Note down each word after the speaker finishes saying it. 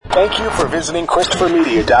Thank you for visiting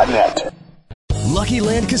ChristopherMedia.net. Lucky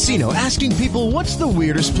Land Casino, asking people, what's the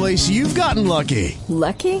weirdest place you've gotten lucky?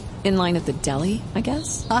 Lucky? In line at the deli, I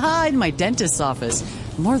guess? Aha, in my dentist's office.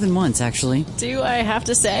 More than once, actually. Do I have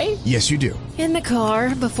to say? Yes, you do. In the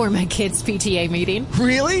car before my kids' PTA meeting.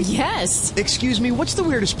 Really? Yes. Excuse me, what's the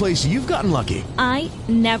weirdest place you've gotten lucky? I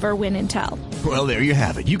never win and tell. Well, there you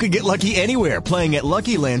have it. You can get lucky anywhere, playing at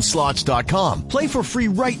LuckyLandSlots.com. Play for free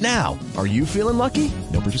right now. Are you feeling lucky?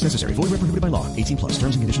 No purchase necessary. Void where prohibited by law. 18+.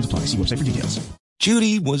 Terms and conditions apply. See website for details.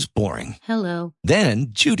 Judy was boring. Hello. Then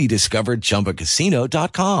Judy discovered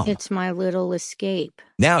ChumbaCasino.com. It's my little escape.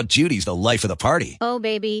 Now Judy's the life of the party. Oh,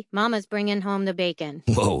 baby, mama's bringing home the bacon.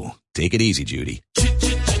 Whoa, take it easy, Judy.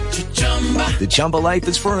 The Chumba life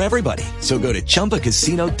is for everybody. So go to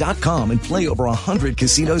ChumbaCasino.com and play over 100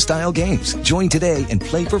 casino-style games. Join today and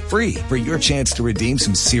play for free for your chance to redeem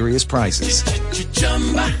some serious prizes.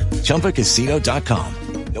 ChumbaCasino.com.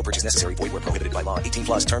 No purchase necessary. Void where prohibited by law.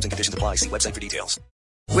 18+. Terms and conditions apply. See website for details.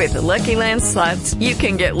 With the Lucky Land Slots, you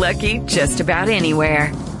can get lucky just about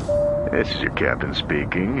anywhere. This is your captain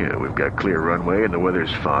speaking. We've got clear runway and the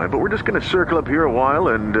weather's fine, but we're just going to circle up here a while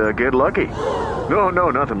and get lucky. No,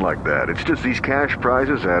 nothing like that. It's just these cash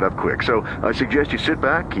prizes add up quick. So I suggest you sit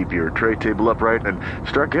back, keep your tray table upright, and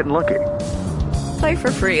start getting lucky. Play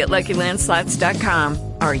for free at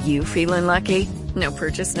LuckyLandSlots.com. Are you feeling lucky? No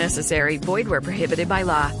purchase necessary. Void where prohibited by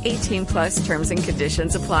law. 18+ terms and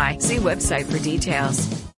conditions apply. See website for details.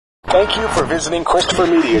 Thank you for visiting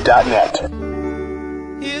ChristopherMedia.net.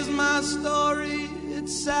 Here's my story.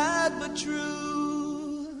 It's sad but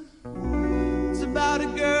true. It's about a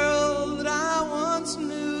girl that I once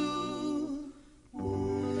knew.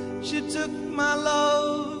 She took my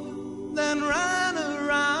love, then ran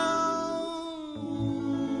around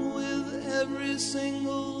with every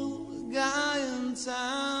single guy in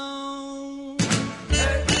town.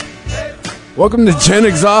 Welcome to Gen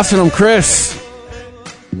Exhaustion. I'm Chris.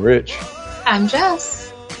 I'm Rich. I'm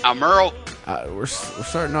Jess. I'm Earl. We're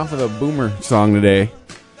starting off with a boomer song today.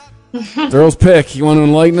 It's Earl's pick. You want to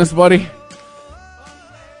enlighten us, buddy?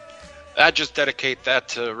 I just dedicate that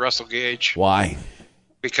to Russell Gage. Why?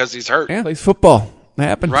 Because he's hurt. Yeah, plays football. It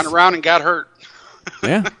happens. Run around and got hurt.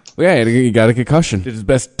 Yeah. Yeah, he got a concussion. Did his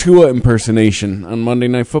best Tua impersonation on Monday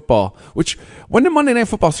Night Football. Which, when did Monday Night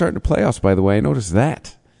Football start in the playoffs, by the way? I noticed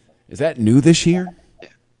that. Is that new this year? Yeah.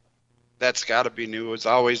 That's got to be new. It was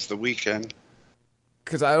always the weekend.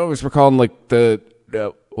 Because I always recall like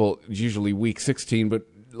well, usually week 16, but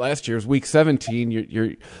last year's week 17.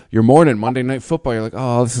 Your morning Monday Night Football. You're like,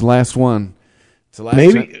 oh, this is the last one. It's the last.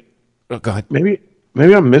 Maybe. Oh, go ahead. Maybe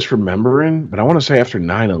I'm misremembering, but I want to say after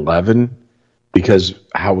 9/11, because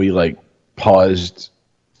how we like paused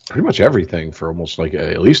pretty much everything for almost like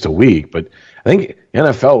at least a week. But I think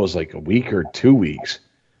NFL was like a week or 2 weeks.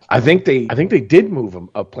 I think they did move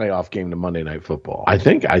a playoff game to Monday Night Football. I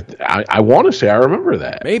think I want to say I remember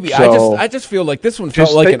that. Maybe so, I just feel like this one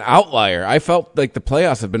felt like an outlier. I felt like the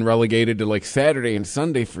playoffs have been relegated to like Saturday and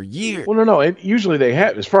Sunday for years. Well, no. Usually they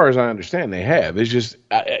have, as far as I understand, they have. It's just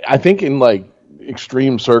I think in like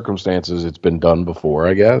extreme circumstances it's been done before.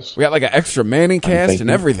 I guess we got like an extra Manning cast and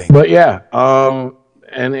everything. But yeah,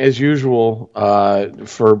 and as usual,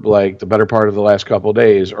 for like the better part of the last couple of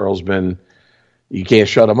days, Earl's been. You can't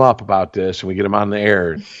shut him up about this, and we get him on the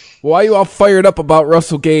air. Why are you all fired up about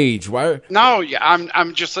Russell Gage? Why? No,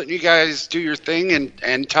 I'm just letting you guys do your thing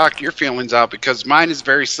and talk your feelings out, because mine is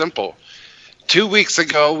very simple. 2 weeks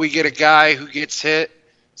ago, we get a guy who gets hit,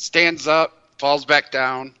 stands up, falls back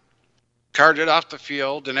down, carted off the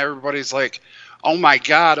field, and everybody's like, oh my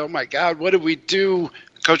God, what did we do?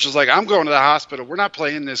 Coach is like, I'm going to the hospital. We're not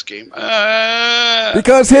playing this game.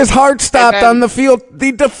 Because his heart stopped on the field.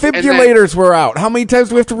 The defibrillators were out. How many times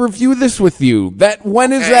do we have to review this with you?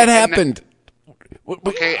 When has that happened?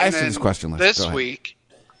 Okay, I asked this question this week,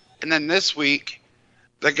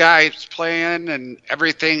 the guy's playing and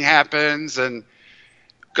everything happens and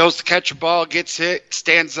goes to catch a ball, gets hit,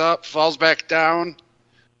 stands up, falls back down.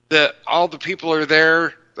 All the people are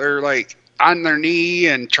there. They're like, on their knee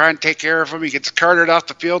and trying to take care of him. He gets carted off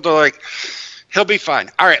the field. They're like, he'll be fine.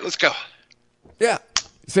 All right, let's go. Yeah.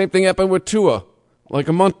 Same thing happened with Tua like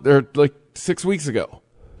a month or like 6 weeks ago.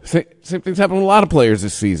 Same thing's happened with a lot of players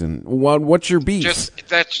this season. What's your beef?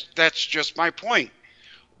 That's just my point.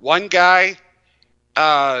 One guy,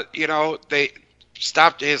 they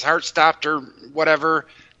stopped, his heart stopped or whatever.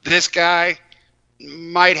 This guy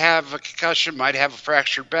might have a concussion, might have a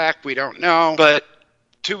fractured back. We don't know. But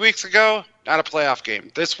 2 weeks ago, not a playoff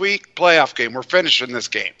game. This week, playoff game. We're finishing this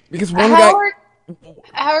game. Because how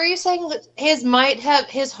are you saying that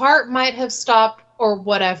his heart might have stopped or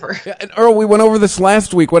whatever. Yeah, and Earl, we went over this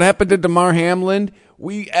last week. What happened to DeMar Hamlin?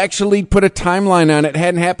 We actually put a timeline on it. It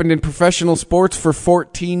hadn't happened in professional sports for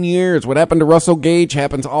 14 years. What happened to Russell Gage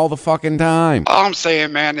happens all the fucking time. All I'm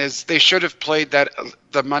saying, man, is they should have played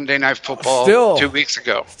the Monday Night Football 2 weeks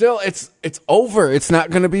ago. Still, it's over. It's not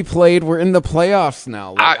going to be played. We're in the playoffs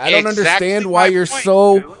now. Like, I don't understand why you're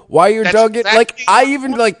dug it.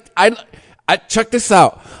 Like, I check this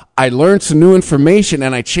out. I learned some new information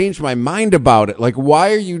and I changed my mind about it. Like,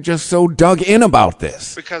 why are you just so dug in about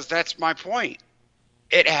this? Because that's my point.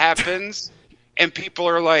 It happens, and people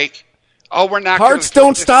are like, "Oh, we're not." Hearts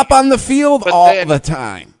don't stop on the field all the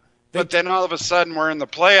time. But then all of a sudden, we're in the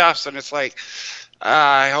playoffs, and it's like,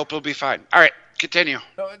 I hope it'll be fine. All right, continue.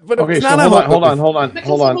 But okay, so hold on,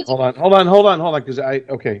 because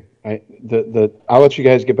I'll let you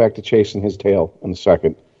guys get back to chasing his tail in a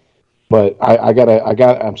second. But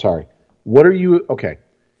I'm sorry. What are you? Okay,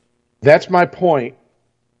 that's my point.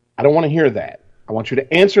 I don't want to hear that. I want you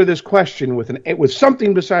to answer this question with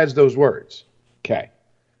something besides those words. Okay.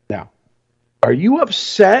 Now, are you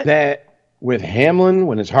upset that with Hamlin,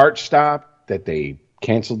 when his heart stopped, that they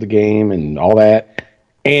canceled the game and all that,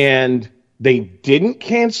 and they didn't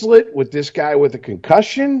cancel it with this guy with a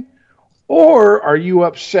concussion? Or are you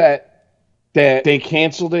upset that they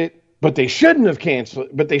canceled it, but they shouldn't have canceled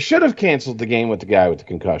it, but they should have canceled the game with the guy with the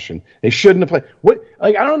concussion? They shouldn't have played. What?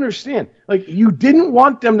 Like, I don't understand. Like, you didn't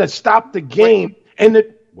want them to stop the game.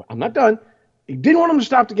 I'm not done. You didn't want them to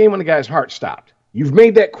stop the game when the guy's heart stopped. You've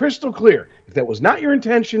made that crystal clear. If that was not your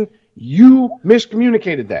intention, you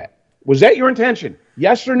miscommunicated that. Was that your intention?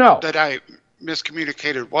 Yes or no? That I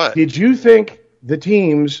miscommunicated what? Did you think the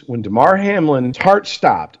teams, when DeMar Hamlin's heart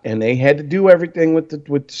stopped and they had to do everything with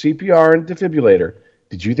CPR and defibrillator,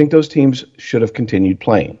 did you think those teams should have continued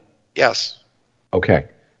playing? Yes. Okay.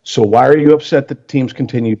 So why are you upset that teams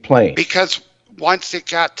continued playing? Because once it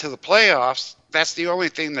got to the playoffs, that's the only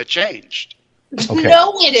thing that changed. Okay.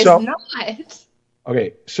 No, it is not.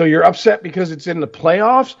 Okay, so you're upset because it's in the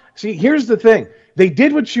playoffs? See, here's the thing. They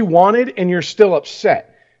did what you wanted, and you're still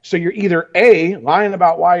upset. So you're either A, lying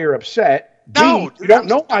about why you're upset, B, you don't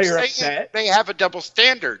know why you're upset. They have a double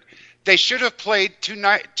standard. They should have played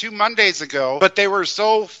two Mondays ago, but they were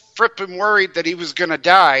so frippin' worried that he was going to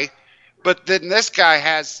die. But then this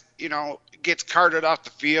guy gets carted off the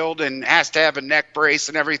field and has to have a neck brace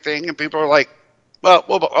and everything, and people are like, well,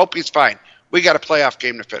 we'll hope he's fine. We got a playoff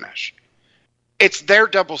game to finish. It's their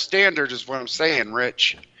double standard is what I'm saying,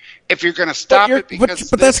 Rich. If you're going to stop it because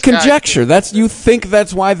but that's conjecture. You think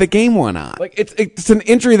that's why the game went on. Like, it's an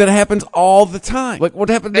injury that happens all the time. Like, what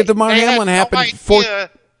happened to DeMar Hamlin happened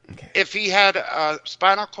if he had a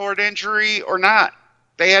spinal cord injury or not.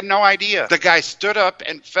 They had no idea. The guy stood up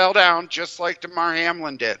and fell down just like DeMar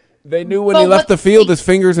Hamlin did. They knew when he left the field his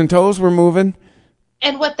fingers and toes were moving.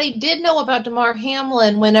 And what they did know about DeMar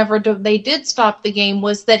Hamlin whenever they did stop the game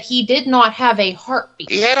was that he did not have a heartbeat.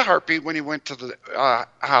 He had a heartbeat when he went to the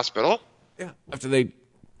hospital. Yeah, after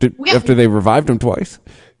they revived him twice.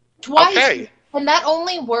 Okay. And that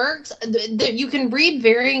only works. You can read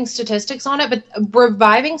varying statistics on it, but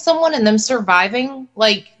reviving someone and them surviving,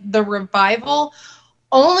 like the revival,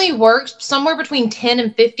 only works somewhere between 10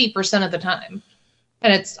 and 50% of the time.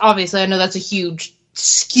 And it's obviously, I know that's a huge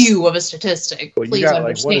skew of a statistic. Well, Please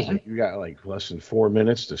understand. You got like less than 4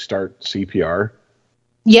 minutes to start CPR.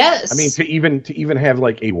 Yes. I mean, to even have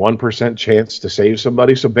like a 1% chance to save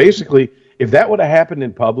somebody. So basically, if that would have happened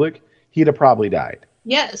in public, he'd have probably died.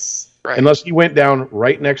 Yes. Right. Unless he went down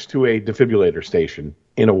right next to a defibrillator station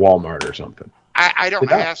in a Walmart or something. I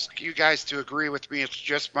don't ask you guys to agree with me. It's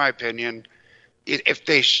just my opinion. If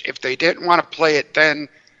they didn't want to play it then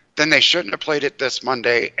they shouldn't have played it this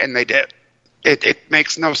Monday, and they did. It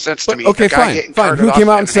makes no sense to me. Okay, fine. Who came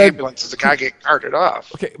out and said the guy get carted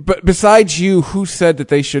off? Okay, but besides you, who said that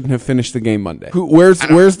they shouldn't have finished the game Monday?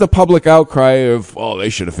 Where's the public outcry of they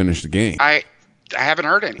should have finished the game? I haven't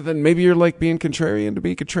heard any. Then maybe you're like being contrarian to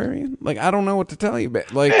be contrarian. Like, I don't know what to tell you,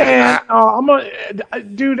 but like,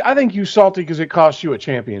 dude, I think you salty because it cost you a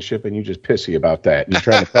championship and you just pissy about that and you're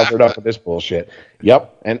trying to cover it up with this bullshit.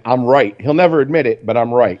 Yep, and I'm right. He'll never admit it, but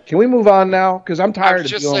I'm right. Can we move on now? Because I'm tired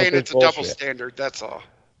of dealing with this bullshit. I'm just saying it's a double standard. That's all.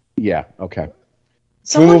 Yeah. Okay.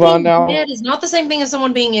 Can we move on now? Dead is not the same thing as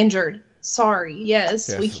someone being injured. Sorry.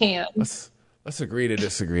 Yes, we can. Let's agree to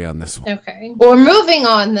disagree on this one. Okay. Well, we're moving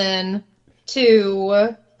on then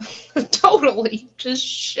to totally just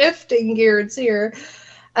shifting gears here.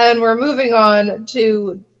 And we're moving on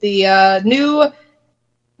to the new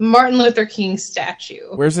Martin Luther King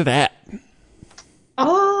statue. Where's it at?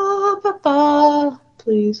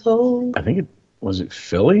 Please hold. I think was it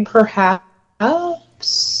Philly? Perhaps.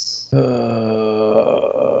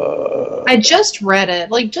 I just read it.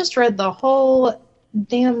 Just read the whole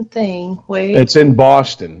damn thing. Wait. It's in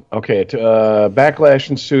Boston. Okay. Backlash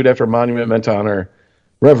ensued after a monument meant to honor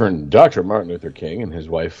Reverend Dr. Martin Luther King and his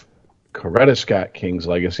wife, Coretta Scott King's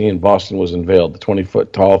legacy in Boston was unveiled. The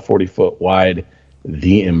 20-foot tall, 40-foot wide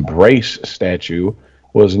The Embrace statue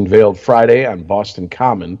was unveiled Friday on Boston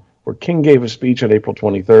Common, where King gave a speech on April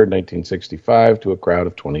 23rd, 1965, to a crowd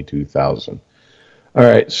of 22,000. All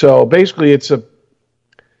right, so basically it's a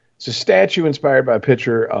statue inspired by a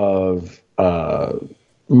picture of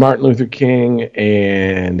Martin Luther King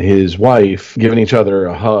and his wife giving each other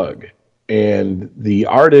a hug. And the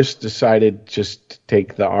artist decided just to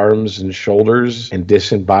take the arms and shoulders and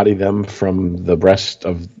disembody them from the rest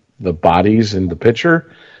of the bodies in the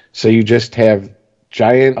picture. So you just have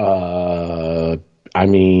giant,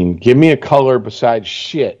 give me a color besides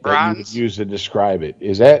shit that you would use to describe it.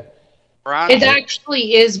 Is that? Bronze? It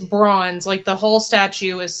actually is bronze. The whole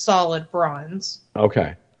statue is solid bronze.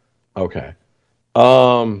 Okay. I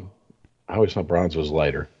always thought bronze was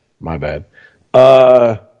lighter. My bad.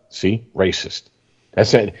 See, racist.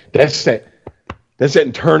 That's that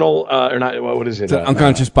internal or not? What is it?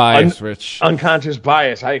 Unconscious bias, Rich. Unconscious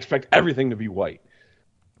bias. I expect everything to be whiter.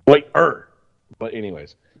 But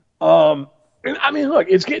anyways, look,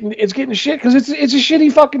 it's getting shit because it's a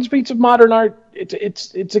shitty fucking piece of modern art.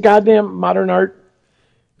 It's a goddamn modern art.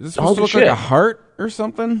 Is this supposed to look like a heart or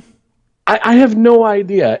something? I have no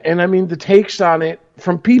idea, and the takes on it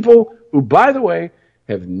from people who, by the way,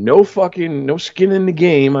 have no skin in the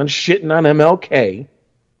game on shitting on MLK.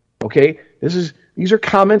 Okay, these are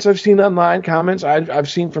comments I've seen online, comments I've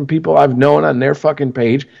seen from people I've known on their fucking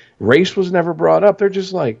page. Race was never brought up. They're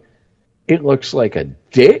just like, it looks like a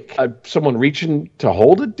dick. Someone reaching to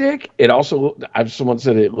hold a dick. It also, someone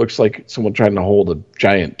said it looks like someone trying to hold a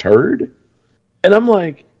giant turd. And I'm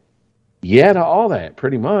like, yeah, to all that,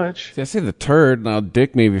 pretty much. See, I say the turd, now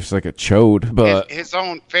dick maybe it's like a chode, but... His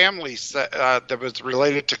own family that was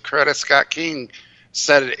related to Coretta Scott King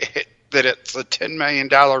said that it's a $10 million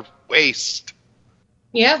waste.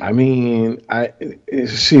 Yeah.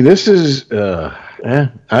 This is...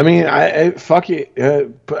 fuck it.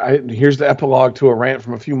 Here's the epilogue to a rant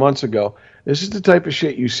from a few months ago. This is the type of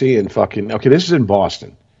shit you see in fucking... Okay, this is in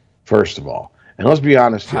Boston, first of all. And let's be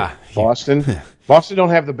honest here. Boston don't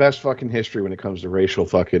have the best fucking history when it comes to racial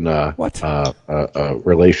fucking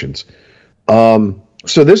relations.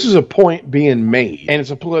 So this is a point being made, and it's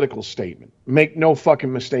a political statement. Make no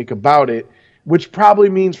fucking mistake about it, which probably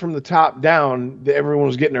means from the top down that everyone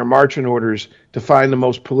was getting their marching orders to find the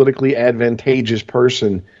most politically advantageous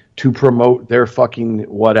person to promote their fucking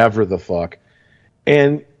whatever the fuck.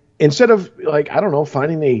 And instead of,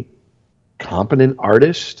 finding a competent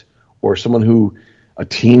artist or someone a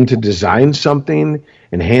team to design something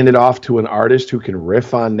and hand it off to an artist who can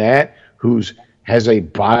riff on that, has a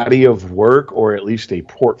body of work or at least a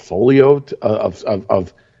portfolio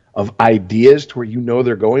of ideas to where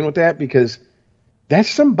they're going with that, because that's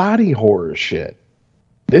some body horror shit.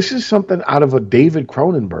 This is something out of a David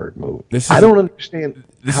Cronenberg movie. I don't understand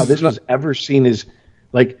how this was ever seen as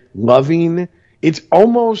loving. It's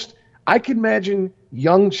almost, I can imagine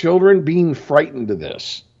young children being frightened of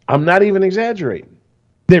this. I'm not even exaggerating.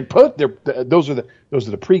 Those are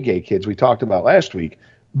the pre-gay kids we talked about last week,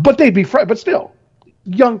 but they'd be frightened. But still,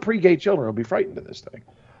 young pre-gay children will be frightened of this thing.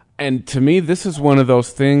 And to me, this is one of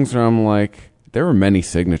those things where I'm like, there were many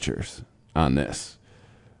signatures on this.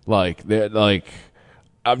 I'm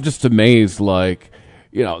just amazed.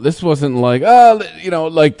 This wasn't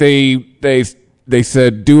they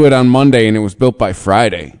said do it on Monday and it was built by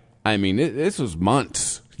Friday. This was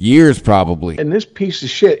months. Years, probably. And this piece of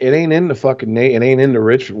shit, it ain't in the fucking it ain't in the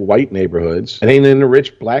rich white neighborhoods. It ain't in the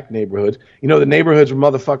rich black neighborhoods. The neighborhoods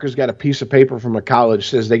where motherfuckers got a piece of paper from a college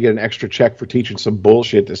says they get an extra check for teaching some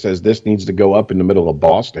bullshit that says this needs to go up in the middle of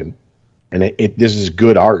Boston. And this is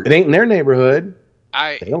good art. It ain't in their neighborhood.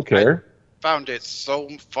 They don't care. I found it so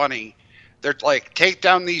funny. They're like, take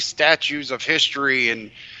down these statues of history and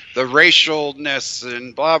the racialness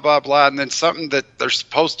and blah, blah, blah, and then something that they're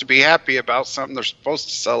supposed to be happy about, something they're supposed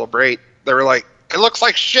to celebrate, they're like, it looks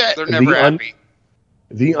like shit. They're never happy.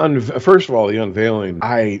 First of all, the unveiling,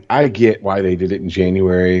 I get why they did it in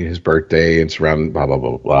January, his birthday, and surrounding blah, blah,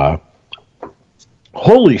 blah, blah.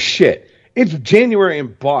 Holy shit. It's January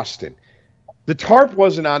in Boston. The tarp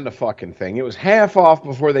wasn't on the fucking thing. It was half off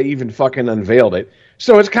before they even fucking unveiled it.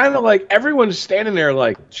 So it's kind of like everyone's standing there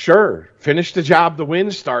like, sure, finish the job the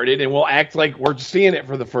wind started, and we'll act like we're seeing it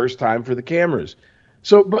for the first time for the cameras.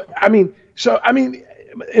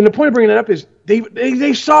 And the point of bringing it up is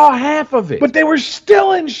they saw half of it, but they were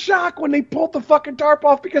still in shock when they pulled the fucking tarp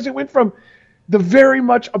off because it went from the very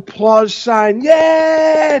much applause sign,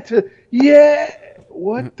 yeah, to yeah.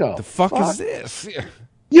 What the fuck is this? Yeah.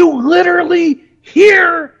 You literally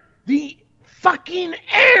hear the fucking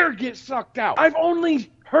air get sucked out. I've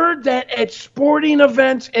only heard that at sporting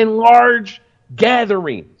events and large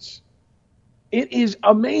gatherings. It is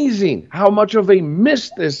amazing how much of a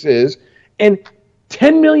miss this is. And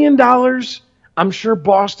 $10 million, I'm sure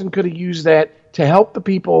Boston could have used that to help the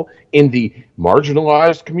people in the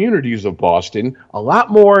marginalized communities of Boston a lot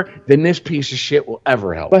more than this piece of shit will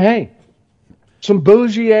ever help. But hey, some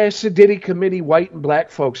bougie-ass Siddiqui committee white and black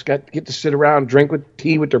folks get to sit around, drink with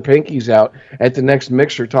tea with their pinkies out at the next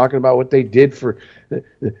mixer talking about what they did for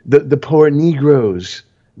the poor Negroes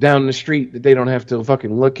down the street that they don't have to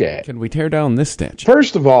fucking look at. Can we tear down this statue?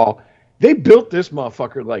 First of all, they built this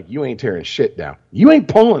motherfucker like you ain't tearing shit down. You ain't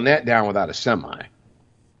pulling that down without a semi.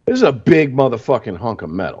 This is a big motherfucking hunk of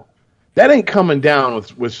metal. That ain't coming down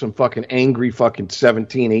with some fucking angry fucking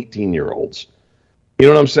 17, 18-year-olds. You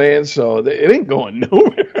know what I'm saying? So it ain't going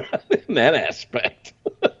nowhere in that aspect.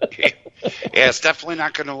 Yeah, it's definitely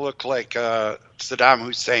not going to look like Saddam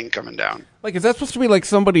Hussein coming down. Like, is that supposed to be like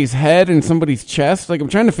somebody's head and somebody's chest? Like, I'm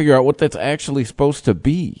trying to figure out what that's actually supposed to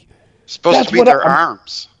be. It's supposed to be their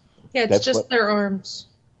arms. Yeah, it's just their arms.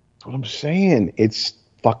 That's what I'm saying. It's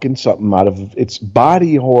fucking something out of... It's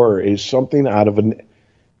body horror is something out of a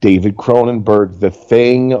David Cronenberg, The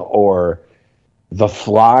Thing, or The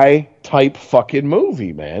Fly type fucking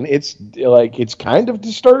movie, man. It's like, it's kind of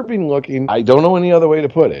disturbing looking. I don't know any other way to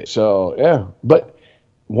put it. So, yeah. But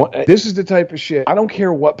this is the type of shit. I don't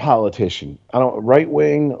care what politician. I don't right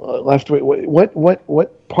wing, left wing.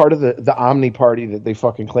 What part of the Omni party that they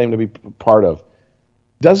fucking claim to be part of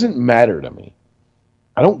doesn't matter to me.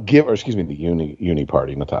 I don't give, or excuse me, the uni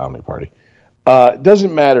party, not the Omni party.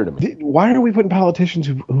 Doesn't matter to me. Why are we putting politicians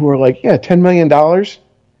who are like, yeah, $10 million?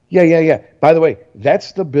 Yeah. By the way,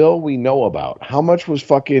 that's the bill we know about. How much was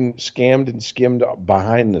fucking scammed and skimmed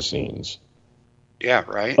behind the scenes? Yeah,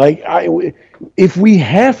 right. Like, if we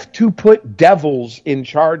have to put devils in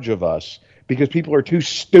charge of us because people are too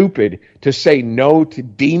stupid to say no to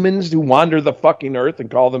demons who wander the fucking earth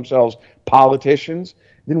and call themselves politicians,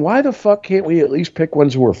 then why the fuck can't we at least pick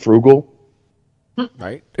ones who are frugal?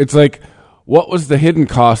 Right. It's like, what was the hidden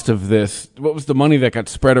cost of this? What was the money that got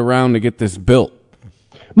spread around to get this built?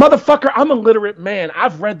 Motherfucker, I'm a literate man.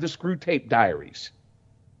 I've read the Screw Tape Diaries.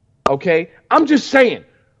 Okay? I'm just saying,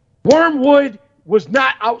 Wormwood was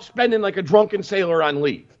not out spending like a drunken sailor on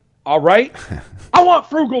leave. All right? I want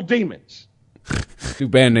frugal demons. New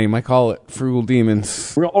band name. I call it Frugal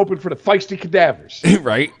Demons. We're open for the feisty cadavers.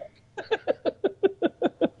 Right?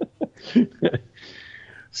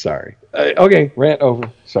 Sorry. Okay, rant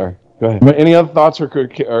over. Sorry. Go ahead. Any other thoughts,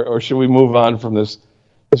 or should we move on from this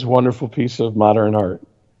wonderful piece of modern art?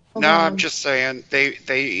 No, I'm just saying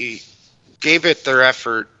they gave it their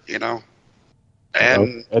effort, you know,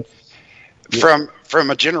 and from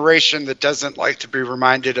a generation that doesn't like to be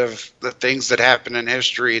reminded of the things that happen in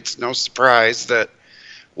history, it's no surprise that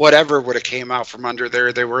whatever would have came out from under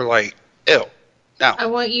there, they were like, ew. No. I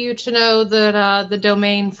want you to know that the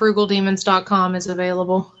domain frugaldemons.com is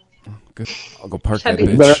available. Good. I'll go park that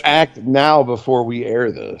bitch. You better act now before we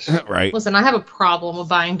air this. Right. Listen, I have a problem with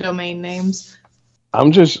buying domain names.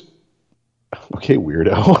 I'm just... Okay,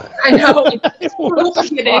 weirdo. I know. It's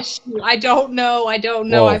really an issue. I don't know.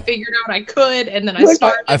 Well, I figured out I could, and then I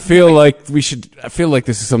started. I feel like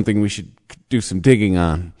this is something we should do some digging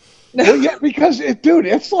on. Well, yeah, because,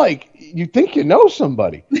 it's like, you think you know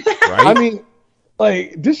somebody. Right? I mean...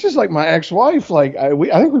 Like, this is like my ex-wife. Like, I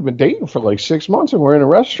think we've been dating for like 6 months, and we're in a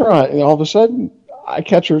restaurant, and all of a sudden, I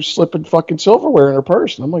catch her slipping fucking silverware in her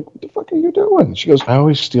purse. And I'm like, what the fuck are you doing? She goes, I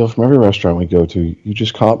always steal from every restaurant we go to. You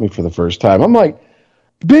just caught me for the first time. I'm like,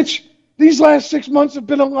 bitch, these last 6 months have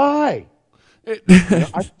been a lie.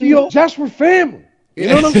 I feel just for family. You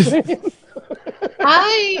know what I'm saying?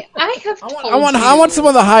 I want some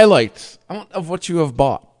of the highlights of what you have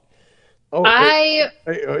bought. Oh, hey,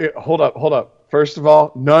 hold up. First of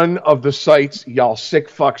all, none of the sites y'all sick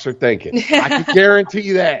fucks are thinking. I can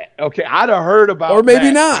guarantee that. Okay, I'd have heard about or maybe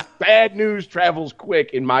not. Bad news travels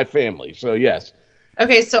quick in my family, so yes.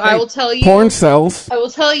 Okay, so I will tell you. Porn sells. I will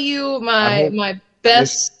tell you my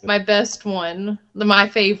best one, my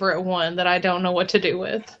favorite one that I don't know what to do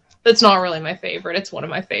with. That's not really my favorite. It's one of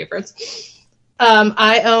my favorites.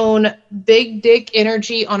 I own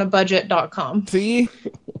BigDickEnergyOnABudget.com. See?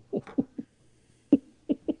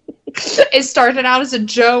 It started out as a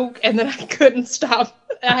joke, and then I couldn't stop.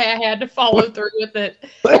 I had to follow through with it.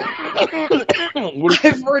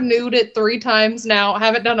 I've renewed it 3 times now. I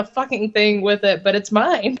haven't done a fucking thing with it, but it's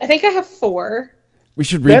mine. I think I have 4. We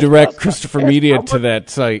should redirect Christopher Media to that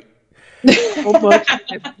site. How much have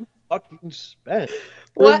you fucking spent?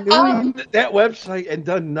 Renewing that website and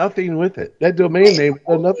done nothing with it. That domain name,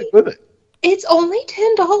 done nothing with it. It's only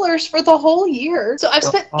 $10 for the whole year. So I've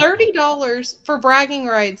spent $30 for bragging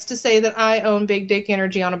rights to say that I own Big Dick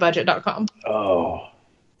Energy on a budget.com. Oh.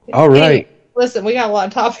 All right. Anyway, listen, we got a lot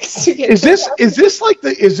of topics to get to. Is this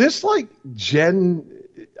like Gen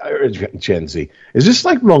Z? Is this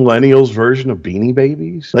like millennials' version of Beanie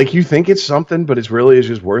Babies? Like you think it's something, but it's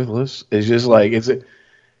just worthless. It's just like it's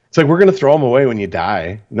like we're gonna throw them away when you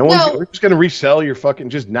die. We're just gonna resell your fucking,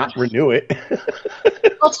 just not renew it.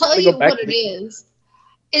 I'll tell you what it is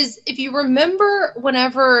if you remember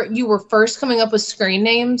whenever you were first coming up with screen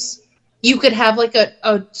names, you could have like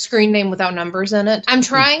a screen name without numbers in it. I'm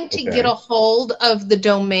trying to get a hold of the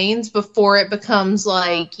domains before it becomes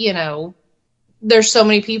like, there's so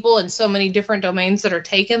many people and so many different domains that are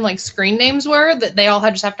taken like screen names were, that they all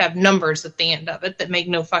just have to have numbers at the end of it that make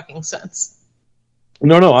no fucking sense.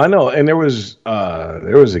 No, I know. And there was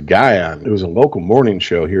a guy on, it was a local morning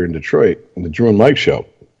show here in Detroit, the Drew and Mike show.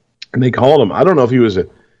 And they called him, I don't know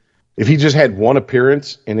if he just had one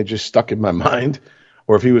appearance and it just stuck in my mind,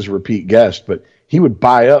 or if he was a repeat guest, but he would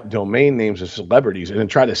buy up domain names of celebrities and then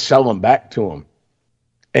try to sell them back to him.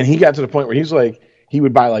 And he got to the point where he's like, he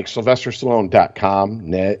would buy like SylvesterStallone.com,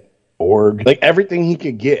 net, org, like everything he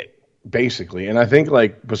could get, basically. And I think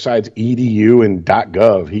like besides edu and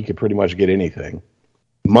 .gov, he could pretty much get anything.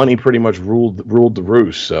 Money pretty much ruled the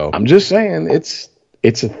roost. So I'm just saying it's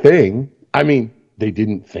a thing. I mean, they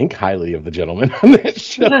didn't think highly of the gentleman on that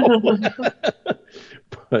show,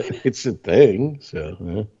 but it's a thing. So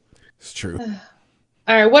yeah. It's true. All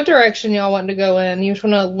right, what direction y'all want to go in? You just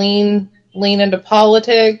want to lean into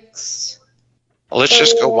politics? Let's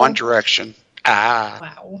just go one direction.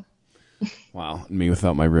 Wow, me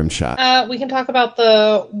without my rim shot. We can talk about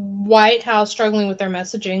the White House struggling with their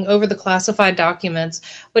messaging over the classified documents,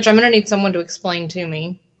 which I'm going to need someone to explain to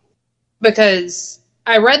me. Because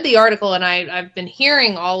I read the article and I've been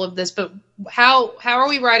hearing all of this, but how are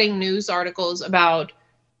we writing news articles about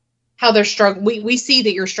how they're struggling? We see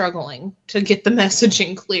that you're struggling to get the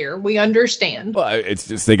messaging clear. We understand. Well, it's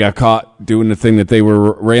just they got caught doing the thing that they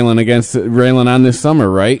were railing on this summer,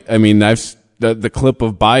 right? I mean, the clip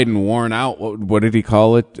of Biden worn out. What did he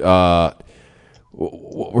call it?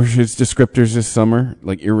 What were his descriptors this summer?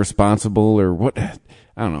 Like irresponsible or what?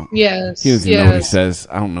 I don't know. Yes. He doesn't know what he says.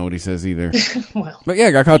 I don't know what he says either. Well, but yeah,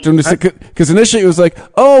 I got caught doing this because initially it was like,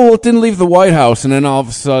 oh, well, it didn't leave the White House, and then all of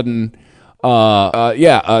a sudden, there's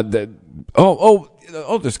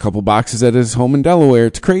a couple boxes at his home in Delaware.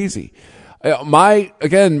 It's crazy. My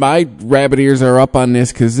rabbit ears are up on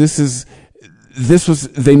this because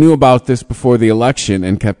they knew about this before the election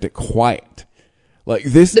and kept it quiet. Like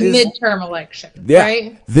this is the midterm election,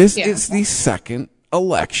 right? This is the second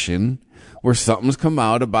election where something's come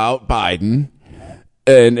out about Biden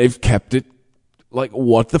and they've kept it like,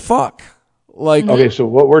 what the fuck? Like, okay, so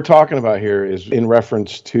what we're talking about here is in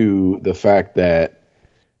reference to the fact that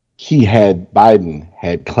Biden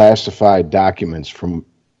had classified documents from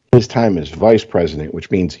his time as vice president, which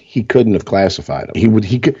means he couldn't have classified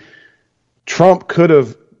them. Trump could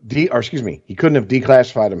have, he couldn't have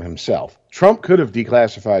declassified them himself. Trump could have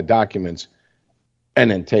declassified documents and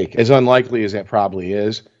then take, as unlikely as that probably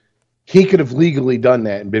is, he could have legally done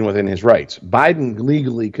that and been within his rights. Biden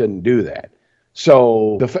legally couldn't do that.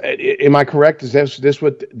 So, am I correct? Is this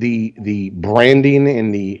what the branding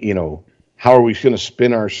and the, how are we going to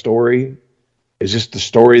spin our story? Is this the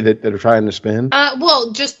story that they're trying to spin?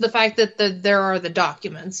 Well, just the fact that there are the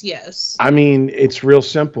documents, yes. I mean, it's real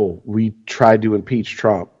simple. We tried to impeach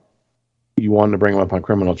Trump. You wanted to bring him up on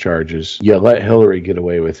criminal charges. You let Hillary get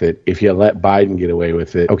away with it. If you let Biden get away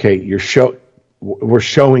with it, okay, we're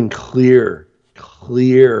showing clear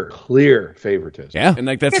favoritism. Yeah, and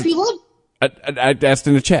like that's. If you look, I asked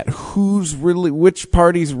in the chat, which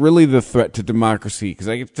party's really the threat to democracy? Because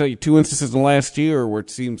I can tell you 2 instances in the last year where it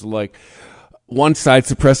seems like one side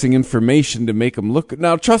suppressing information to make them look.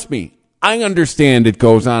 Now, trust me, I understand it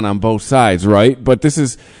goes on both sides, right? But this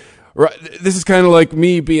is kind of like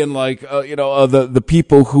me being like, the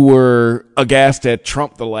people who were aghast at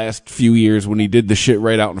Trump the last few years when he did the shit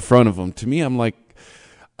right out in front of them. To me, I'm like,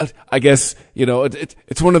 I guess,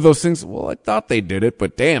 it's one of those things. Well, I thought they did it,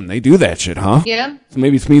 but damn, they do that shit, huh? Yeah. So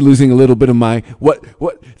maybe it's me losing a little bit of my,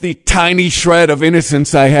 the tiny shred of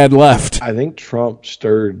innocence I had left. I think Trump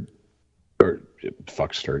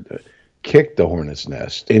kicked the hornet's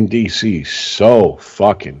nest in DC so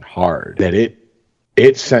fucking hard that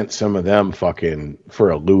it sent some of them fucking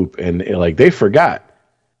for a loop, and like they forgot.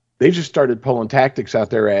 They just started pulling tactics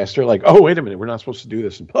out their ass. They're like, "Oh, wait a minute, we're not supposed to do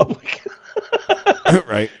this in public."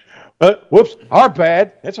 Right. Whoops, our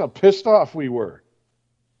bad. That's how pissed off we were.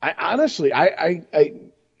 I honestly,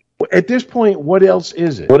 at this point, what else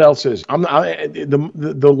is it? What else is?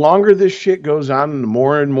 The longer this shit goes on, and the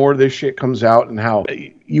more and more this shit comes out, and how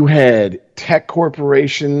you had tech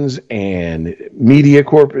corporations and media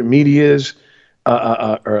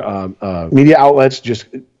outlets just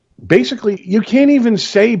basically, you can't even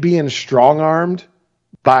say being strong-armed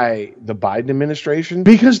by the Biden administration,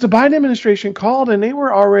 because the Biden administration called and they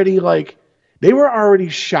were already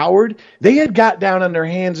showered. They had got down on their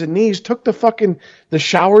hands and knees, took the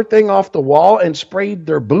shower thing off the wall and sprayed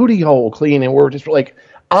their booty hole clean, and were just like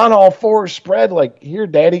on all fours spread, like, here,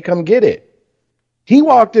 daddy, come get it. He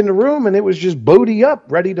walked in the room and it was just booty up,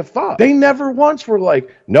 ready to fuck. They never once were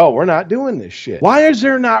like, no, we're not doing this shit. Why is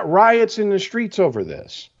there not riots in the streets over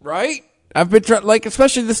this? Right? I've been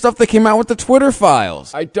especially the stuff that came out with the Twitter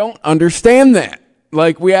files. I don't understand that.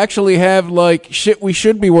 Like, we actually have, like, shit we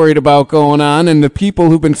should be worried about going on, and the people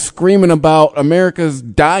who've been screaming about America's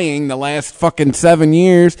dying the last fucking 7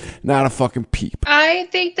 years, not a fucking peep. I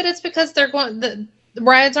think that it's because the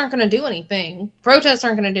riots aren't going to do anything. Protests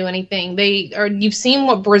aren't going to do anything. You've seen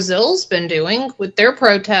what Brazil's been doing with their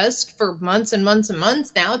protest for months and months and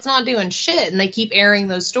months now. It's not doing shit, and they keep airing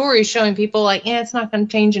those stories showing people like, it's not going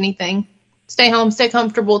to change anything. Stay home, stay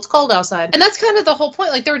comfortable, it's cold outside. And that's kind of the whole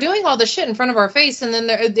point. Like, they were doing all this shit in front of our face, and then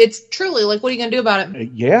it's truly like, what are you going to do about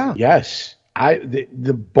it? Yeah, yes.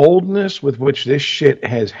 The boldness with which this shit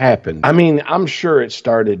has happened. I mean, I'm sure it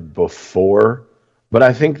started before, but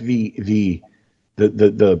I think the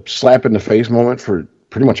slap in the face moment for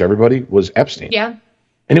pretty much everybody was Epstein. Yeah.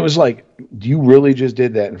 And it was like, you really just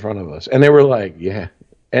did that in front of us? And they were like, yeah.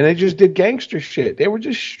 And they just did gangster shit. They were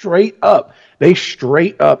just straight up. They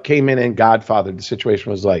straight up came in and godfathered. The situation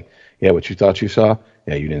was like, yeah, what you thought you saw?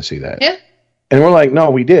 Yeah, you didn't see that. Yeah. And we're like, no,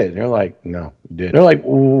 we did. And they're like, no, we did. And they're like,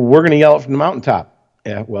 we're going to yell it from the mountaintop.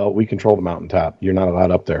 Yeah, well, we control the mountaintop. You're not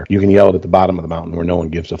allowed up there. You can yell it at the bottom of the mountain where no one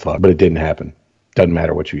gives a fuck. But it didn't happen. Doesn't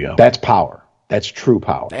matter what you yell. That's power. That's true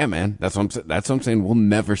power. Yeah, man. That's what I'm saying. We'll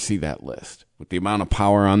never see that list. With the amount of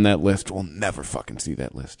power on that list, we'll never fucking see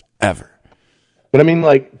that list. Ever. But I mean,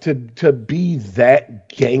 like, to be that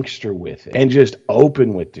gangster with it and just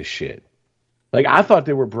open with this shit. Like, I thought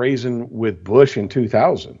they were brazen with Bush in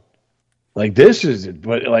 2000. Like, this is,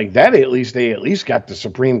 but like that, they at least got the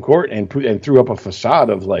Supreme Court and threw up a facade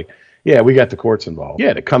of like, yeah, we got the courts involved.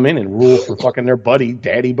 Yeah, to come in and rule for fucking their buddy,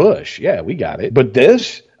 Daddy Bush. Yeah, we got it. But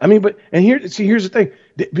this, I mean, here's the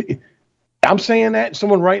thing. I'm saying that, and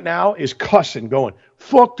someone right now is cussing, going,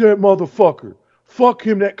 fuck that motherfucker. Fuck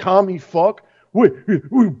him, that commie fuck.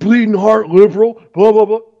 We're bleeding heart liberal, blah, blah,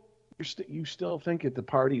 blah. You still think that the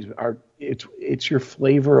parties are, it's your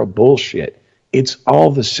flavor of bullshit. It's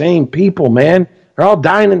all the same people, man. They're all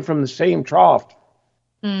dining from the same trough.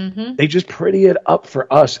 Mm-hmm. They just pretty it up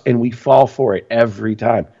for us, and we fall for it every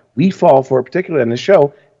time. We fall for it, particularly on the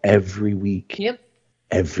show, every week. Yep.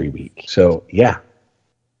 Every week. So, yeah.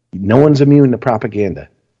 No one's immune to propaganda.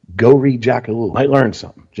 Go read Jackaloo. Might learn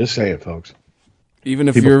something. Just say it, folks. Even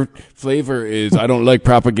if your flavor is, I don't like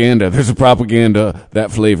propaganda, there's a propaganda,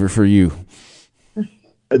 that flavor for you.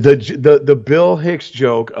 The Bill Hicks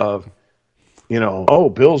joke of, oh,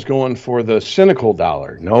 Bill's going for the cynical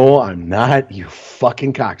dollar. No, I'm not, you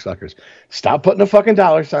fucking cocksuckers. Stop putting a fucking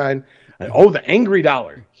dollar sign. Oh, the angry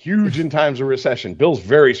dollar. Huge in times of recession. Bill's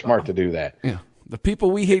very smart to do that. Yeah. The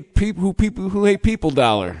people we hate, people who hate people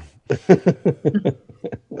dollar.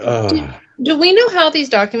 Do we know how these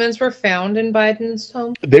documents were found in Biden's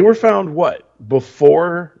home? They were found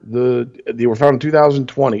before they were found in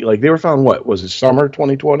 2020. Like, they were found was it summer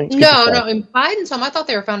 2020? No, in Biden's home. I thought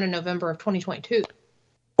they were found in November of 2022.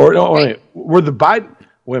 Or no, wait, were the Biden?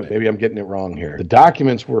 Wait a minute, maybe I'm getting it wrong here. The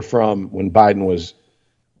documents were from when Biden was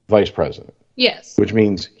vice president. Yes. Which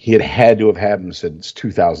means he had to have had them since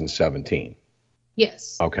 2017.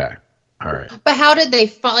 Yes. Okay. All right. But how did they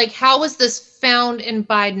how was this found in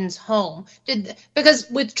Biden's home? Because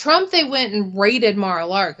with Trump they went and raided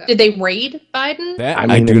Mar-a-Lago. Did they raid Biden? That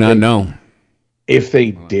I do not know. If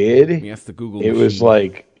they did, you have to Google. It was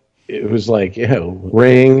like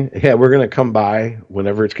ring. Yeah, we're gonna come by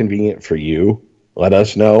whenever it's convenient for you. Let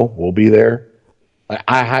us know. We'll be there.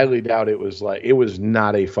 I highly doubt it was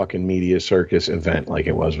not a fucking media circus event like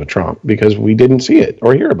it was with Trump, because we didn't see it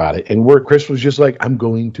or hear about it. And Chris was just like, I'm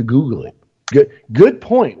going to Google it. Good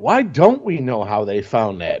point. Why don't we know how they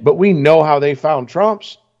found that? But we know how they found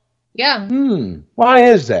Trump's. Yeah. Why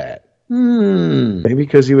is that? Maybe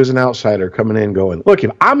because he was an outsider coming in going, look,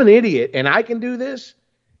 if I'm an idiot and I can do this,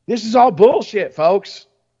 this is all bullshit, folks.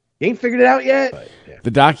 You ain't figured it out yet? But, yeah.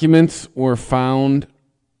 The documents were found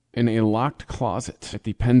in a locked closet at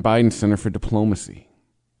the Penn Biden Center for Diplomacy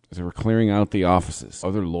as they were clearing out the offices.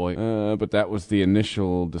 Other lawyers, but that was the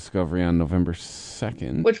initial discovery on November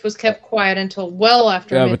 2nd. Which was kept quiet until well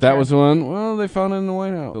after. Yeah, but that was one, well, they found it in the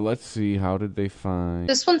White House. So let's see, how did they find...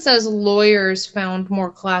 This one says lawyers found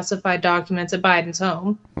more classified documents at Biden's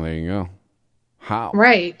home. Well, there you go. How?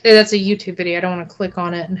 Right. That's a YouTube video. I don't want to click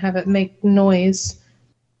on it and have it make noise.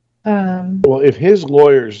 Well, if his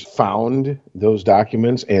lawyers found those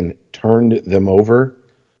documents and turned them over,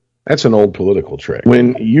 that's an old political trick.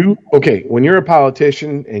 When you're a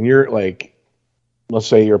politician and you're like, let's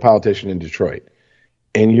say you're a politician in Detroit,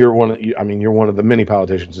 and you're one of the many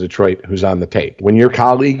politicians in Detroit who's on the tape. When your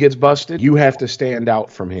colleague gets busted, you have to stand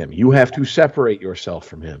out from him. You have to separate yourself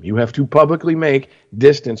from him. You have to publicly make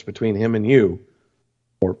distance between him and you,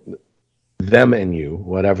 or them and you,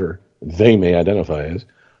 whatever they may identify as.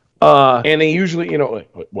 And they usually,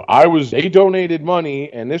 they donated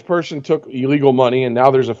money and this person took illegal money and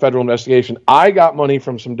now there's a federal investigation. I got money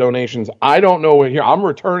from some donations. I don't know here. I'm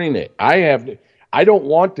returning it. I don't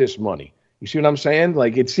want this money. You see what I'm saying?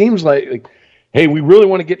 Like, it seems like, hey, we really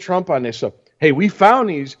want to get Trump on this. So, hey, we found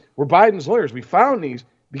these. We're Biden's lawyers. We found these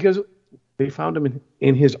because they found them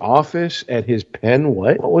in his office at his Penn.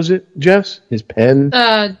 What was it, Jess? His Penn?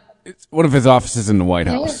 It's one of his offices in the White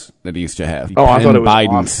House that he used to have. I thought it was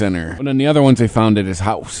Biden Center. But then the other ones they found at his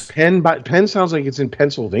house. Penn sounds like it's in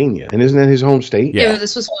Pennsylvania, and isn't that his home state? Yeah,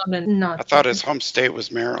 this was found in I thought his home state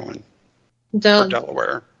was Maryland. Or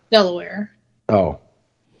Delaware. Delaware. Oh.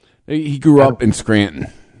 He grew up in Scranton.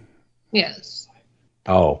 Yes.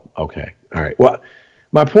 Oh, okay. All right. Well,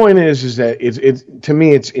 my point is that it's to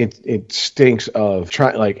me it stinks of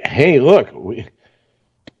trying, like, hey, look,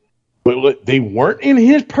 they weren't in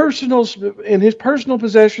his personal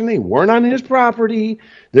possession. They weren't on his property.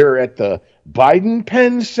 They're at the Biden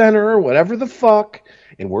Penn Center, whatever the fuck,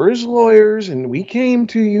 and we're his lawyers, and we came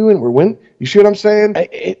to you, and you see what I'm saying?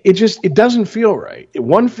 It doesn't feel right.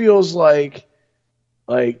 One feels like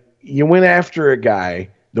you went after a guy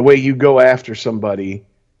the way you go after somebody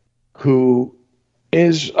who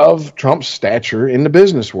is of Trump's stature in the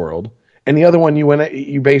business world. And the other one,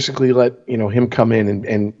 you basically let him come in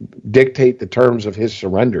and dictate the terms of his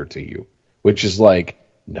surrender to you, which is like,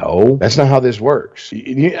 no, that's not how this works.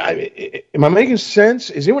 Am I making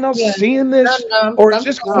sense? Is anyone else seeing this, or is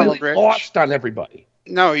this completely lost on everybody?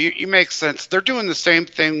 No, you make sense. They're doing the same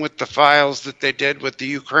thing with the files that they did with the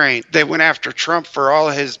Ukraine. They went after Trump for all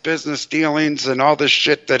his business dealings and all this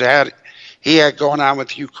shit that he had going on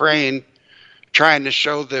with Ukraine, trying to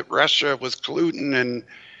show that Russia was colluding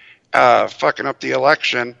and fucking up the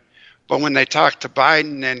election. But when they talked to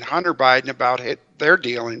Biden and Hunter Biden about their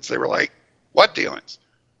dealings, they were like, what dealings?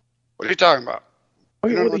 What are you talking about?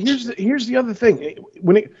 Here's the other thing.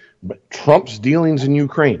 Trump's dealings in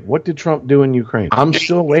Ukraine. What did Trump do in Ukraine? I'm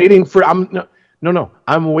still waiting for.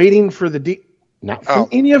 I'm waiting for not from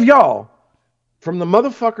any of y'all, from the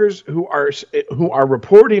motherfuckers who are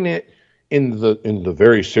reporting it in the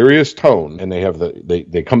very serious tone, and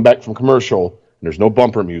they come back from commercial. And there's no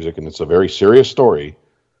bumper music, and it's a very serious story.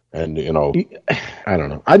 And I don't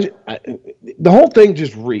know. The whole thing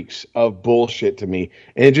just reeks of bullshit to me,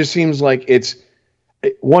 and it just seems like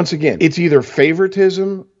once again, it's either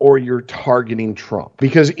favoritism or you're targeting Trump,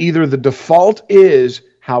 because either the default is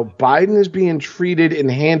how Biden is being treated and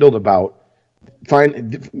handled about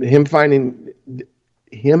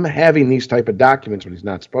him having these type of documents when he's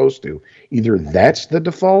not supposed to. Either that's the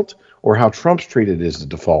default, or how Trump's treated is the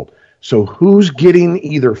default. So who's getting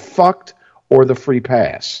either fucked or the free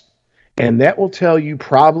pass? And that will tell you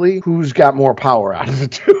probably who's got more power out of the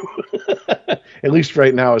two. At least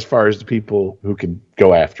right now, as far as the people who can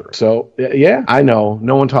go after it. So, yeah, I know.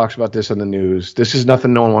 No one talks about this on the news. This is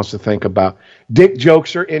nothing no one wants to think about. Dick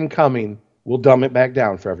jokes are incoming. We'll dumb it back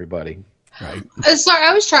down for everybody. Right. Sorry,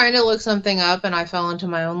 I was trying to look something up, and I fell into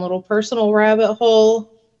my own little personal rabbit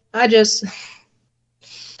hole.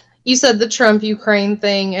 You said the Trump-Ukraine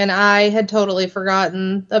thing, and I had totally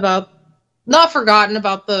not forgotten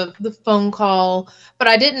about the phone call, but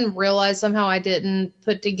I didn't realize, somehow I didn't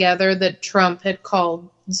put together that Trump had called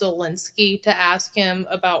Zelensky to ask him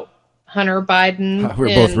about Hunter Biden.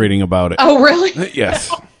 We're both reading about it. Oh, really?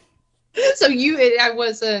 Yes. So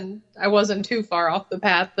I wasn't too far off the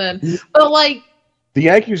path then. But the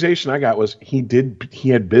accusation I got was he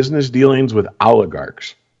had business dealings with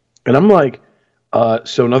oligarchs. And I'm like,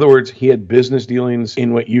 So in other words, he had business dealings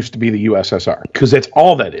in what used to be the USSR, because that's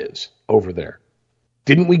all that is over there.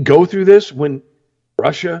 Didn't we go through this when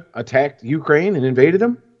Russia attacked Ukraine and invaded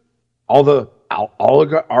them? All the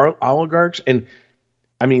oligarchs, and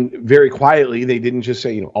I mean, very quietly, they didn't just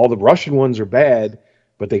say, all the Russian ones are bad,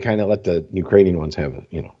 but they kind of let the Ukrainian ones have,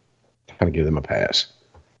 kind of give them a pass.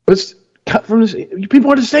 But it's cut from this.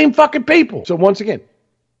 People are the same fucking people. So once again,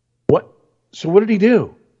 what did he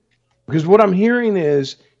do? Because what I'm hearing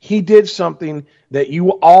is he did something that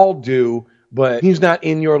you all do, but he's not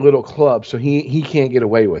in your little club, so he can't get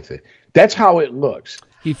away with it. That's how it looks.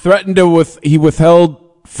 He threatened to he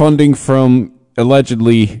withheld funding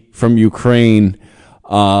allegedly from Ukraine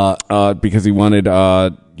because he wanted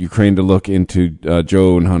Ukraine to look into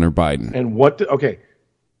Joe and Hunter Biden. And what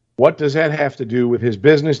does that have to do with his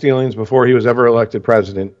business dealings before he was ever elected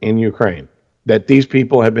president in Ukraine? That these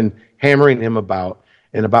people have been hammering him about,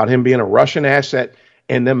 and about him being a Russian asset,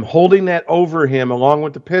 and them holding that over him along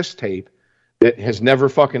with the piss tape that has never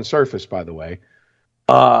fucking surfaced, by the way.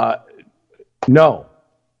 No,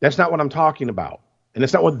 that's not what I'm talking about. And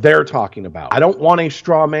that's not what they're talking about. I don't want a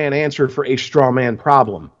straw man answer for a straw man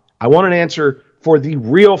problem. I want an answer for the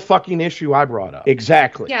real fucking issue I brought up.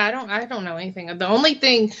 Exactly. Yeah, I don't know anything. The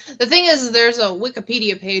thing is there's a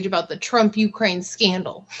Wikipedia page about the Trump-Ukraine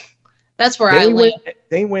scandal. That's where I live.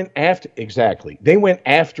 They went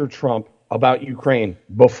after Trump about Ukraine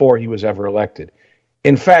before he was ever elected.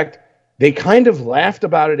 In fact, they kind of laughed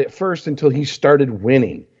about it at first until he started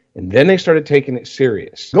winning. And then they started taking it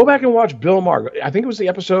serious. Go back and watch Bill Maher. I think it was the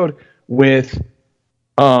episode with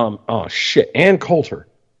Ann Coulter,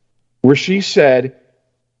 where she said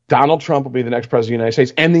Donald Trump will be the next president of the United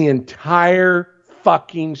States, and the entire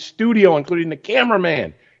fucking studio, including the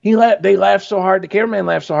cameraman, they laughed so hard, the cameraman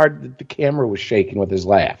laughed so hard that the camera was shaking with his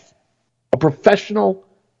laugh. A professional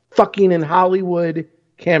fucking in Hollywood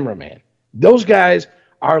cameraman. Those guys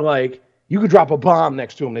are like, you could drop a bomb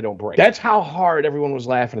next to them, they don't break. That's how hard everyone was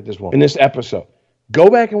laughing at this one in this episode. Go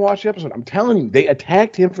back and watch the episode. I'm telling you, they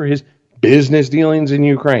attacked him for his business dealings in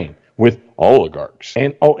Ukraine with oligarchs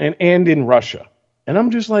and in Russia. And I'm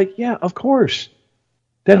just like, yeah, of course.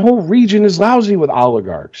 That whole region is lousy with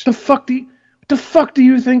oligarchs. What the fuck do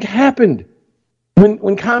you think happened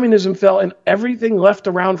when communism fell and everything left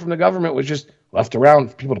around from the government was just left around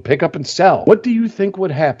for people to pick up and sell? What do you think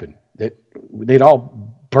would happen? That they'd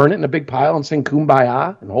all burn it in a big pile and sing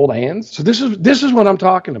Kumbaya and hold hands? So this is what I'm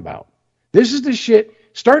talking about. This is the shit.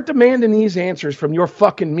 Start demanding these answers from your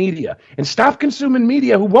fucking media and stop consuming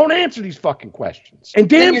media who won't answer these fucking questions. And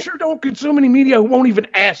damn sure don't consume any media who won't even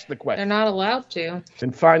ask the question. They're not allowed to.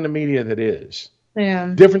 And find the media that is. Yeah.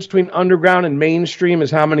 The difference between underground and mainstream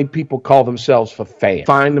is how many people call themselves a fan.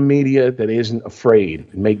 Find the media that isn't afraid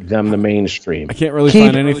and make them the mainstream. I can't really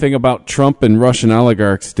find anything about Trump and Russian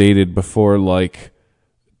oligarchs dated before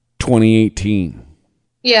 2018.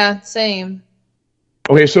 Yeah, same.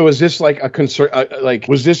 Okay, so is this like a concern?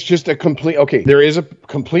 Was this just a complete? Okay, there is a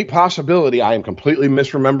complete possibility. I am completely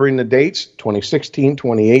misremembering the dates. 2016,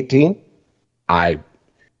 2018.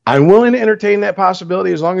 I'm willing to entertain that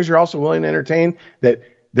possibility as long as you're also willing to entertain that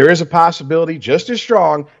there is a possibility just as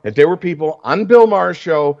strong that there were people on Bill Maher's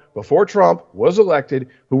show before Trump was elected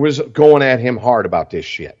who was going at him hard about this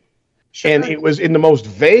shit. Sure. And it was in the most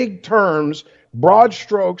vague terms, broad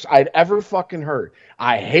strokes I'd ever fucking heard.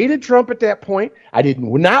 I hated Trump at that point. I did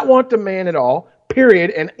not want the man at all, period.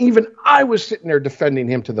 And even I was sitting there defending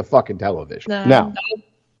him to the fucking television. Now,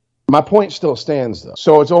 my point still stands, though.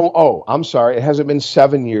 So it's, I'm sorry. It hasn't been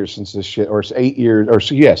 7 years since this shit, or it's 8 years, or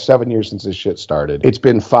 7 years since this shit started. It's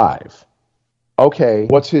been 5. Okay,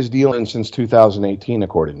 what's his dealing since 2018,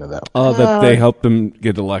 according to them? That they helped him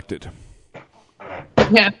get elected.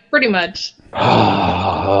 Yeah, pretty much.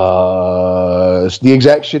 It's the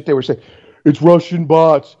exact shit they were saying. It's Russian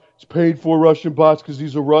bots. It's paid for Russian bots because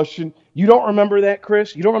he's a Russian. You don't remember that,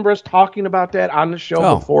 Chris? You don't remember us talking about that on the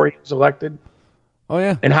show before he was elected? Oh,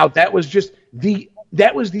 yeah. And how that was just the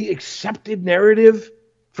accepted narrative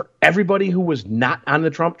for everybody who was not on the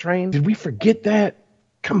Trump train? Did we forget that?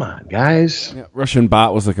 Come on, guys. Yeah, Russian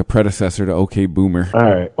bot was like a predecessor to OK Boomer. All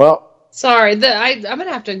right. Well, sorry. I'm going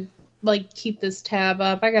to have to keep this tab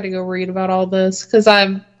up. I got to go read about all this because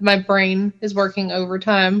my brain is working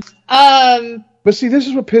overtime. But see, this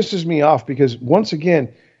is what pisses me off because once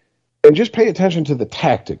again, and just pay attention to the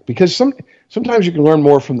tactic because sometimes you can learn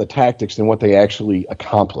more from the tactics than what they actually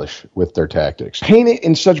accomplish with their tactics. Paint it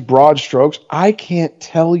in such broad strokes. I can't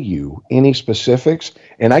tell you any specifics,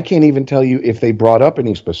 and I can't even tell you if they brought up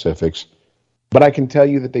any specifics, but I can tell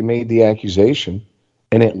you that they made the accusation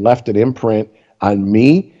and it left an imprint on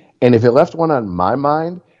me. And if it left one on my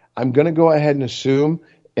mind, I'm going to go ahead and assume,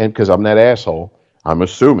 and because I'm that asshole, I'm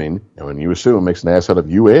assuming, and when you assume, it makes an ass out of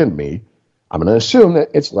you and me. I'm going to assume that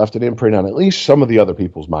it's left an imprint on at least some of the other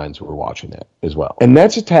people's minds who are watching that as well. And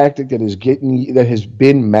that's a tactic that has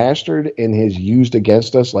been mastered and has used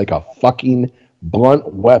against us like a fucking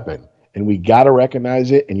blunt weapon. And we got to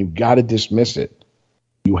recognize it, and you got to dismiss it.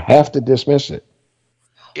 You have to dismiss it.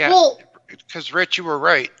 Yeah, because Rich, you were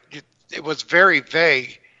right. It was very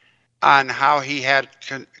vague on how he had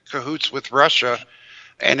cahoots with Russia,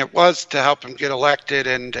 and it was to help him get elected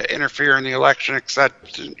and to interfere in the election, et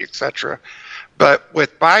cetera. But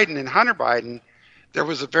with Biden and Hunter Biden, there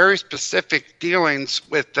was a very specific dealings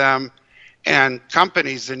with them and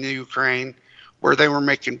companies in the Ukraine where they were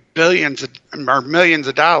making billions or millions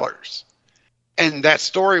of dollars. And that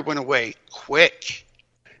story went away quick.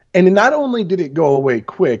 And not only did it go away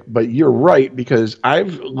quick, but you're right, because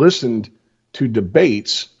I've listened to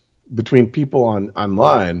debates between people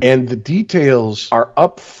online, and the details are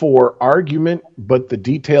up for argument, but the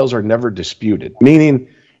details are never disputed.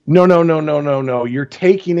 Meaning, no, you're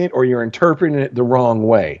taking it or you're interpreting it the wrong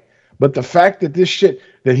way. But the fact that this shit,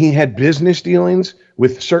 that he had business dealings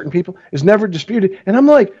with certain people is never disputed. And I'm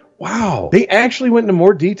like, wow, they actually went into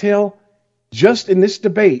more detail just in this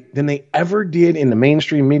debate than they ever did in the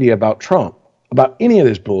mainstream media about Trump, about any of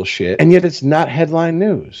this bullshit, and yet it's not headline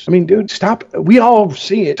news. I mean, dude, stop. We all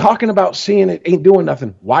see it. Talking about seeing it ain't doing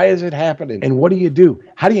nothing. Why is it happening? And what do you do?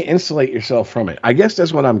 How do you insulate yourself from it? I guess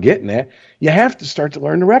that's what I'm getting at. You have to start to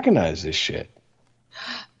learn to recognize this shit.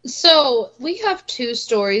 So we have two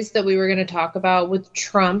stories that we were going to talk about with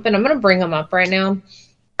Trump, and I'm going to bring them up right now.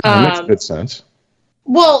 That makes good sense.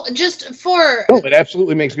 Well, just for... Oh, it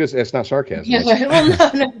absolutely makes good sense. It's not sarcasm. Yeah,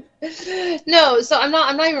 well, no, so I'm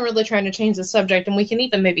not even really trying to change the subject, and we can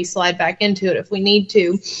even maybe slide back into it if we need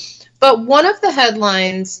to. But one of the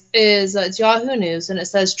headlines is it's Yahoo News, and it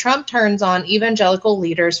says, Trump turns on evangelical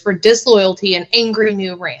leaders for disloyalty and angry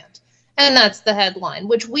new rant. And that's the headline,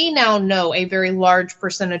 which we now know a very large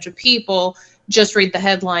percentage of people just read the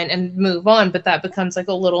headline and move on, but that becomes like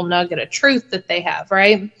a little nugget of truth that they have,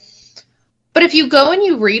 right? But if you go and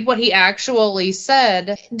you read what he actually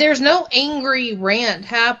said, there's no angry rant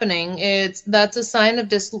happening. That's a sign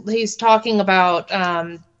of he's talking about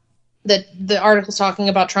the article's talking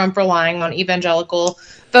about Trump relying on evangelical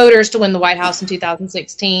voters to win the White House in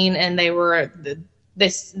 2016, and they were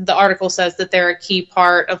the article says that they're a key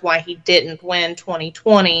part of why he didn't win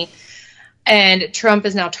 2020. And Trump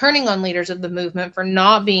is now turning on leaders of the movement for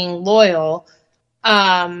not being loyal,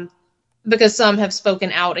 because some have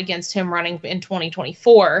spoken out against him running in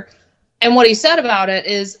 2024. And what he said about it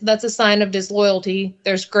is that's a sign of disloyalty.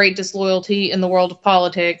 There's great disloyalty in the world of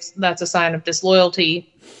politics. That's a sign of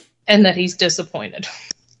disloyalty, and that he's disappointed.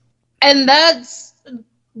 And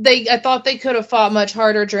I thought they could have fought much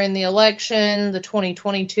harder during the election, the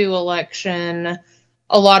 2022 election.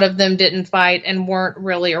 A lot of them didn't fight and weren't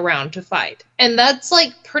really around to fight. And that's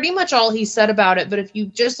like pretty much all he said about it. But if you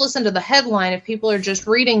just listen to the headline, if people are just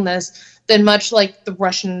reading this, then much like the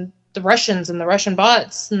Russians and the Russian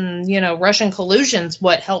bots and, Russian collusion's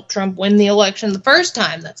what helped Trump win the election the first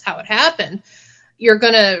time. That's how it happened. You're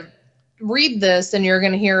going to read this and you're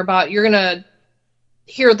going to hear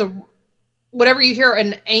whatever you hear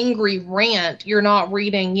an angry rant, you're not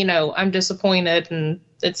reading, I'm disappointed and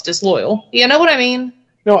it's disloyal. You know what I mean?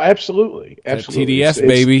 No, absolutely. Absolutely. TDS,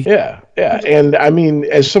 baby. Yeah. And I mean,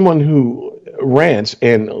 as someone who rants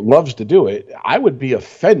and loves to do it, I would be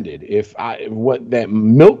offended if what that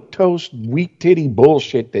milquetoast, weak titty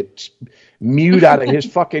bullshit that's mewed out of his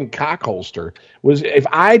fucking cock holster was, if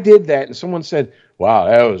I did that and someone said, wow,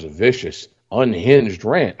 that was a vicious, unhinged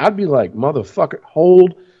rant, I'd be like, motherfucker,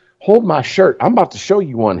 hold my shirt. I'm about to show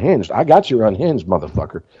you unhinged. I got you unhinged,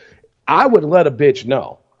 motherfucker. I would let a bitch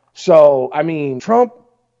know. So, I mean, Trump,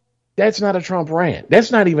 that's not a Trump rant.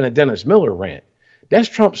 That's not even a Dennis Miller rant. That's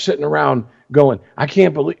Trump sitting around going, I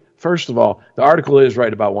can't believe. First of all, the article is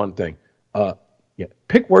right about one thing.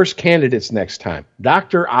 Pick worse candidates next time.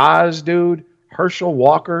 Dr. Oz, dude, Herschel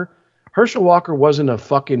Walker. Herschel Walker wasn't a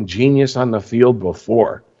fucking genius on the field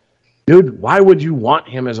before. Dude, why would you want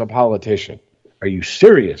him as a politician? Are you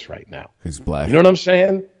serious right now? He's black. You know what I'm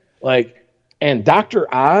saying? And Dr.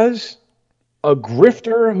 Oz, a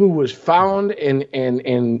grifter who was found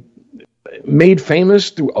and made famous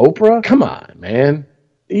through Oprah? Come on, man.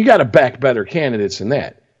 You got to back better candidates than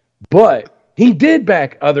that. But he did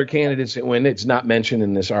back other candidates when it's not mentioned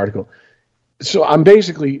in this article. So I'm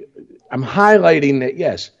highlighting that,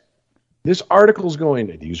 yes, this article's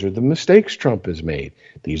going, these are the mistakes Trump has made.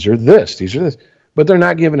 These are this. But they're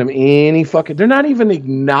not giving him any they're not even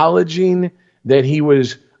acknowledging that he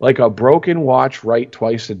was like a broken watch right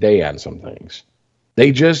twice a day on some things.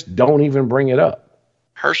 They just don't even bring it up.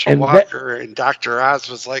 Herschel Walker and Dr. Oz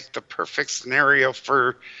was like the perfect scenario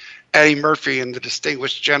for Eddie Murphy and the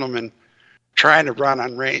Distinguished Gentleman trying to run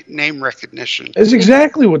on name recognition. It's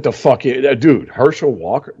exactly what the fuck dude, Herschel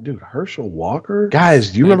Walker. Dude, Herschel Walker?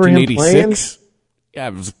 Guys, do you remember him playing? Yeah, I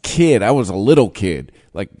was a kid. I was a little kid.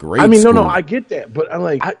 Like grade school. No, I get that. But I'm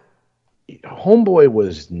like, Homeboy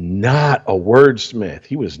was not a wordsmith.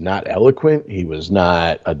 He was not eloquent. He was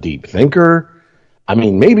not a deep thinker. I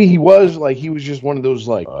mean, maybe he was just one of those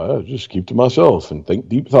just keep to myself and think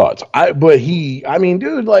deep thoughts. Dude,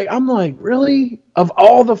 I'm like, really? Of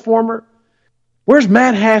all the former, where's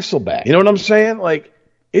Matt Hasselbeck? You know what I'm saying? Like,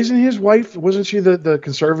 isn't his wife, wasn't she the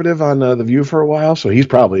conservative on The View for a while? So he's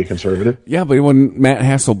probably a conservative. Yeah, but he wasn't Matt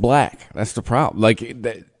Hasselbeck. That's the problem. Like,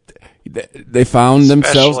 they found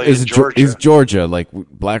themselves as Georgia, like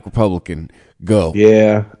black Republican, go.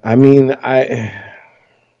 Yeah, I mean, I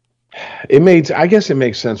guess it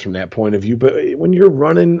makes sense from that point of view. But when you're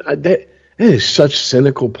running, that is such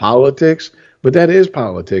cynical politics. But that is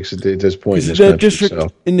politics at this point. Is that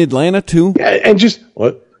district in Atlanta too? Yeah, and just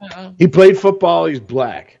what he played football. He's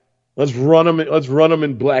black. Let's run him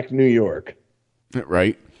in black New York.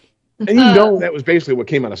 Right. And that was basically what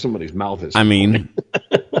came out of somebody's mouth.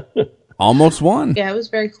 Almost won. Yeah, it was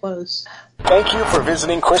very close. Thank you for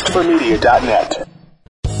visiting ChristopherMedia.net.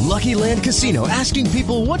 Lucky Land Casino, asking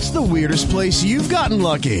people, what's the weirdest place you've gotten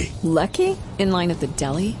lucky? Lucky? In line at the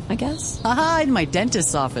deli, I guess? Aha, in my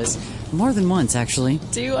dentist's office. More than once, actually.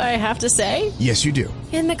 Do I have to say? Yes, you do.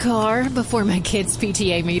 In the car before my kids'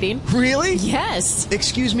 PTA meeting. Really? Yes.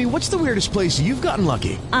 Excuse me, what's the weirdest place you've gotten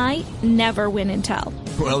lucky? I never win and tell.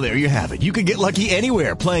 Well, there you have it. You can get lucky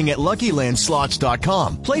anywhere, playing at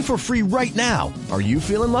LuckyLandSlots.com. Play for free right now. Are you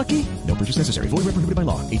feeling lucky? No purchase necessary. Void where prohibited by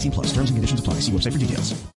law. 18 plus. Terms and conditions apply. See website for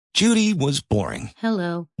details. Judy was boring.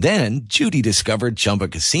 Hello. Then Judy discovered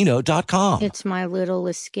ChumbaCasino.com. It's my little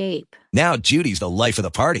escape. Now Judy's the life of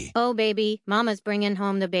the party. Oh, baby, mama's bringing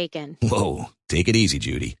home the bacon. Whoa, take it easy,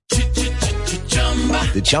 Judy.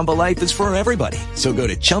 The Chumba life is for everybody. So go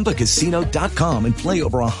to ChumbaCasino.com and play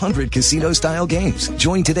over 100 casino-style games.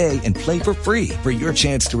 Join today and play for free for your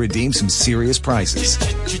chance to redeem some serious prizes.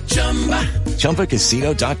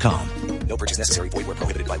 ChumbaCasino.com. No purchase necessary. Void where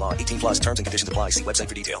prohibited by law. 18 plus terms and conditions apply. See website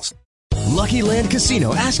for details. Lucky Land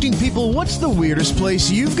Casino, asking people, what's the weirdest place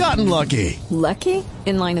you've gotten lucky? Lucky?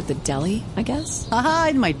 In line at the deli, I guess? Aha,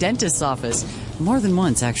 in my dentist's office. More than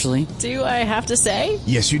once, actually. Do I have to say?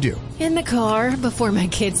 Yes, you do. In the car before my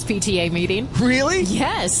kids' PTA meeting. Really?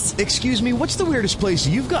 Yes. Excuse me, what's the weirdest place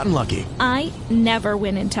you've gotten lucky? I never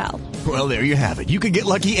win and tell. Well, there you have it. You can get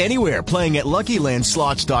lucky anywhere, playing at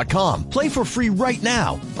LuckyLandSlots.com. Play for free right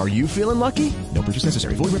now. Are you feeling lucky? No purchase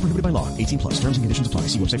necessary. Void where prohibited by law. 18 plus. Terms and conditions apply.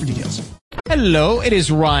 See website for details. Hello, it is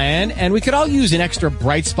Ryan, and we could all use an extra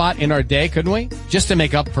bright spot in our day, couldn't we? Just to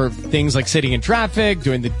make up for things like sitting in traffic,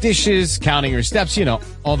 doing the dishes, counting your steps,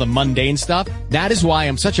 all the mundane stuff. That is why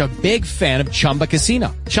I'm such a big fan of Chumba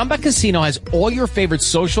Casino. Chumba Casino has all your favorite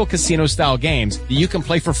social casino-style games that you can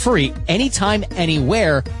play for free anytime,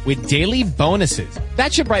 anywhere with daily bonuses.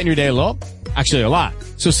 That should brighten your day a little. Actually, a lot.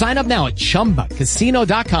 So sign up now at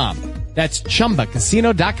ChumbaCasino.com. That's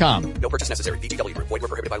ChumbaCasino.com. No purchase necessary. VGW Group. Void where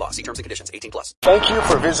prohibited by law. See terms and conditions. 18 plus. Thank you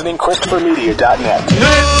for visiting ChristopherMedia.net.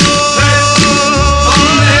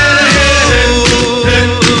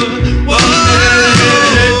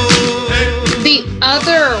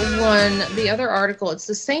 The other article, it's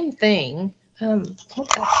the same thing.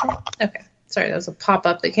 Okay. Sorry, that was a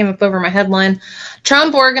pop-up that came up over my headline.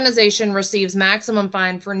 Trump organization receives maximum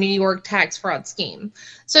fine for New York tax fraud scheme.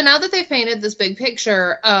 So now that they've painted this big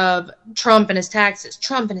picture of Trump and his taxes,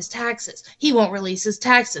 he won't release his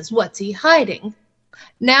taxes. What's he hiding?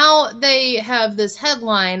 Now they have this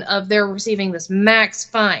headline of they're receiving this max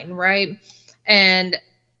fine, right? And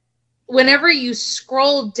whenever you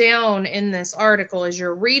scroll down in this article, as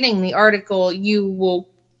you're reading the article, you will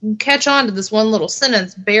catch on to this one little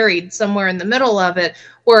sentence buried somewhere in the middle of it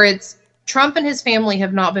where it's Trump and his family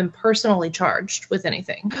have not been personally charged with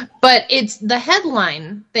anything. But it's the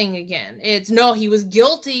headline thing again. It's no, he was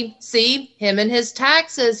guilty. See, him and his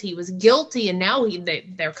taxes, he was guilty, and now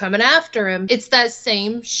they're coming after him. It's that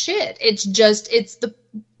same shit. It's the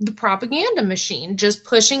propaganda machine just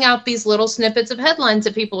pushing out these little snippets of headlines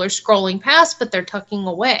that people are scrolling past, but they're tucking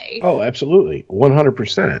away. Oh, absolutely.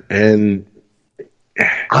 100%. And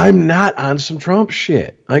I'm not on some Trump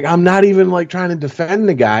shit. Like, I'm not even like trying to defend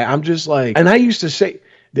the guy. I'm just like, and I used to say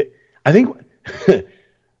that I think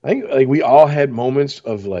like we all had moments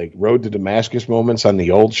of like Road to Damascus moments on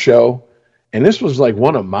the old show. And this was like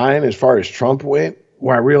one of mine as far as Trump went,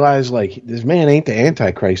 where I realized, like, this man ain't the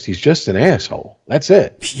Antichrist. He's just an asshole. That's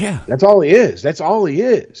it. Yeah. That's all he is. That's all he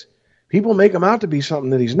is. People make him out to be something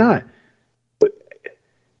that he's not. But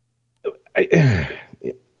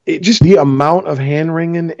it just the amount of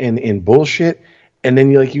hand-wringing and bullshit, and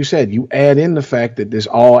then, like you said, you add in the fact that this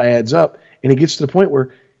all adds up, and it gets to the point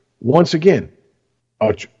where, once again,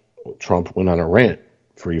 Trump went on a rant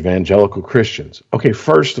for evangelical Christians. Okay,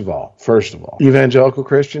 first of all, evangelical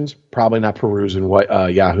Christians probably not perusing what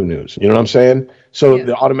Yahoo News. You know what I'm saying?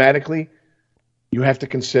 So automatically, you have to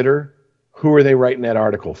consider who are they writing that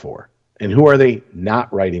article for, and who are they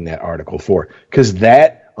not writing that article for? Because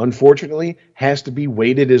that, unfortunately, has to be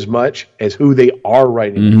weighted as much as who they are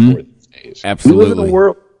writing it for these days. Absolutely.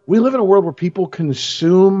 We live in a world where people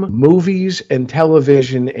consume movies and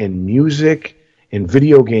television and music and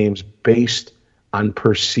video games based on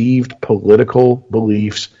perceived political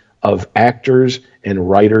beliefs of actors and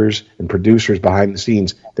writers and producers behind the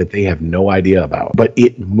scenes that they have no idea about. But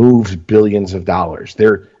it moves billions of dollars.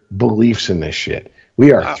 Their beliefs in this shit.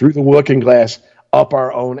 We are through the looking glass, up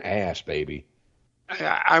our own ass, baby.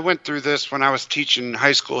 I went through this when I was teaching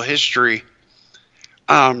high school history.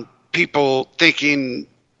 People thinking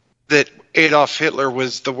that Adolf Hitler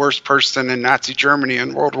was the worst person in Nazi Germany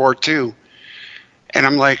in World War II. And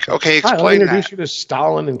I'm like, okay, explain that. I'll introduce you to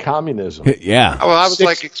Stalin and communism. Yeah. Well, I was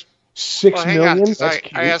like, 6 million?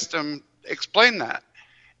 I asked him, explain that.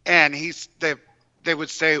 And they would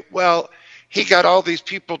say, well, he got all these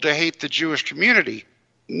people to hate the Jewish community.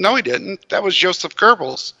 No, he didn't. That was Joseph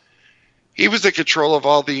Goebbels. He was in control of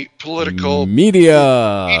all the political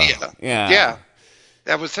media. Yeah.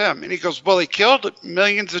 That was him. And he goes, well, he killed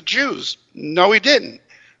millions of Jews. No, he didn't.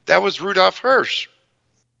 That was Rudolf Hirsch.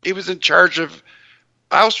 He was in charge of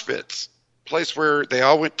Auschwitz, place where they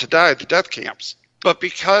all went to die, the death camps. But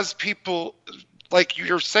because people, like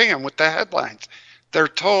you're saying with the headlines, they're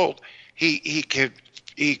told he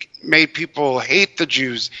made people hate the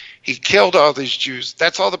Jews. He killed all these Jews.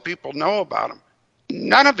 That's all the people know about him.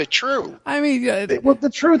 None of it true. I mean, well, the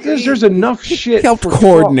truth is, there's enough shit. Helped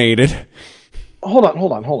coordinated. Hold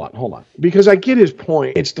on. Because I get his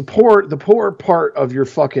point. It's the poor part of your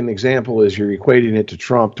fucking example is you're equating it to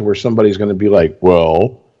Trump, to where somebody's going to be like,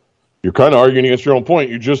 well, you're kind of arguing against your own point.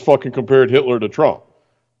 You just fucking compared Hitler to Trump.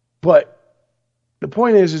 But the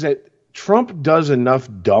point is that Trump does enough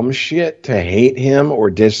dumb shit to hate him or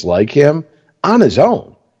dislike him on his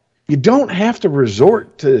own. You don't have to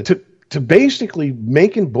resort to basically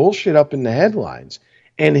making bullshit up in the headlines.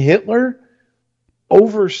 And Hitler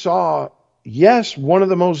oversaw, yes, one of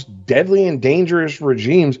the most deadly and dangerous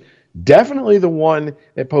regimes, definitely the one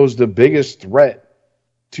that posed the biggest threat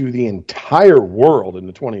to the entire world in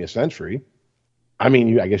the 20th century. I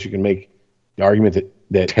mean, I guess you can make the argument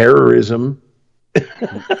that terrorism,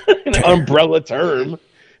 an umbrella term,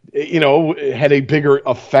 had a bigger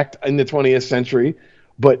effect in the 20th century.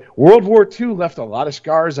 But World War II left a lot of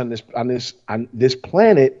scars on this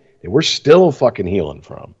planet that we're still fucking healing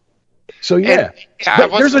from. So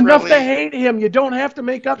there's enough to hate him. You don't have to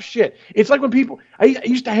make up shit. It's like when people, I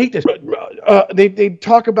used to hate this. They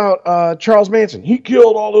talk about Charles Manson. He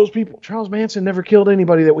killed all those people. Charles Manson never killed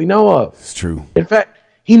anybody that we know of. It's true. In fact,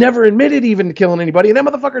 he never admitted even to killing anybody. And that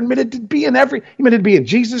motherfucker admitted to being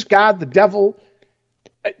Jesus, God, the devil.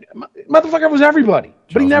 Motherfucker was everybody.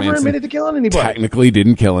 Charles but he never Manson admitted to killing anybody. Technically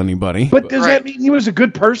didn't kill anybody. But does that mean he was a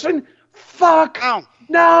good person? Fuck.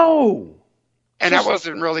 No. And I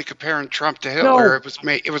wasn't really comparing Trump to Hitler.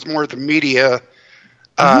 No. It was more the media.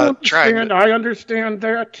 I understand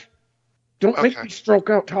that. Don't make me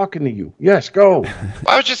stroke out talking to you. Yes, go. Well,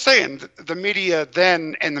 I was just saying, the media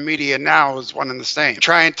then and the media now is one and the same.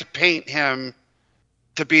 Trying to paint him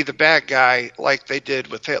to be the bad guy like they did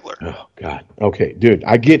with Hitler. Oh, God. Okay, dude,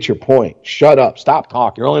 I get your point. Shut up. Stop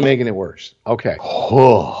talking. You're only making it worse. Okay.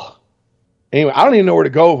 Anyway, I don't even know where to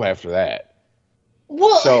go after that.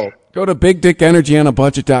 Well, go to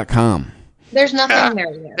BigDickEnergyOnABudget.com. There's nothing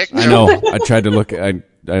there yet. I know. I tried to look. I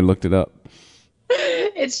looked it up.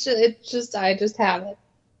 It's just I just have it.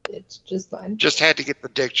 It's just fun. Just had to get the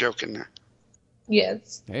dick joke in there.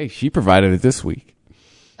 Yes. Hey, she provided it this week.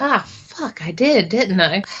 Ah, fuck, I did, didn't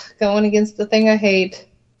I? Going against the thing I hate.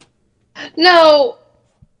 No,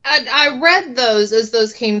 I read those as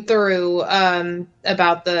those came through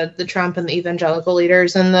about the Trump and the evangelical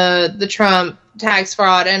leaders and the Trump tax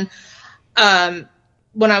fraud. And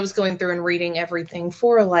when I was going through and reading everything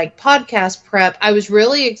for like podcast prep, I was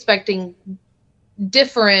really expecting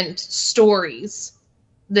different stories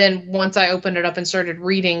than once I opened it up and started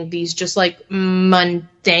reading these just like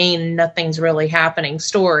mundane, nothing's really happening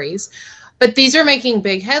stories. But these are making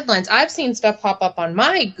big headlines. I've seen stuff pop up on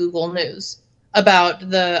my Google News about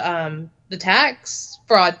the tax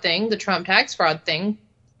fraud thing, the Trump tax fraud thing.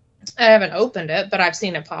 I haven't opened it, but I've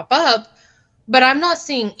seen it pop up. But I'm not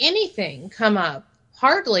seeing anything come up,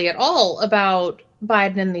 hardly at all, about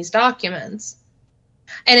Biden and these documents.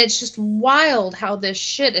 And it's just wild how this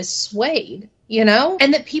shit is swayed, you know?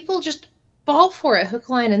 And that people just fall for it, hook,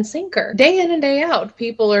 line, and sinker. Day in and day out,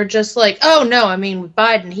 people are just like, oh, no, I mean, with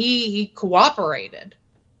Biden, he cooperated.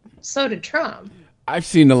 So did Trump. I've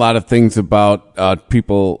seen a lot of things about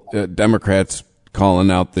people, Democrats,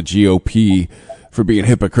 calling out the GOP for being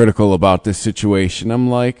hypocritical about this situation. I'm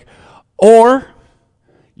like, or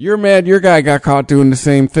you're mad your guy got caught doing the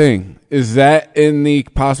same thing. Is that in the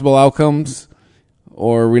possible outcomes?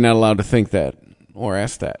 Or are we not allowed to think that or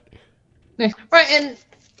ask that? Right,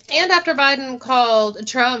 and after Biden called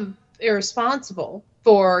Trump irresponsible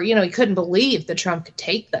for, he couldn't believe that Trump could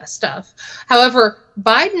take that stuff. However,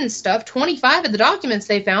 Biden's stuff, 25 of the documents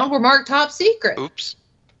they found were marked top secret. Oops.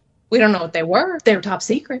 We don't know what they were. They were top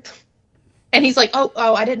secret. And he's like, oh,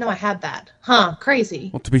 I didn't know I had that. Huh, crazy.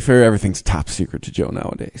 Well, to be fair, everything's top secret to Joe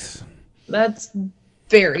nowadays. That's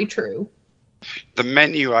very true. The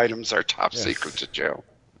menu items are top secret to Joe.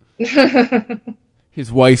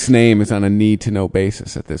 His wife's name is on a need-to-know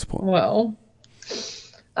basis at this point. Well,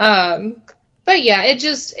 but yeah,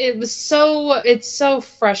 it's so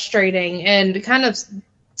frustrating, and kind of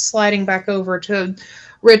sliding back over to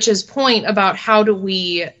Rich's point about how do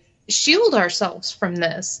we shield ourselves from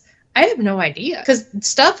this. I have no idea, because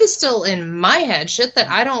stuff is still in my head, shit that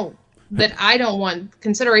I don't want,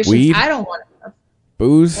 considerations Weed? I don't want.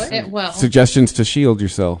 Booze? Well, Suggestions to shield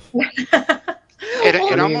yourself.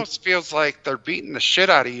 It almost feels like they're beating the shit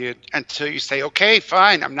out of you until you say, okay,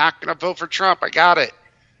 fine, I'm not going to vote for Trump. I got it.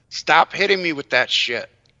 Stop hitting me with that shit.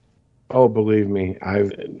 Oh, believe me,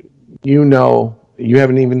 you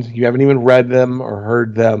haven't even read them or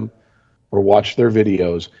heard them or watched their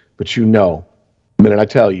videos, but the minute I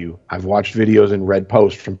tell you, I've watched videos and read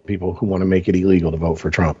posts from people who want to make it illegal to vote for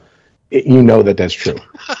Trump. That's true.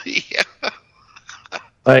 Yeah.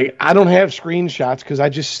 Like, I don't have screenshots because I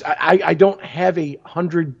don't have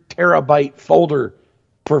 100 terabyte folder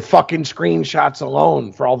for fucking screenshots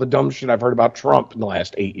alone for all the dumb shit I've heard about Trump in the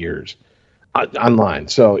last 8 years online.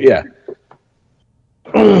 So, yeah.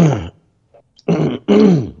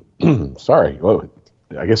 Sorry. Whoa.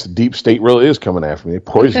 I guess the deep state really is coming after me. They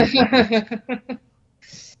poisoned me.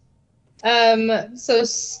 So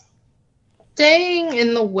staying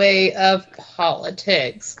in the way of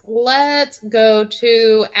politics, let's go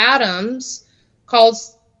to Adams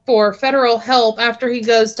calls for federal help after he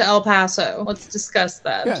goes to El Paso. Let's discuss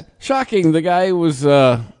that. Yeah, shocking. The guy was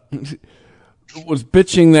bitching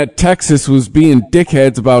that Texas was being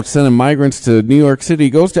dickheads about sending migrants to New York City.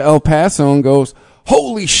 He goes to El Paso and goes,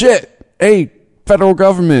 holy shit, hey, federal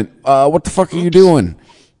government, what the fuck are you doing?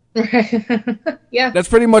 Yeah. That's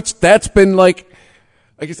been like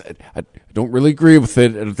I said, I don't really agree with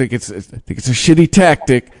it. I think it's a shitty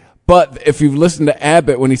tactic. But if you've listened to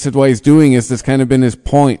Abbott when he said why he's doing this, that's kind of been his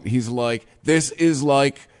point. He's like, this is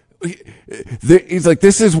 1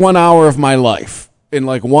 hour of my life in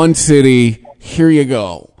like one city. Here you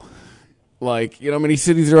go. Like, how many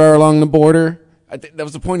cities there are along the border? I think that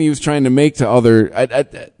was the point he was trying to make to other.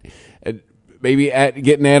 Maybe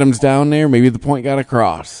getting Adams down there, maybe the point got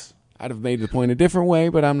across. I'd have made the point a different way,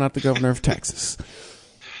 but I'm not the governor of Texas.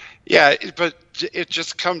 Yeah, but it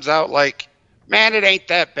just comes out like, man, it ain't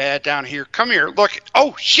that bad down here. Come here, look.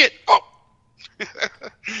 Oh, shit. Oh.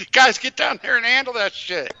 Guys, get down there and handle that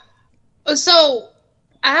shit. So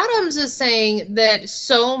Adams is saying that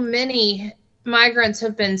so many migrants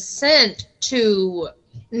have been sent to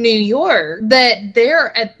New York that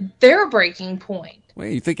they're at their breaking point.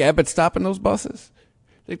 Wait, you think Abbott's stopping those buses?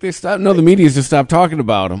 Think they stopped? No, the media's just stopped talking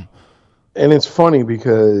about them. And it's funny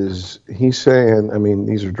because he's saying,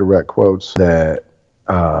 these are direct quotes, that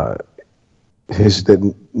that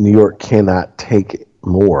New York cannot take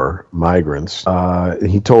more migrants.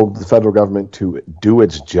 He told the federal government to do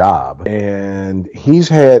its job. And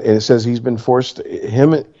it says he's been forced,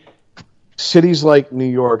 cities like New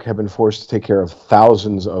York have been forced to take care of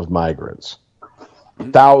thousands of migrants.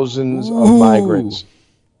 Thousands of migrants.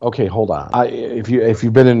 Okay, hold on. If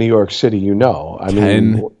you've been in New York City,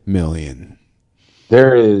 10 million.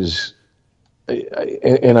 There is,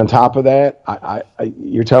 and on top of that,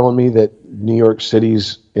 you're telling me that New York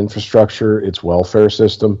City's infrastructure, its welfare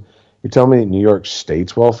system, you're telling me that New York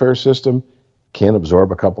State's welfare system can't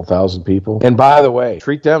absorb a couple thousand people? And by the way,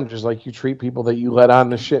 treat them just like you treat people that you let on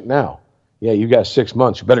this shit now. Yeah, you got 6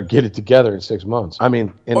 months. You better get it together in 6 months.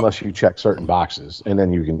 Unless you check certain boxes, and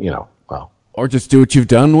then you can, Or just do what you've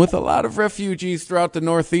done with a lot of refugees throughout the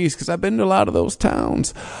Northeast, because I've been to a lot of those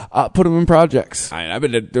towns. Put them in projects. I've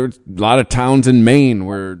been to there's a lot of towns in Maine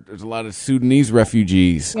where there's a lot of Sudanese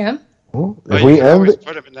refugees. Yeah. Well, if we always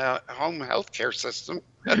put them in the home health care system.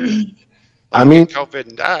 I mean, COVID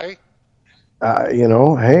and die.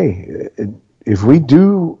 Hey, if we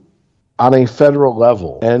do on a federal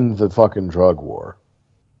level end the fucking drug war,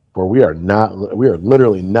 where we are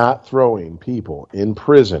literally not throwing people in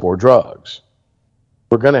prison for drugs,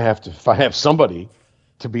 we're going to have somebody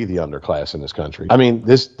to be the underclass in this country. I mean,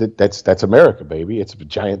 that's America, baby. It's a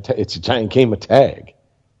giant game of tag.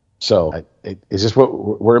 So is this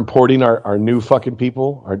what we're importing our new fucking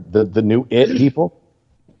people, the new people?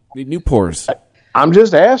 The new pores. I'm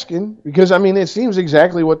just asking because, I mean, it seems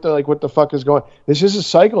exactly what the fuck is going. This is a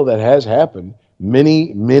cycle that has happened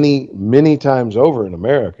many, many, many times over in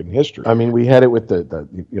American history. I mean, we had it with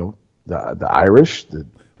the Irish, the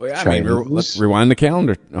Chinese. Let's rewind the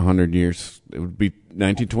calendar 100 years. It would be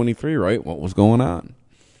 1923, right? What was going on?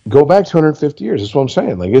 Go back 250 years. That's what I'm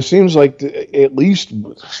saying. Like, it seems like at least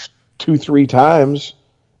 2-3 times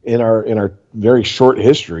in our very short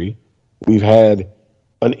history, we've had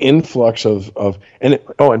an influx of and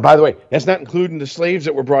by the way, that's not including the slaves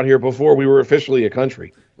that were brought here before we were officially a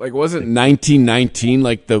country. Like, wasn't 1919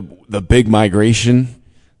 like the big migration,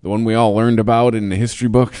 the one we all learned about in the history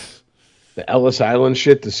books? The Ellis Island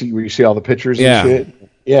shit, where you see all the pictures and shit.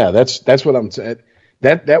 Yeah, that's what I'm saying.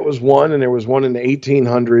 That was one, and there was one in the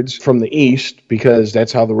 1800s from the east, because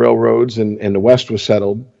that's how the railroads and the west was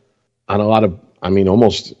settled on a lot of, I mean,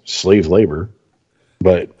 almost slave labor.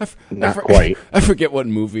 But not quite. I forget what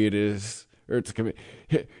movie it is. Or it's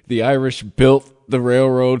the Irish built the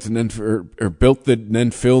railroads and then then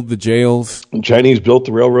filled the jails. The Chinese built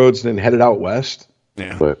the railroads and then headed out west.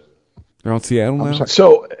 Yeah, but they're on Seattle now.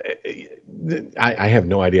 So I have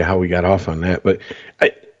no idea how we got off on that, but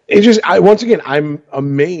once again, I'm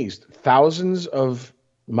amazed. Thousands of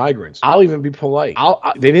migrants. I'll even be polite.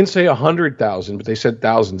 They didn't say 100,000, but they said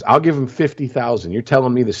thousands. I'll give them 50,000. You're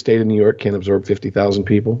telling me the state of New York can't absorb 50,000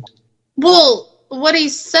 people? Well, what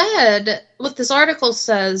this article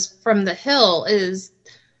says from The Hill is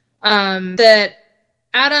that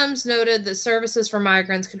Adams noted that services for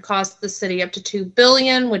migrants could cost the city up to $2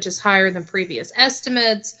 billion, which is higher than previous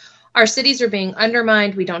estimates. Our cities are being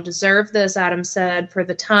undermined. We don't deserve this, Adams said. For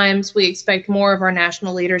the Times, we expect more of our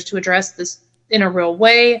national leaders to address this in a real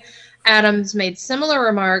way. Adams made similar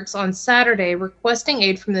remarks on Saturday, requesting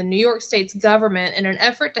aid from the New York State's government in an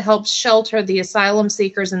effort to help shelter the asylum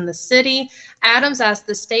seekers in the city. Adams asked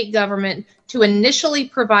the state government to initially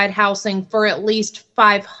provide housing for at least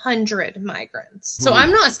 500 migrants. So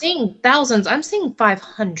I'm not seeing thousands, I'm seeing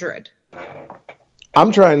 500.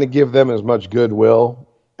 I'm trying to give them as much goodwill,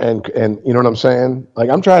 and you know what I'm saying? Like,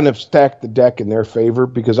 I'm trying to stack the deck in their favor,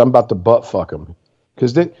 because I'm about to butt fuck them.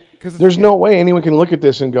 Because there's no way anyone can look at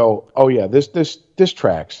this and go, "Oh yeah, this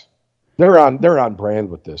tracks." They're on brand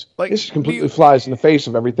with this. Like, this completely flies in the face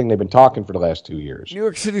of everything they've been talking for the last 2 years. New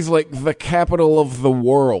York City's like the capital of the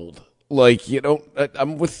world. Like,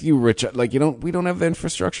 I'm with you, Rich. Like, we don't have the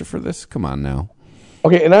infrastructure for this. Come on now.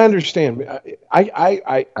 Okay, and I understand.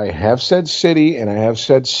 I have said city and I have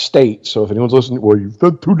said state. So if anyone's listening, well, you've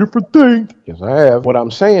said two different things. Yes, I have. What I'm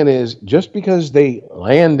saying is, just because they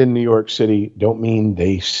land in New York City don't mean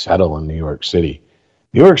they settle in New York City.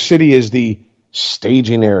 New York City is the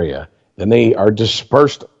staging area. Then they are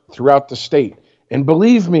dispersed throughout the state. And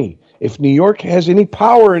believe me, if New York has any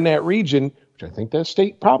power in that region, which I think that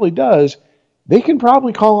state probably does, they can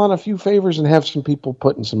probably call on a few favors and have some people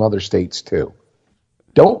put in some other states too.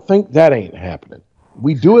 Don't think that ain't happening.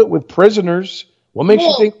 We do it with prisoners. What makes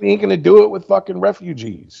you think we ain't going to do it with fucking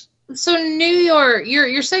refugees? So New York,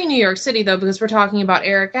 you're saying New York City, though, because we're talking about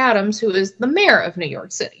Eric Adams, who is the mayor of New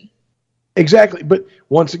York City. Exactly. But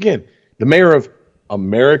once again, the mayor of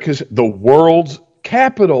the world's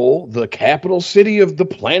capital, the capital city of the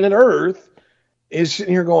planet Earth, is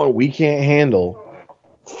sitting here going, we can't handle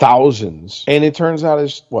thousands. And it turns out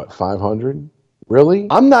it's, 500? Really?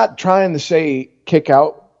 I'm not trying to say kick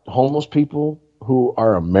out homeless people who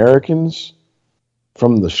are Americans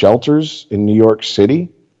from the shelters in New York City.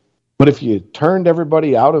 But if you turned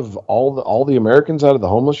everybody out of all the Americans out of the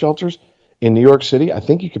homeless shelters in New York City, I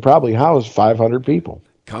think you could probably house 500 people.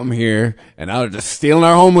 Come here, and I'm just stealing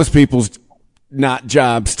our homeless people's not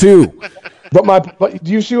jobs too. But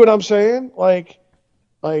do you see what I'm saying? Like,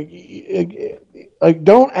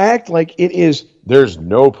 don't act like it is. There's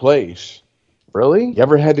no place. Really? You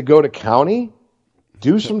ever had to go to county?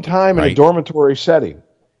 Do some time in a dormitory setting.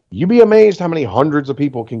 You'd be amazed how many hundreds of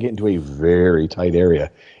people can get into a very tight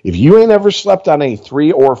area. If you ain't ever slept on a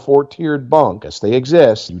 3 or 4 tiered bunk, as they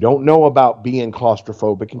exist, you don't know about being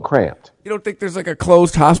claustrophobic and cramped. You don't think there's like a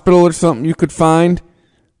closed hospital or something you could find?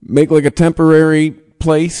 Make like a temporary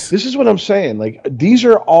place? This is what I'm saying. Like, these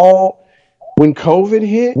are all, when COVID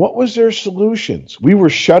hit, what was their solutions? We were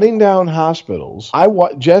shutting down hospitals.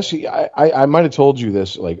 Jesse, I might have told you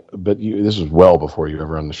this, but this was well before you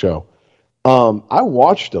ever on the show. I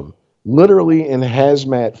watched them literally in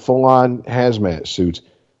full-on hazmat suits,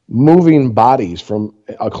 moving bodies from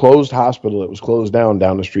a closed hospital that was closed down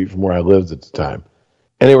the street from where I lived at the time.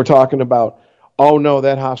 And they were talking about, oh no,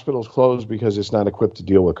 that hospital's closed because it's not equipped to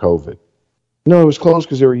deal with COVID. No, it was closed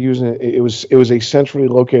because they were using it. It was a centrally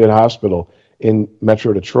located hospital in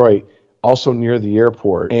Metro Detroit, also near the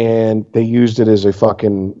airport, and they used it as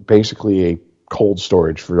basically a cold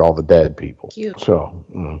storage for all the dead people. Cute. So,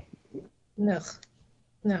 No,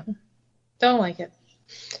 don't like it.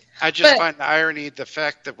 I just find the irony, the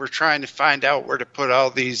fact that we're trying to find out where to put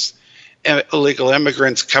all these illegal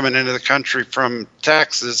immigrants coming into the country from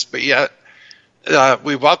Texas, but yet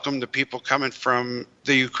we welcome the people coming from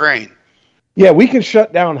the Ukraine. Yeah, we can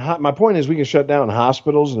shut down. My point is, we can shut down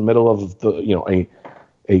hospitals in the middle of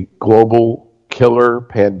a global killer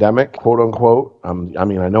pandemic, quote unquote. I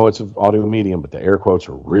mean, I know it's an audio medium, but the air quotes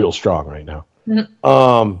are real strong right now.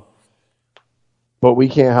 Mm-hmm. But we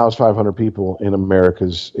can't house 500 people in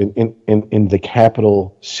America's in the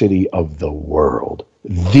capital city of the world,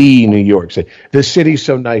 the New York City. The city's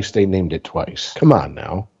so nice they named it twice. Come on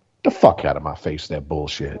now, the fuck out of my face, that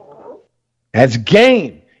bullshit. That's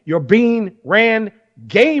game. You're being ran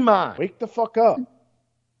game on. Wake the fuck up.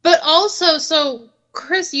 But also, so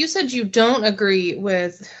Chris, you said you don't agree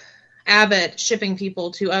with Abbott shipping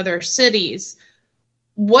people to other cities.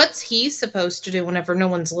 What's he supposed to do whenever no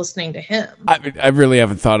one's listening to him? I really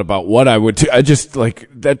haven't thought about what I would do. I just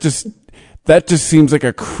that just seems like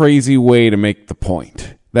a crazy way to make the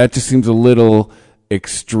point. That just seems a little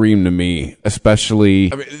extreme to me,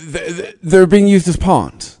 especially they're being used as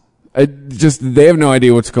pawns. They have no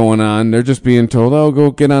idea what's going on. They're just being told, oh, go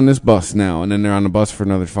get on this bus now. And then they're on the bus for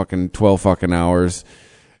another fucking 12 fucking hours.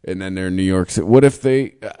 And then they're in New York City. What if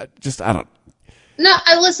they I don't. No,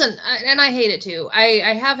 listen, and I hate it too.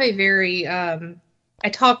 I have a very, I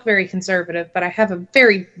talk very conservative, but I have a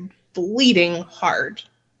very bleeding heart.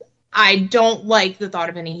 I don't like the thought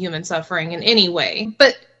of any human suffering in any way.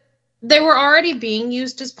 But they were already being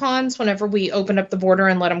used as pawns whenever we opened up the border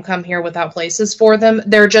and let them come here without places for them.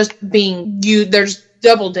 They're just being used, they're just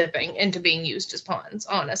double dipping into being used as pawns,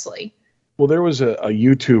 honestly. Well, there was a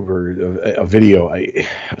YouTuber, a video,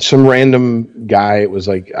 some random guy. It was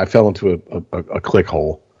like I fell into a click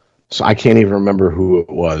hole, so I can't even remember who it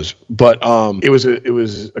was. But it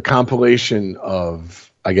was a compilation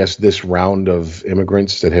of, I guess, this round of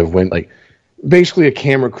immigrants that have went, like, basically a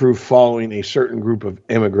camera crew following a certain group of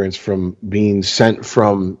immigrants from being sent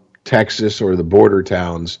from Texas or the border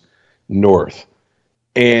towns north.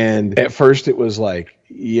 And at first it was like,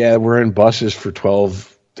 yeah, we're in buses for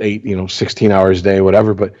 16 hours a day,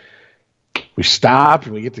 whatever. But we stopped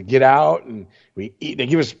and we get out and we eat. They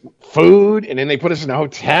give us food and then they put us in a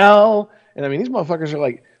hotel. And I mean, these motherfuckers are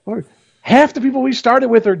like, half the people we started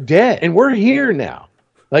with are dead and we're here now.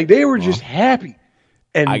 Like, they were just happy.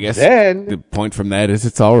 And I guess then the point from that is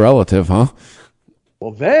it's all relative, huh?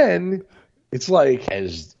 Well, then it's like,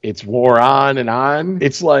 as it's wore on and on,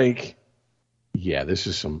 it's like, yeah, this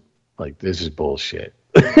is bullshit.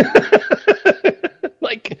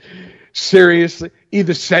 Like, seriously,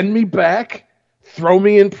 either send me back, throw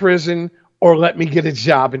me in prison, or let me get a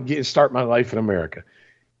job and start my life in America.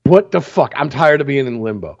 What the fuck? I'm tired of being in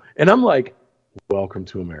limbo. And I'm like, welcome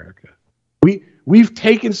to America. We've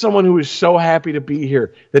taken someone who is so happy to be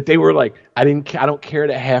here that they were like, I don't care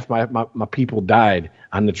that half my people died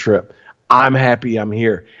on the trip. I'm happy I'm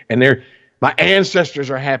here. And my ancestors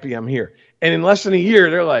are happy I'm here. And in less than a year,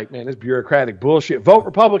 they're like, man, this bureaucratic bullshit. Vote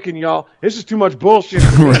Republican, y'all. This is too much bullshit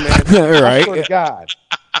for me, man. Right. I swear to God.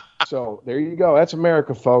 So there you go. That's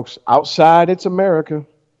America, folks. Outside, it's America.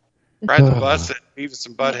 Ride the bus and Beavis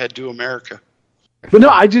and Butthead to America. But no,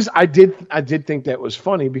 I did think that was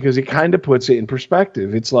funny because it kind of puts it in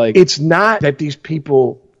perspective. It's like, it's not that these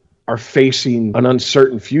people are facing an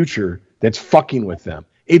uncertain future that's fucking with them.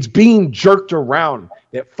 It's being jerked around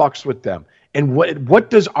that fucks with them. And what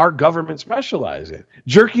does our government specialize in?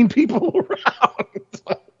 Jerking people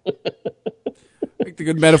around. I think the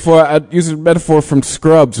good metaphor, I'd use a metaphor from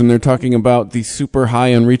Scrubs when they're talking about the super high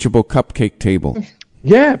unreachable cupcake table.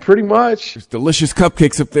 Yeah, pretty much. There's delicious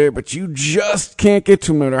cupcakes up there, but you just can't get to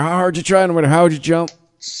them no matter how hard you try, no matter how hard you jump.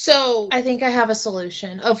 So I think I have a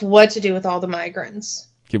solution of what to do with all the migrants.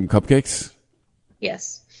 Give them cupcakes?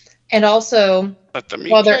 Yes. And also,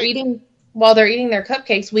 while they're eating their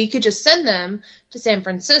cupcakes, we could just send them to San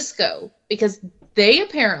Francisco because they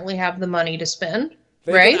apparently have the money to spend,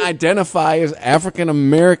 right? They can identify as African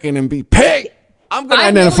American and be paid. I'm going to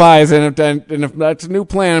identify as, and if that's a new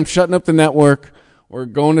plan, I'm shutting up the network. We're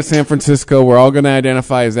going to San Francisco. We're all going to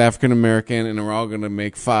identify as African American, and we're all going to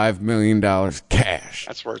make $5 million cash.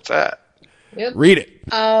 That's where it's at. Yep. Read it.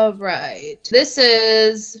 All right.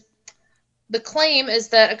 The claim is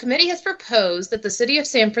that a committee has proposed that the city of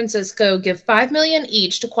San Francisco give $5 million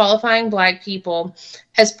each to qualifying Black people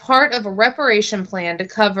as part of a reparation plan to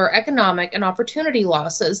cover economic and opportunity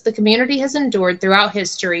losses the community has endured throughout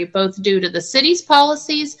history, both due to the city's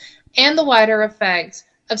policies and the wider effects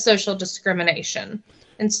of social discrimination.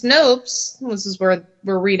 And Snopes, this is where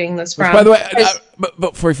we're reading this from. By the way, but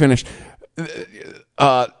before we finish,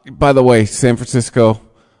 by the way, San Francisco,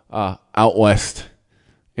 out west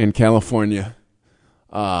in California,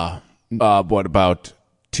 what, about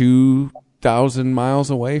 2,000 miles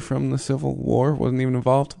away from the Civil War? Wasn't even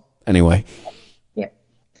involved? Anyway. Yeah.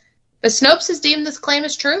 But Snopes has deemed this claim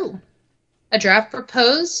as true. A draft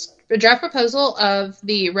proposal of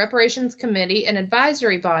the Reparations Committee, an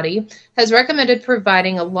advisory body, has recommended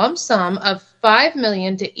providing a lump sum of $5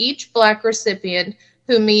 million to each Black recipient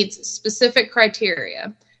who meets specific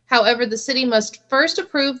criteria. However, the city must first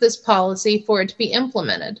approve this policy for it to be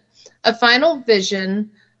implemented. A final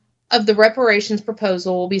vision of the reparations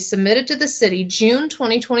proposal will be submitted to the city June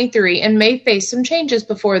 2023 and may face some changes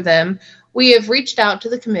before then. We have reached out to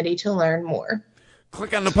the committee to learn more.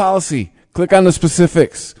 Click on the policy. Click on the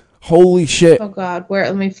specifics. Holy shit. Oh, God.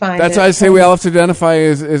 Let me find That's why I say we all have to identify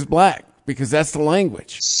as Black, because that's the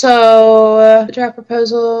language. So, the draft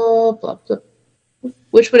proposal, blah, blah,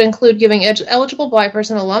 which would include giving eligible Black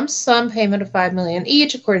person a lump sum payment of $5 million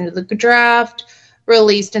each, according to the draft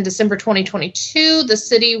released in December 2022. The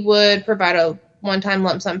city would provide a one-time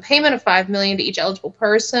lump sum payment of $5 million to each eligible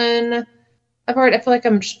person. I feel like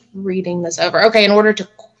I'm just reading this over. Okay, in order to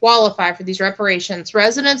qualify for these reparations,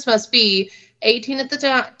 residents must be 18 at the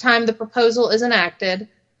time the proposal is enacted,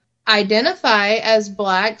 identify as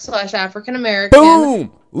Black/African American.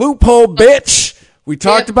 Boom! Loophole, bitch! We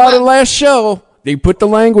talked about it last show. They put the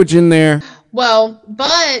language in there. Well,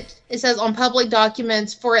 but it says on public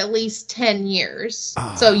documents for at least 10 years.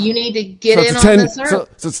 So you need to get in on this. So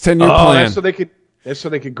it's 10-year plan. That's so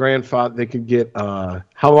they could grandfather. They could get. How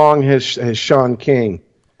long has Sean King,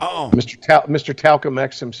 Mr. Talcum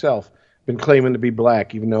X himself, been claiming to be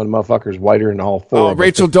Black, even though the motherfucker's whiter than all four?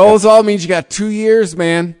 Rachel Dolezal means you got 2 years,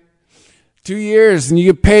 man. 2 years, and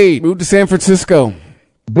you get paid. Move to San Francisco.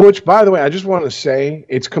 Which, by the way, I just want to say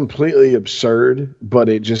it's completely absurd, but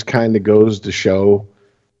it just kind of goes to show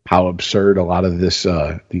how absurd a lot of this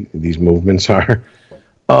these movements are.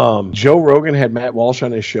 Joe Rogan had Matt Walsh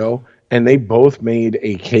on his show, and they both made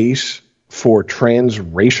a case for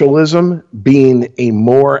transracialism being a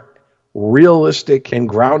more realistic and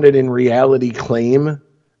grounded in reality claim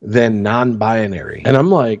than non-binary. And I'm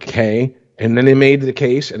like, hey, and then they made the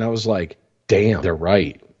case, and I was like, damn, they're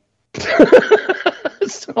right.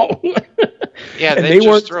 Yeah, they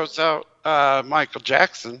just throws out Michael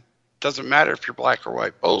Jackson. Doesn't matter if you're Black or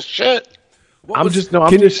white. Bullshit. I'm just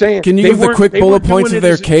saying. Can you give the quick bullet points of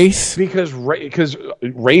their case? Because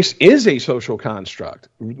race is a social construct.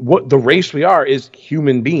 What the race we are is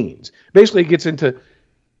human beings. Basically, it gets into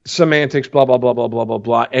semantics, blah blah blah blah blah blah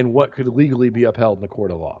blah, and what could legally be upheld in the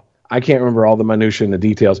court of law. I can't remember all the minutiae and the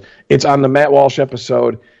details. It's on the Matt Walsh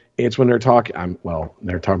episode. It's when they're talking.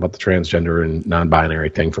 They're talking about the transgender and non-binary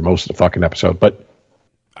thing for most of the fucking episode. But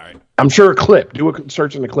all right, I'm sure a clip. Do a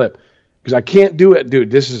search in the clip because I can't do it,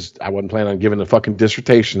 dude. I wasn't planning on giving a fucking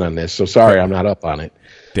dissertation on this, so sorry, I'm not up on it.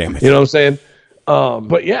 Damn it. You know what I'm saying?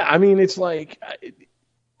 But yeah, I mean, it's like,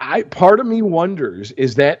 part of me wonders,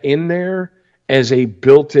 is that in there as a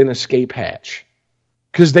built-in escape hatch?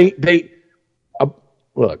 Because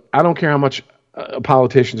look, I don't care how much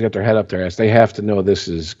politicians got their head up their ass. They have to know this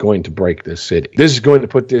is going to break this city. This is going to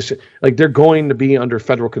put this, like, they're going to be under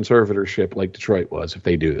federal conservatorship like Detroit was if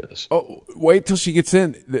they do this. Oh, wait till she gets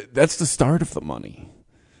in. That's the start of the money.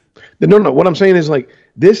 No. What I'm saying is, like,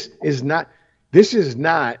 this is not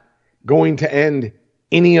going to end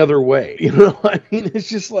any other way. You know what I mean? It's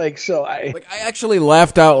just like, so I actually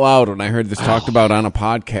laughed out loud when I heard this talked about on a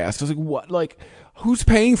podcast. I was like, what? Like, who's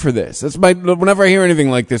paying for this? Whenever I hear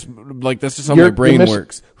anything like this, like, that's just how my brain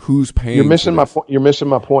works. Who's paying? You're missing my point. You're missing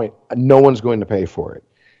my point. No one's going to pay for it.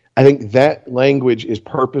 I think that language is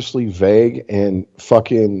purposely vague and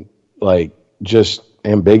fucking, like, just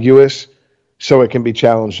ambiguous so it can be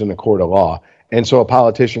challenged in a court of law. And so a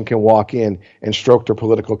politician can walk in and stroke their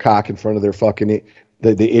political cock in front of their fucking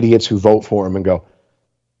the idiots who vote for him and go,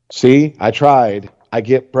 see, I tried. I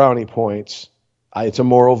get brownie points. It's a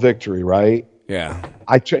moral victory, right? Yeah.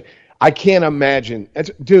 I can't imagine.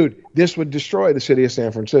 Dude, this would destroy the city of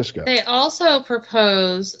San Francisco. They also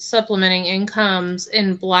propose supplementing incomes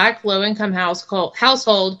in Black low-income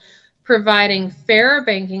household, providing fairer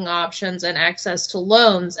banking options and access to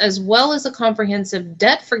loans, as well as a comprehensive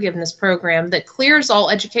debt forgiveness program that clears all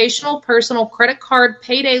educational, personal, credit card,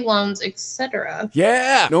 payday loans, etc.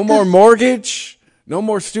 Yeah. No more mortgage. No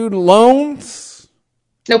more student loans.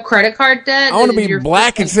 No credit card debt. I want to be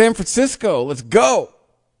black in San Francisco. Let's go.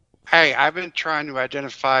 Hey, I've been trying to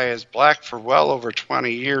identify as black for well over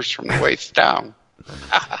 20 years from the waist down.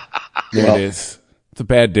 Yeah, it is. It's a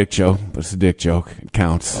bad dick joke, but it's a dick joke. It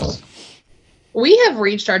counts. We have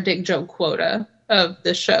reached our dick joke quota of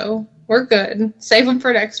the show. We're good. Save them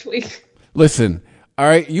for next week. Listen, all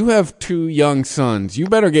right, you have 2 young sons. You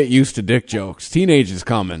better get used to dick jokes. Teenage is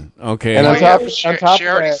coming, okay? And she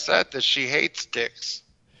already said that she hates dicks.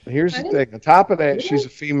 Here's the thing. On top of that, she's a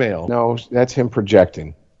female. No, that's him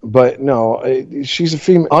projecting. But no, she's a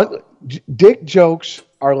female. Dick jokes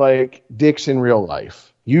are like dicks in real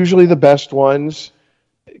life. Usually the best ones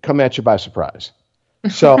come at you by surprise.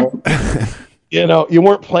 So, you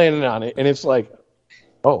weren't planning on it. And it's like,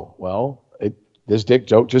 oh, well, this dick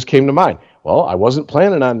joke just came to mind. Well, I wasn't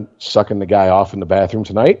planning on sucking the guy off in the bathroom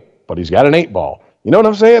tonight, but he's got an 8-ball. You know what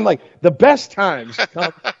I'm saying? Like, the best times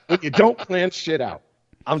come when you don't plan shit out.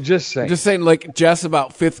 I'm just saying. Like, Jess,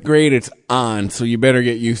 about 5th grade, it's on, so you better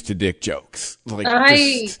get used to dick jokes. Like,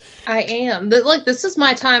 I am. This is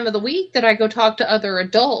my time of the week that I go talk to other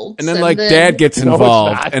adults. And then, Dad gets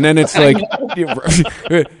involved. And then it's like,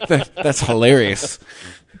 that's hilarious.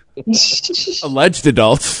 Alleged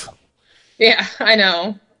adults. Yeah, I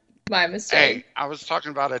know. My mistake. Hey, I was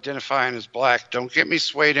talking about identifying as black. Don't get me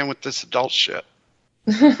swayed in with this adult shit.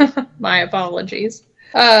 My apologies.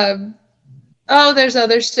 There's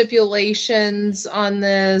other stipulations on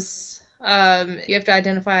this. You have to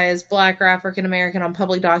identify as Black or African American on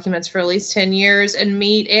public documents for at least 10 years and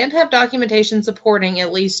meet and have documentation supporting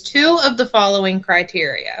at least 2 of the following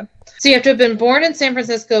criteria. So you have to have been born in San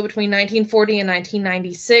Francisco between 1940 and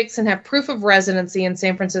 1996 and have proof of residency in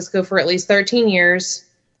San Francisco for at least 13 years.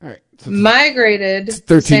 All right. Migrated. It's a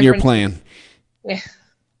 13-year plan. Yeah.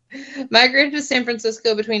 Migrated to San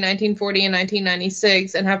Francisco between 1940 and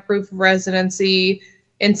 1996 and have proof of residency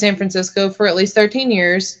in San Francisco for at least 13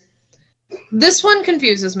 years. This one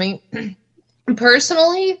confuses me.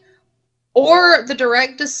 Personally, or the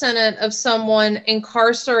direct descendant of someone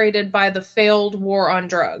incarcerated by the failed war on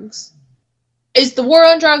drugs. Is the war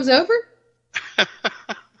on drugs over?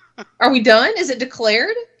 Are we done? Is it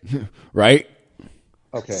declared? Right.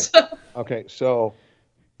 Okay. So,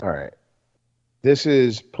 all right. This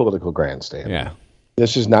is political grandstand. Yeah.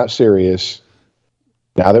 This is not serious.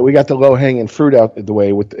 Now that we got the low-hanging fruit out the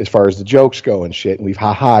way with as far as the jokes go and shit, and we've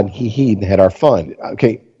ha-ha'd and hee-heed and had our fun.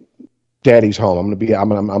 Okay, Daddy's home. I'm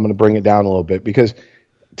gonna bring it down a little bit because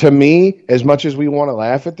to me, as much as we want to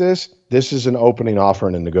laugh at this is an opening offer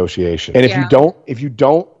and a negotiation. And if you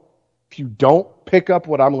don't pick up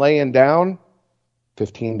what I'm laying down,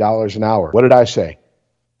 $15 an hour. What did I say?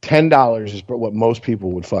 $10 is what most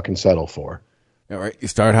people would fucking settle for. All right, you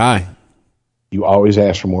start high. You always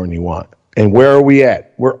ask for more than you want. And where are we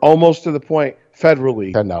at? We're almost to the point,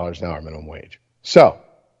 federally, $10 an hour minimum wage. So,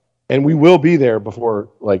 and we will be there before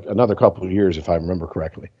like another couple of years, if I remember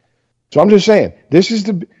correctly. So I'm just saying, this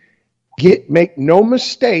is make no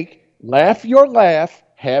mistake, laugh your laugh,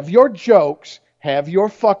 have your jokes, have your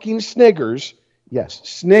fucking sniggers. Yes,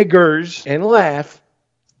 sniggers and laugh,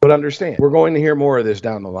 but understand, we're going to hear more of this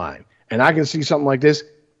down the line. And I can see something like this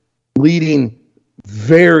leading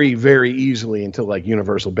very, very easily into like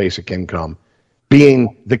universal basic income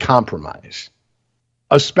being the compromise,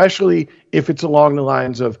 especially if it's along the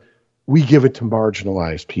lines of we give it to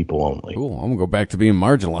marginalized people only. Cool. I'm gonna go back to being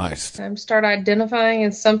marginalized. Time to start identifying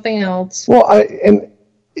as something else. Well,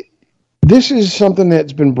 this is something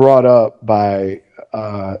that's been brought up by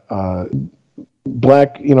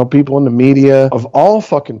black, people in the media of all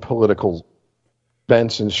fucking political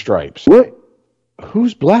bents and stripes.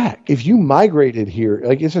 Who's black? If you migrated here,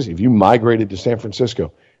 like it says, if you migrated to San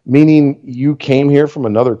Francisco, meaning you came here from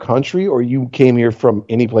another country or you came here from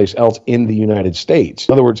any place else in the United States.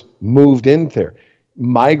 In other words, moved in there.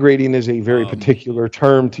 Migrating is a very particular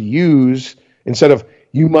term to use instead of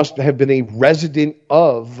you must have been a resident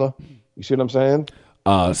of. You see what I'm saying?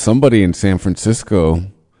 Somebody in San Francisco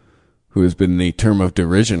who has been in a term of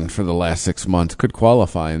derision for the last 6 months, could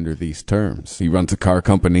qualify under these terms. He runs a car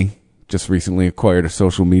company, just recently acquired a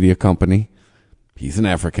social media company. He's an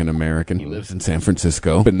African American. He lives in San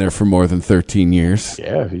Francisco. Been there for more than 13 years.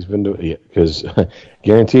 Yeah, he's been doing it because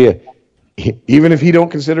guarantee you, even if he don't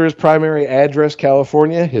consider his primary address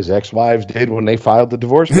California, his ex-wives did when they filed the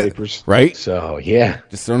divorce papers. Right? So yeah,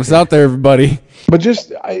 just throwing us out there, everybody. But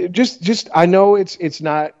I know it's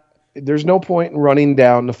not. There's no point in running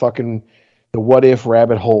down the what if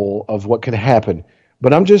rabbit hole of what could happen.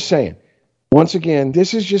 But I'm just saying, once again,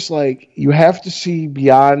 this is just like, you have to see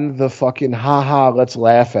beyond the fucking let's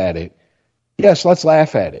laugh at it. Yes, let's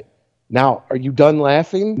laugh at it. Now, are you done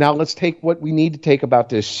laughing? Now let's take what we need to take about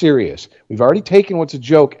this serious. We've already taken what's a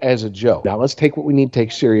joke as a joke. Now let's take what we need to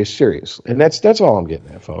take serious. And that's all I'm getting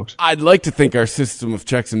at, folks. I'd like to think our system of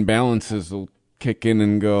checks and balances will kick in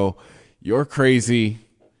and go, you're crazy.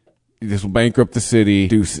 This will bankrupt the city.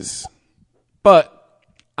 Deuces. But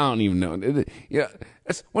I don't even know. Yeah,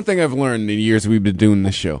 that's one thing I've learned in the years we've been doing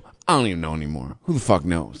this show. I don't even know anymore. Who the fuck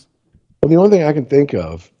knows? Well, the only thing I can think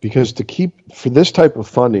of, because for this type of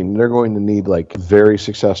funding, they're going to need like very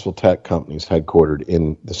successful tech companies headquartered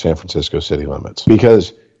in the San Francisco city limits.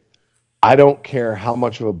 Because I don't care how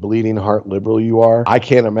much of a bleeding heart liberal you are, I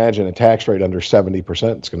can't imagine a tax rate under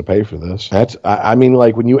 70% that's going to pay for this. I mean,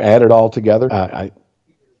 like when you add it all together,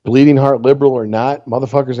 bleeding heart liberal or not,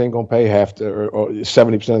 motherfuckers ain't going to pay or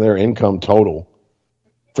 70% of their income total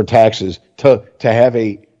for taxes to have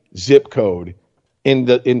a zip code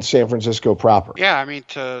in San Francisco proper. Yeah, I mean,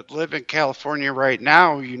 to live in California right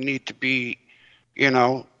now, you need to be,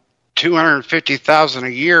 $250,000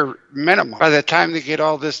 a year minimum. By the time they get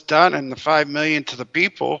all this done and the $5 million to the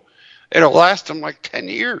people, it'll last them like 10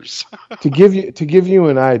 years. To give you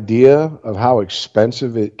an idea of how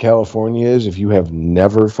expensive California is, if you have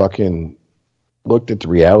never fucking looked at the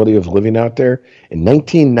reality of living out there, in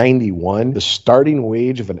 1991, the starting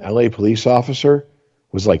wage of an LA police officer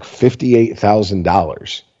was like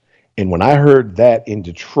 $58,000. And when I heard that in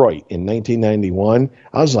Detroit in 1991,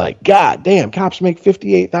 I was like, God damn, cops make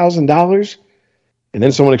 $58,000? And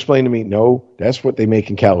then someone explained to me, no, that's what they make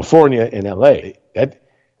in California and LA. That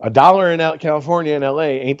 $1 in California and LA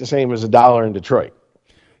ain't the same as $1 in Detroit.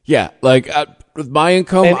 Yeah, like with my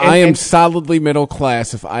income, I am solidly middle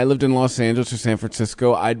class. If I lived in Los Angeles or San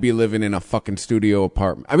Francisco, I'd be living in a fucking studio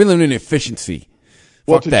apartment. I'd be living in efficiency.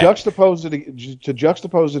 Well, to juxtapose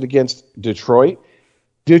it against Detroit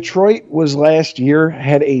was last year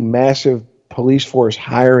had a massive police force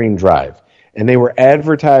hiring drive, and they were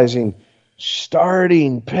advertising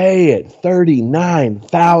starting pay at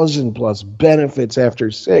 $39,000 plus benefits after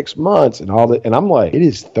 6 months and all that. And I'm like, it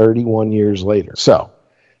is 31 years later. So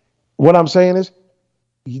what I'm saying is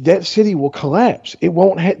that city will collapse. It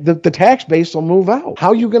won't the tax base will move out. How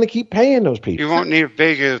are you going to keep paying those people? You won't need as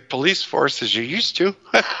big a police force as you used to.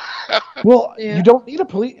 Well, You don't need a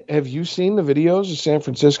police. Have you seen the videos of San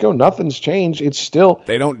Francisco? Nothing's changed. It's still,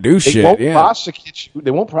 they don't do shit. They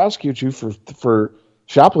won't prosecute you for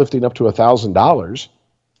shoplifting up to $1,000.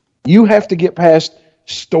 You have to get past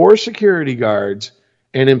store security guards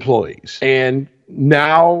and employees. And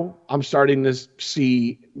now I'm starting to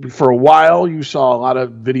see, for a while you saw a lot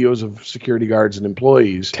of videos of security guards and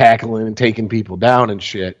employees tackling and taking people down and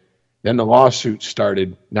shit. Then the lawsuits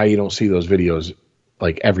started. Now you don't see those videos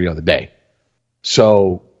like every other day.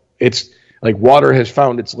 So it's like water has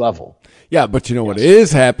found its level. Yeah, but you know what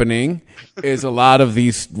is happening is a lot of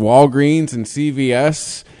these Walgreens and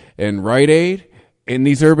CVS and Rite Aid in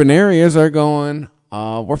these urban areas are going,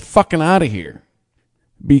 we're fucking out of here.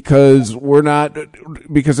 Because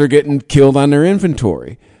they're getting killed on their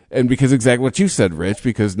inventory. And because exactly what you said, Rich,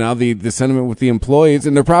 because now the sentiment with the employees,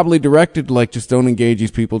 and they're probably directed like, just don't engage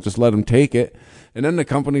these people, just let them take it. And then the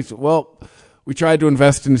companies, well, we tried to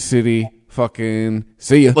invest in the city, fucking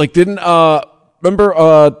see ya. Like, remember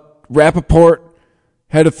Rappaport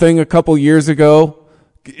had a thing a couple years ago?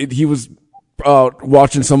 He was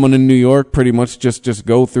watching someone in New York pretty much just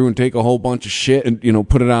go through and take a whole bunch of shit and,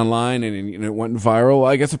 put it online and it went viral.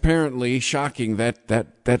 I guess apparently shocking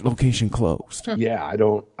that location closed. Yeah, I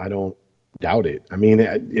don't doubt it. I mean,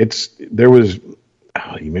 there was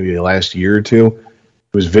maybe the last year or two,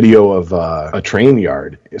 it was video of a train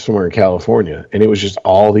yard somewhere in California, and it was just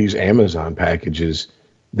all these Amazon packages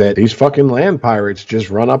that these fucking land pirates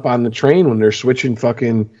just run up on the train when they're switching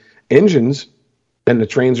fucking engines and the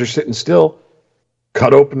trains are sitting still.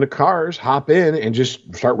 Cut open the cars, hop in, and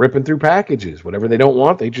just start ripping through packages. Whatever they don't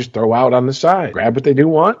want, they just throw out on the side. Grab what they do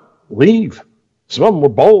want, leave. Some of them were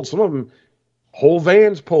bold. Some of them, whole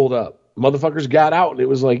vans pulled up. Motherfuckers got out, and it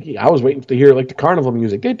was like, I was waiting to hear like the carnival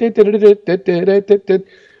music.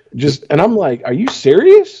 And I'm like, are you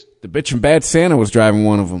serious? The bitch and bad Santa was driving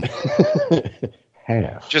one of them.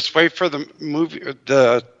 Half. Just wait for the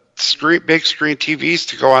big screen TVs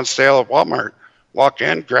to go on sale at Walmart. Walk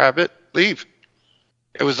in, grab it, leave.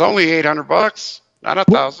 It was only $800, not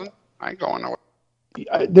 $1,000. I ain't going nowhere.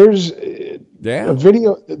 There's a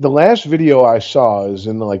video. The last video I saw is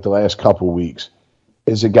in the last couple of weeks.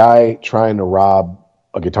 Is a guy trying to rob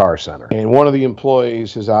a Guitar Center, and one of the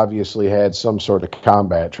employees has obviously had some sort of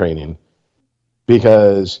combat training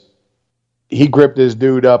because he gripped this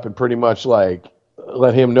dude up and pretty much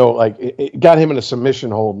let him know, it got him in a submission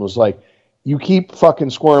hold and was like, "You keep fucking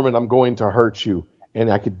squirming, I'm going to hurt you,"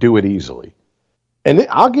 and I could do it easily. And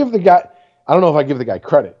I'll give the guy. I don't know if I give the guy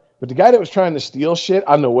credit. But the guy that was trying to steal shit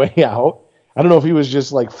on the way out, I don't know if he was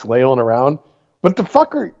just flailing around. But the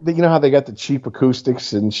fucker, you know how they got the cheap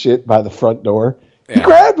acoustics and shit by the front door? Yeah. He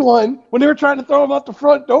grabbed one when they were trying to throw him out the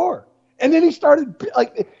front door. And then he started,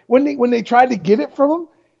 when they tried to get it from him,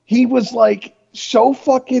 he was so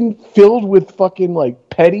fucking filled with fucking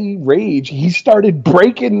petty rage. He started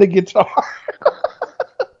breaking the guitar.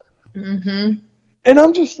 Mm-hmm. And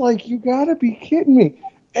I'm just like, you gotta be kidding me.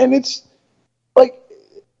 And it's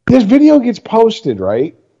this video gets posted,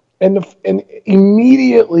 right? And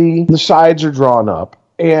immediately the sides are drawn up,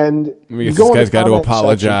 and this guy's got to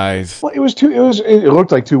apologize. Well, it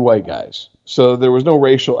looked like two white guys, so there was no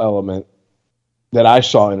racial element that I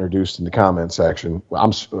saw introduced in the comment section.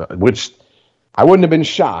 Which I wouldn't have been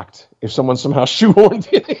shocked if someone somehow shoehorned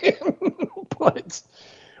it in. But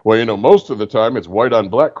most of the time it's white on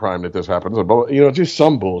black crime that this happens. Just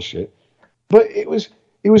some bullshit. But it was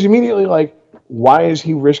immediately why is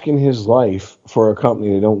he risking his life for a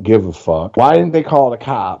company that don't give a fuck? Why didn't they call the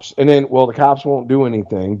cops? And then, the cops won't do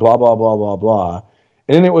anything, blah, blah, blah, blah, blah.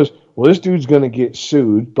 And then it was, this dude's going to get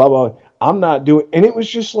sued, blah, blah. I'm not doing. And it was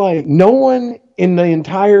just no one in the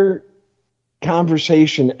entire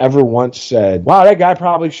conversation ever once said, wow, that guy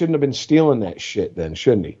probably shouldn't have been stealing that shit then,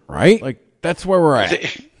 shouldn't he? Right? That's where we're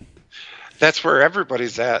at. That's where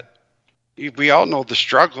everybody's at. We all know the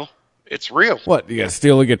struggle. It's real. What? You got to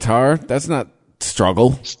steal a guitar? That's not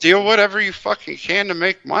struggle. Steal whatever you fucking can to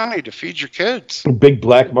make money to feed your kids. Big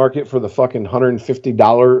black market for the fucking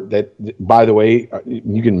 $150 that, by the way,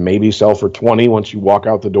 you can maybe sell for $20 once you walk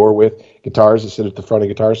out the door with guitars that sit at the front of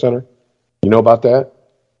Guitar Center. You know about that?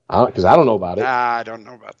 Because I don't know about it. Nah, I don't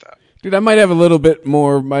know about that. Dude, I might have a little bit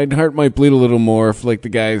more. My heart might bleed a little more if the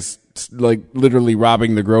guy's literally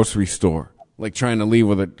robbing the grocery store, trying to leave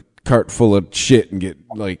with a cart full of shit and get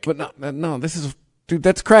but no, this is, dude,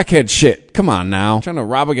 that's crackhead shit. Come on now. Trying to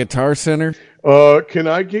rob a Guitar Center.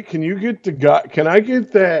 Can you get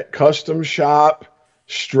that custom shop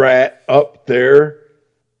Strat up there?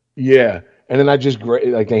 Yeah. And then I just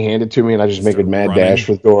they hand it to me and I just make a mad dash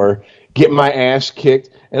for the door, get my ass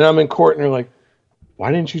kicked, and I'm in court and they're like,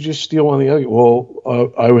 why didn't you just steal one of the other?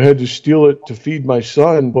 Well, I had to steal it to feed my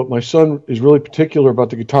son, but my son is really particular about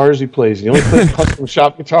the guitars he plays. He only plays custom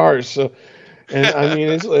shop guitars. So, and I mean,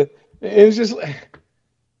 it's just,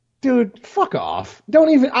 dude, fuck off.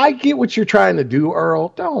 I get what you're trying to do,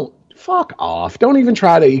 Earl. Fuck off. Don't even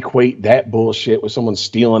try to equate that bullshit with someone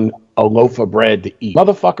stealing a loaf of bread to eat.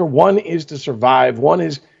 Motherfucker, one is to survive. One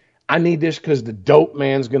is, I need this because the dope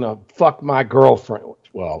man's going to fuck my girlfriend.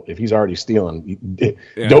 Well, if he's already stealing,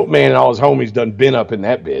 Dope Man and all his homies done been up in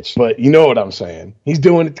that bitch. But you know what I'm saying. He's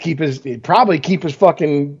doing it to keep his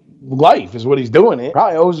fucking life is what he's doing it.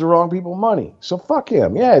 Probably owes the wrong people money. So fuck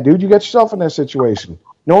him. Yeah, dude, you got yourself in that situation.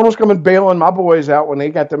 No one was coming bailing my boys out when they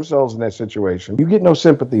got themselves in that situation. You get no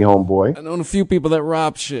sympathy, homeboy. I known a few people that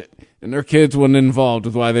robbed shit, and their kids wasn't involved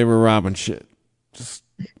with why they were robbing shit. That's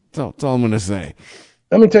all I'm going to say.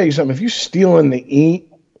 Let me tell you something. If you're stealing to eat,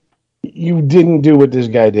 you didn't do what this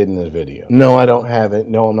guy did in this video. No, I don't have it.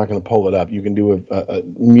 No, I'm not going to pull it up. You can do a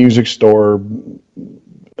music store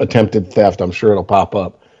attempted theft. I'm sure it'll pop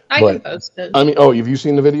up. I can post it. I mean, have you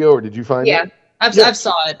seen the video or did you find it? Yeah, I've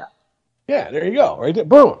saw it. Yeah, there you go. Right there.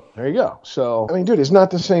 Boom. There you go. So, I mean, dude, it's not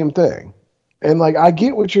the same thing. And I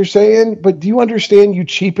get what you're saying, but do you understand you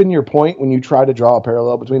cheapen your point when you try to draw a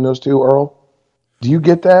parallel between those two, Earl? Do you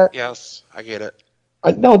get that? Yes, I get it.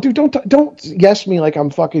 No, dude, don't yes me like I'm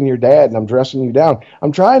fucking your dad and I'm dressing you down.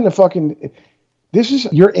 I'm trying to fucking. This is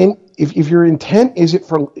if your intent is it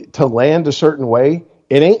to land a certain way,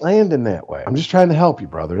 it ain't landing that way. I'm just trying to help you,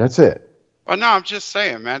 brother. That's it. Well, no, I'm just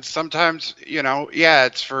saying, man. Sometimes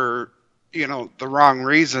it's for the wrong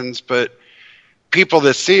reasons, but people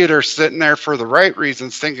that see it are sitting there for the right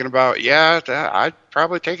reasons, thinking about I'd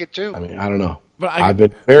probably take it too. I mean, I don't know. But I've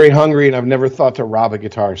been very hungry, and I've never thought to rob a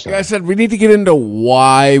Guitar Center. Like I said, we need to get into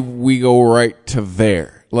why we go right to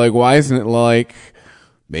there. Why isn't it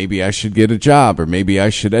maybe I should get a job, or maybe I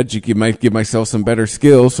should give myself some better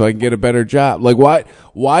skills so I can get a better job. Like,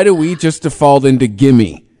 why do we just default into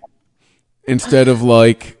gimme instead of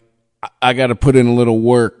like, I got to put in a little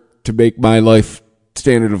work to make my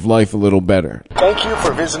standard of life a little better? Thank you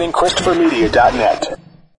for visiting ChristopherMedia.net.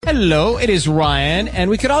 Hello, it is Ryan, and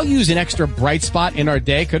we could all use an extra bright spot in our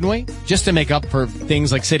day, couldn't we? Just to make up for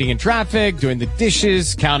things like sitting in traffic, doing the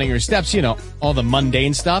dishes, counting your steps, all the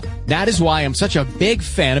mundane stuff. That is why I'm such a big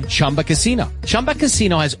fan of Chumba Casino. Chumba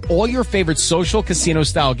Casino has all your favorite social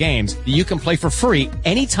casino-style games that you can play for free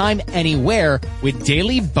anytime, anywhere with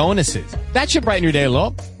daily bonuses. That should brighten your day a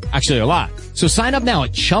little. Actually, a lot. So sign up now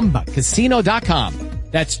at ChumbaCasino.com.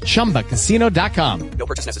 That's ChumbaCasino.com. No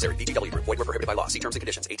purchase necessary. VGW Group. Void where prohibited by law. See terms and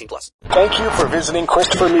conditions. 18+. Thank you for visiting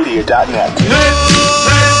ChristopherMedia.net.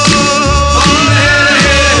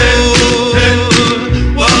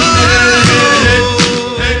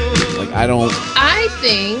 I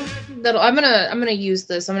think that I'm gonna use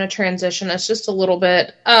this. I'm gonna transition us just a little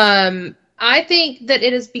bit. I think that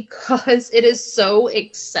it is because it is so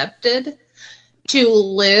accepted to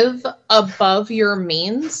live above your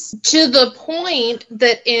means, to the point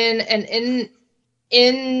that in an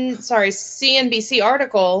CNBC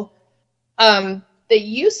article that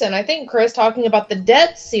you sent, I think, Chris, talking about the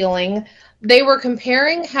debt ceiling, they were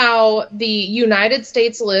comparing how the United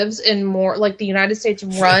States lives in more, like the United States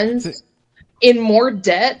runs in more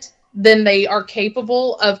debt than they are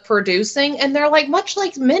capable of producing, and they're like, much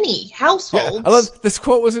like many households. Yeah, I love this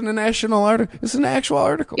quote. Was in a national article. It's an actual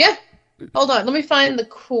article. Yeah. Hold on, let me find the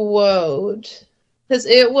quote. Because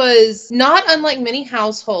it was, not unlike many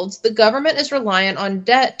households, the government is reliant on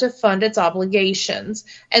debt to fund its obligations.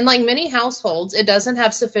 And like many households, it doesn't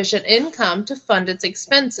have sufficient income to fund its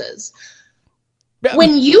expenses.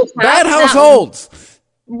 When you have bad households.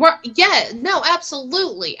 Yeah, no,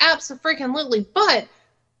 absolutely. Abso-freaking-lutely. But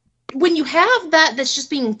when you have that's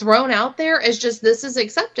just being thrown out there as just, this is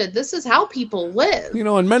accepted, this is how people live.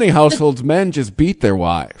 In many households, men just beat their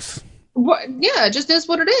wives. Yeah, it just is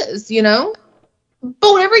what it is,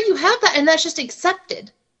 But whenever you have that, and that's just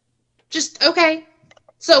accepted, just okay.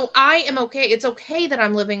 So I am okay. It's okay that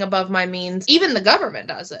I'm living above my means. Even the government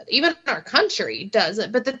does it. Even our country does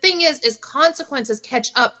it. But the thing is consequences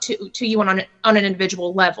catch up to you on an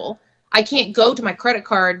individual level. I can't go to my credit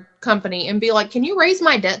card company and be like, "Can you raise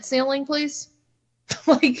my debt ceiling, please?"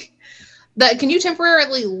 Like that. Can you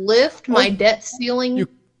temporarily lift my debt ceiling?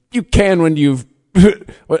 You can when you've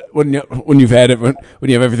when you've had it, when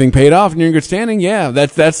you have everything paid off and you're in good standing. Yeah,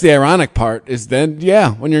 that's the ironic part, is then,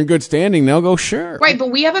 when you're in good standing, they'll go, sure. Right,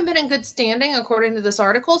 but we haven't been in good standing, according to this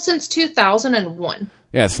article, since 2001.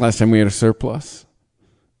 Yeah, it's the last time we had a surplus.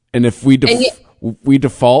 And if we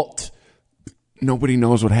default, nobody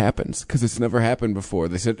knows what happens, because it's never happened before.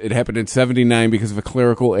 They said it happened in 79 because of a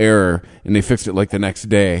clerical error, and they fixed it like the next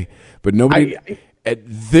day. But nobody...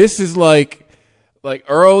 this is like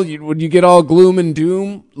Earl, when you get all gloom and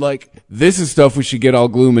doom, like, this is stuff we should get all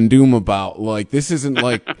gloom and doom about. Like, this isn't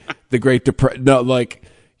like the Great Depression. No, like,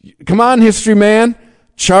 come on, history man.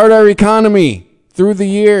 Chart our economy through the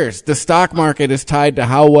years. The stock market is tied to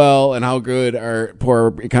how well and how good our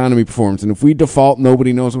poor economy performs. And if we default,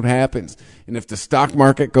 nobody knows what happens. And if the stock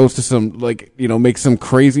market goes to some, makes some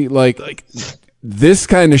crazy, this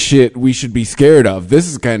kind of shit we should be scared of. This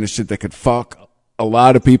is the kind of shit that could fuck a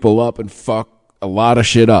lot of people up and fuck a lot of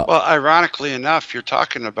shit up. Well, ironically enough, you're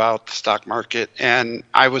talking about the stock market, and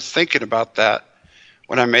I was thinking about that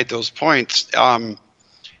when I made those points.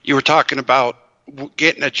 You were talking about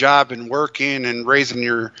getting a job and working and raising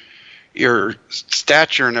your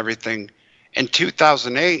stature and everything. In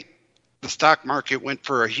 2008, the stock market went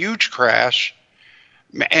for a huge crash,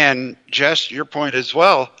 and Jess, your point as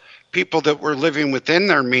well, people that were living within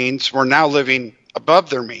their means were now living above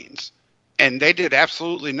their means. And they did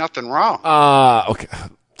absolutely nothing wrong. Okay.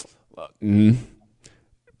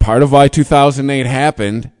 Part of why 2008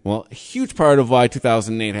 happened, a huge part of why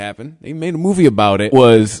 2008 happened, they made a movie about it,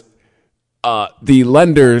 was the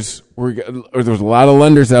lenders there was a lot of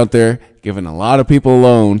lenders out there giving a lot of people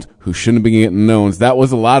loans who shouldn't be getting loans. That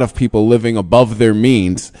was a lot of people living above their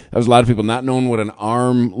means. That was a lot of people not knowing what an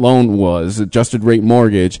ARM loan was, adjusted rate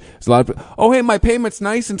mortgage. There's a lot of people, oh, hey, my payment's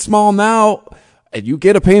nice and small now. And you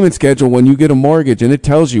get a payment schedule when you get a mortgage, and it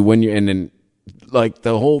tells you when and then,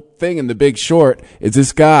 the whole thing in The Big Short is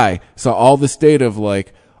this guy saw all this data of,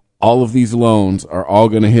 all of these loans are all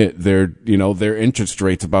going to hit their interest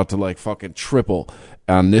rates about to, fucking triple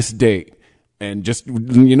on this date. And just,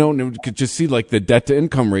 could just see, the debt to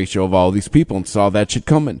income ratio of all these people and saw that shit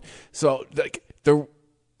coming. So,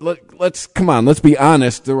 let's be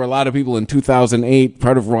honest. There were a lot of people in 2008.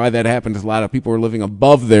 Part of why that happened is a lot of people were living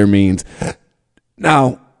above their means.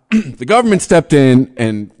 Now, the government stepped in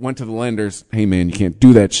and went to the lenders. Hey, man, you can't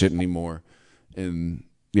do that shit anymore. And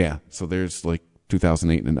yeah, so there's like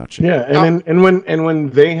 2008 in a nutshell. Yeah, and when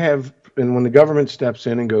the government steps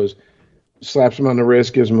in and goes, slaps them on the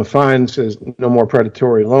wrist, gives them a fine, says no more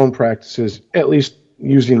predatory loan practices, at least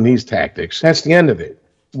using these tactics. That's the end of it.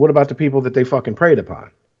 What about the people that they fucking preyed upon?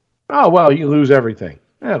 Oh, well, you lose everything.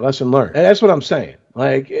 Yeah, lesson learned. And that's what I'm saying.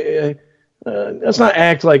 Like, let's not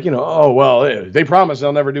act like, oh, well, they promise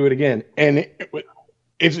they'll never do it again. And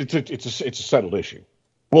it's a settled issue.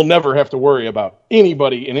 We'll never have to worry about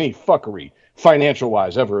anybody in any fuckery,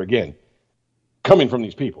 financial-wise, ever again, coming from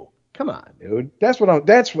these people. Come on, dude. That's what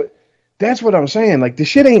I'm saying. Like, the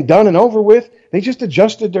shit ain't done and over with. They just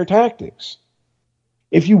adjusted their tactics.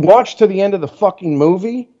 If you watch to the end of the fucking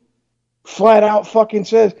movie, flat out fucking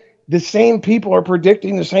says the same people are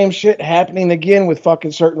predicting the same shit happening again with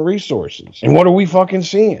fucking certain resources. And what are we fucking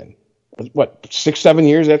seeing? What, 6-7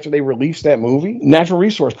 years after they released that movie? Natural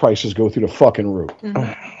resource prices go through the fucking roof.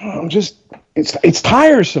 Mm-hmm. It's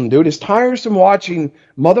tiresome, dude. It's tiresome watching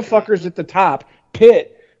motherfuckers at the top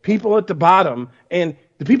pit people at the bottom, and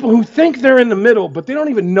the people who think they're in the middle, but they don't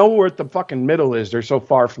even know where the fucking middle is. They're so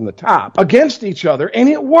far from the top against each other, and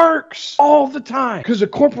it works all the time because a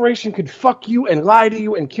corporation could fuck you and lie to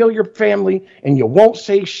you and kill your family, and you won't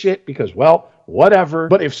say shit because, well, whatever.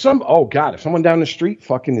 But if someone down the street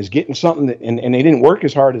fucking is getting something and they didn't work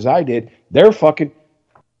as hard as I did, they're fucking.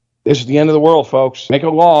 This is the end of the world, folks. Make a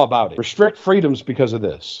law about it. Restrict freedoms because of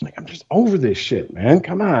this. Like, I'm just over this shit, man.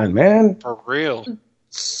 Come on, man. For real.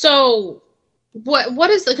 So, what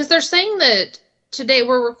is it? Because they're saying that today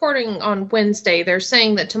we're recording on Wednesday. They're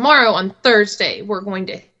saying that tomorrow on Thursday we're going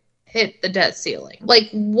to hit the debt ceiling. Like,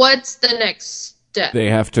 what's the next step? They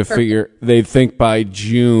have to figure. They think by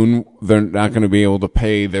June they're not going to be able to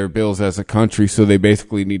pay their bills as a country, so they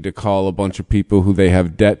basically need to call a bunch of people who they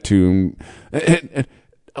have debt to. And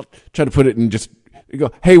I'll try to put it in just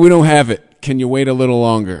go. Hey, we don't have it. Can you wait a little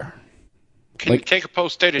longer? Can you take a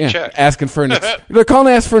post-dated check? Asking for they're calling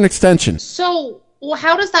to ask for an extension. So,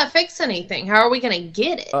 how does that fix anything? How are we going to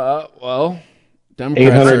get it? Well,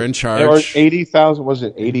 Democrats are in charge. 80,000, was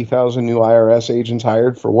it 80,000 new IRS agents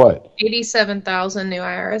hired for what? 87,000 new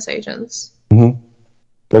IRS agents. Mm-hmm.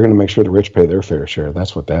 They're going to make sure the rich pay their fair share.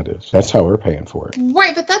 That's what that is. That's how we're paying for it.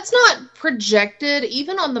 Right, but that's not projected,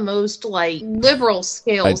 even on the most, liberal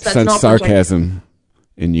scales. I sense sarcasm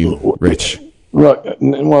in you, Rich. Look,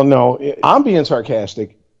 well, no, I'm being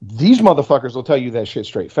sarcastic. These motherfuckers will tell you that shit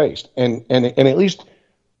straight-faced and at least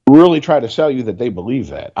really try to sell you that they believe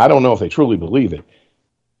that. I don't know if they truly believe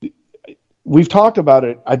it. We've talked about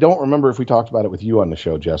it. I don't remember if we talked about it with you on the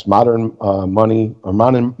show, Jess. Modern money or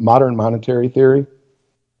modern monetary theory?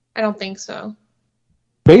 I don't think so.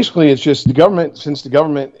 Basically, it's just the government, since the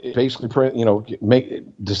government basically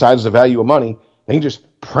decides the value of money, they can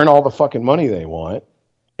just print all the fucking money they want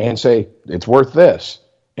and say it's worth this.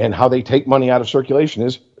 And how they take money out of circulation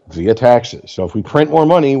is via taxes. So if we print more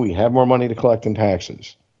money, we have more money to collect in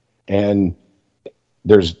taxes. And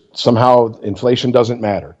there's somehow inflation doesn't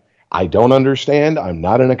matter. I don't understand. I'm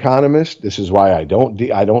not an economist. This is why I don't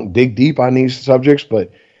dig deep on these subjects.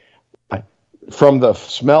 But from the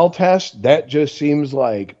smell test, that just seems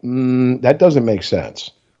like that doesn't make sense.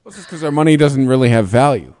 Well, it's because our money doesn't really have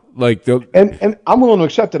value. And I'm willing to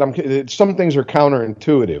accept that. Some things are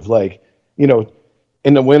counterintuitive, like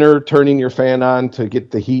in the winter, turning your fan on to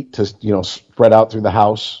get the heat to spread out through the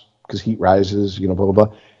house because heat rises, blah blah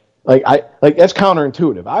blah. That's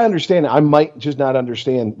counterintuitive. I understand. I might just not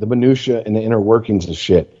understand the minutia and the inner workings of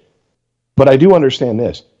shit, but I do understand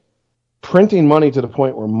this: printing money to the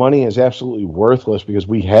point where money is absolutely worthless because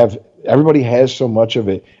everybody has so much of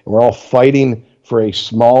it, and we're all fighting for a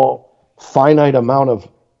small, finite amount of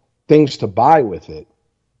things to buy with it,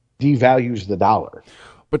 devalues the dollar.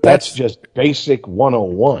 But that's just basic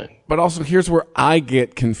 101. But also, here's where I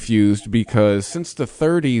get confused because since the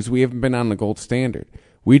 30s, we haven't been on the gold standard.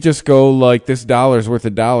 We just go this dollar's worth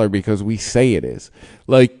 $1 because we say it is.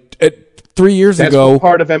 3 years ago. That's what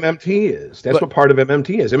part of MMT is. That's what part of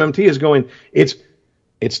MMT is. MMT is going, it's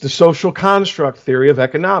the social construct theory of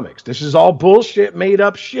economics. This is all bullshit, made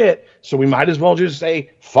up shit. So we might as well just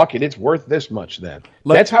say, fuck it, it's worth this much then.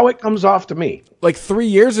 That's how it comes off to me. 3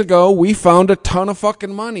 years ago, we found a ton of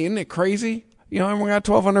fucking money. Isn't it crazy? And we got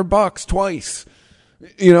 $1,200 twice.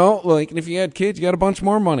 And if you had kids, you got a bunch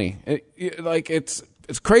more money.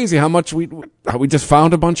 It's crazy how we just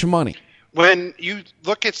found a bunch of money. When you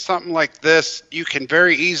look at something like this, you can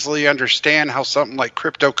very easily understand how something like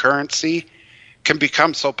cryptocurrency can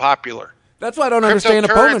become so popular. That's why I don't understand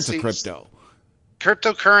opponents of crypto.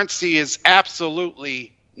 Cryptocurrency is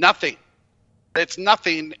absolutely nothing. It's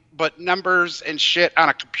nothing but numbers and shit on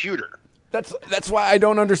a computer. That's why I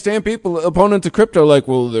don't understand people, opponents of crypto, like,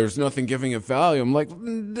 well, there's nothing giving it value. I'm like,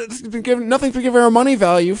 nothing's been giving our money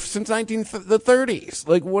value since the 30s.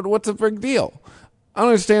 Like, what's a big deal? I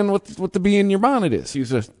don't understand what the bee in your bonnet is.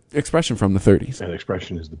 Use an expression from the 30s. That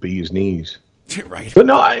expression is the bee's knees. Right. But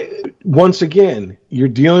no, once again, you're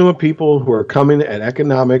dealing with people who are coming at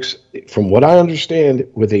economics, from what I understand,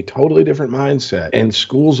 with a totally different mindset and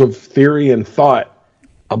schools of theory and thought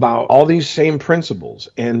about all these same principles.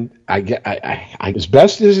 And I as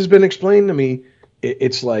best as has been explained to me,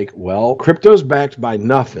 it's like, well, crypto's backed by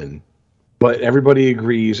nothing, but everybody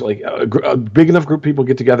agrees. Like a big enough group of people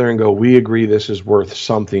get together and go, we agree this is worth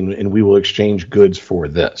something, and we will exchange goods for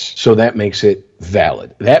this. So that makes it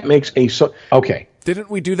valid. That makes okay. Didn't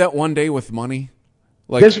we do that one day with money?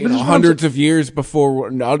 Like hundreds of years before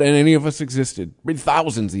any of us existed,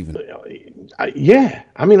 thousands even. Yeah,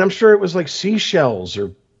 I mean, I'm sure it was like seashells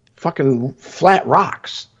or fucking flat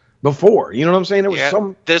rocks before. You know what I'm saying? There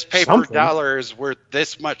was this paper dollar is worth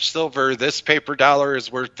this much silver. This paper dollar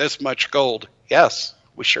is worth this much gold. Yes,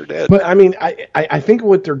 we sure did. But I mean, I think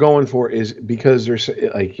what they're going for is because there's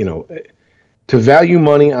like, to value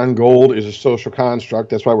money on gold is a social construct.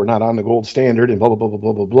 That's why we're not on the gold standard and blah, blah, blah, blah,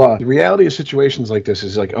 blah, blah, blah. The reality of situations like this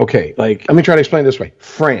is like, okay, like, let me try to explain it this way.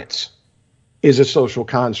 France is a social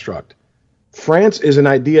construct. France is an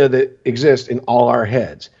idea that exists in all our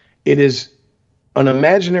heads. It is an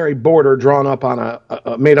imaginary border drawn up on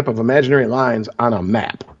made up of imaginary lines on a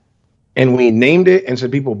map. And we named it and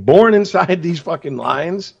said people born inside these fucking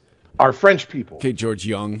lines are French people. Okay, George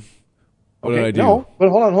Young. What did I do? No, but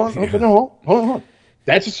hold on.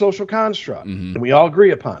 That's a social construct, and we all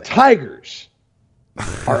agree upon it. Tigers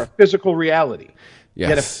are a physical reality. Yes.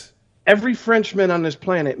 Yet if every Frenchman on this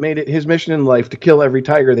planet made it his mission in life to kill every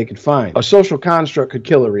tiger they could find, a social construct could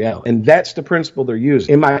kill a reality, and that's the principle they're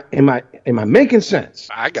using. Am I making sense?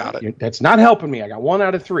 I got it. That's not helping me. I got 1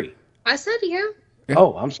 out of 3. I said yeah.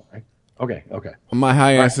 Oh, I'm sorry. Okay. My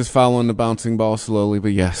high ass is following the bouncing ball slowly,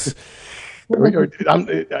 but yes.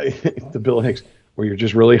 The Bill Hicks, where you're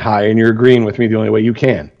just really high and you're agreeing with me the only way you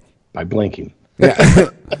can, by blinking. Yeah.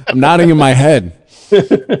 I'm nodding in my head.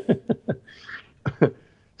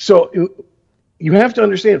 So you have to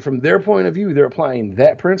understand, from their point of view, they're applying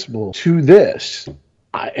that principle to this.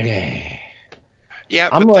 Yeah,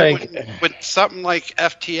 I'm but like, when something like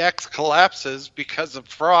FTX collapses because of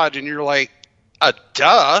fraud, and you're like,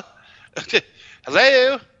 duh.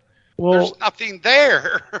 Hello? Well, there's nothing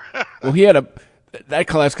there. Well, that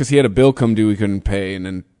collapsed because he had a bill come due he couldn't pay, and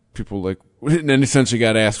then people then essentially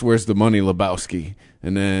got asked, "Where's the money, Lebowski?"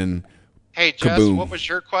 And then, hey, Jess, kaboom. What was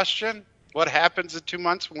your question? What happens in 2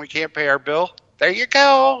 months when we can't pay our bill? There you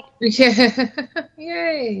go. Yeah.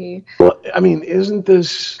 Yay. Well, I mean, isn't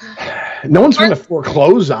this? No one's going to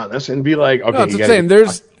foreclose on us and be like, "Okay." No, that's what I'm saying.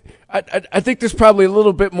 There's. I think there's probably a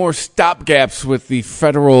little bit more stopgaps with the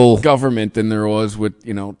federal government than there was with,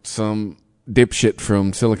 some dipshit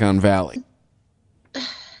from Silicon Valley.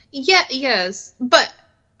 Yeah, yes. But,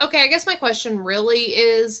 okay, I guess my question really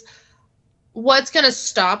is, what's going to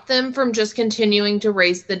stop them from just continuing to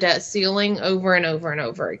raise the debt ceiling over and over and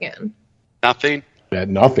over again? Nothing.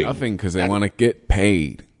 Nothing. Nothing, because they want to get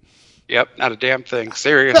paid. Yep, not a damn thing.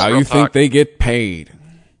 Serious. How you think they get paid?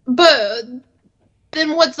 But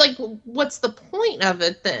then what's the point of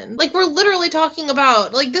it then? Like, we're literally talking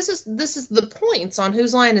about, like, this is the points on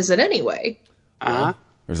whose line is it anyway? Uh-huh.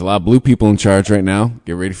 There's a lot of blue people in charge right now.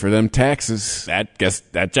 Get ready for them taxes.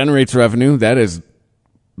 That generates revenue. That is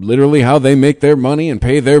literally how they make their money and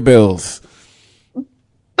pay their bills.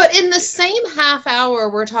 But in the same half hour,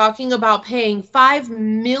 we're talking about paying $5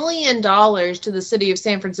 million to the city of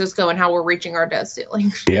San Francisco and how we're reaching our debt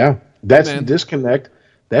ceiling. Yeah, that's the disconnect.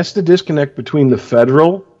 That's the disconnect between the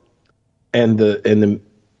federal and the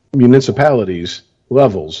municipalities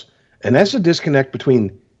levels. And that's the disconnect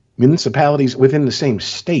between municipalities within the same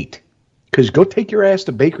state. Because go take your ass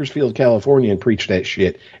to Bakersfield, California and preach that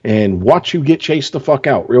shit and watch you get chased the fuck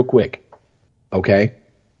out real quick. Okay?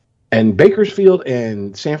 And Bakersfield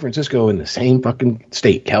and San Francisco in the same fucking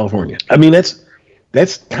state, California. I mean,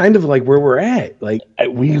 that's kind of like where we're at. Like,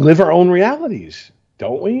 we live our own realities.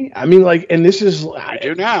 Don't we? I mean, like, and this is... I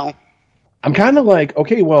do now. I'm kind of like,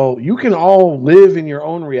 okay, well, you can all live in your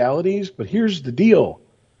own realities, but here's the deal.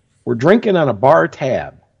 We're drinking on a bar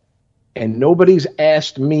tab, and nobody's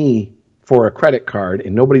asked me for a credit card,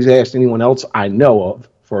 and nobody's asked anyone else I know of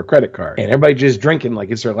for a credit card. And everybody's just drinking like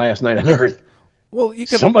it's their last night on earth. Well,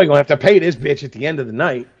 somebody going to have to pay this bitch at the end of the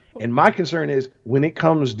night, And my concern is when it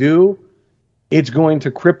comes due, it's going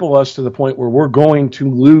to cripple us to the point where we're going to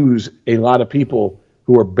lose a lot of people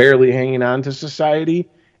who are barely hanging on to society.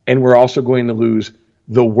 And we're also going to lose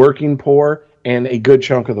the working poor and a good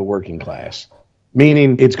chunk of the working class.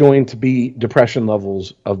 Meaning it's going to be depression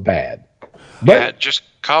levels of bad. But, yeah, just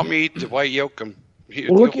call me Dwight Yoakam.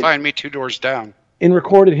 You'll find me 2 doors down. In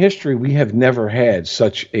recorded history, we have never had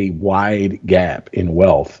such a wide gap in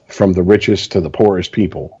wealth from the richest to the poorest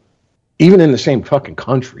people, even in the same fucking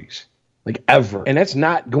countries, like ever. And that's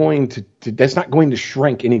not going to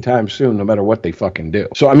shrink anytime soon, no matter what they fucking do.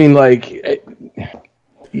 So I mean, like,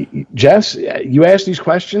 Jess, you ask these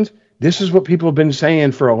questions. This is what people have been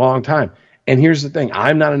saying for a long time. And here's the thing.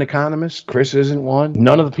 I'm not an economist. Chris isn't one.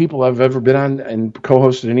 None of the people I've ever been on and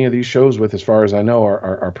co-hosted any of these shows with, as far as I know,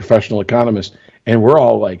 are professional economists. And we're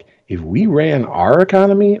all like, if we ran our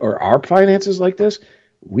economy or our finances like this,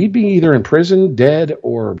 we'd be either in prison, dead,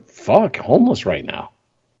 or homeless right now.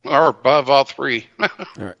 Or above all three.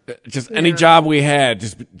 Just any job we had,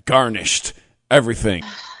 just garnished everything.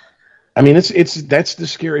 I mean, that's the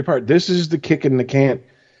scary part. This is the kick in the can.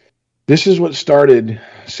 This is what started,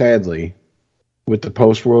 sadly, with the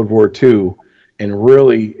post-World War II, and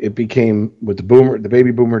really it became, with the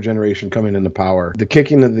baby boomer generation coming into power, the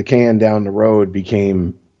kicking of the can down the road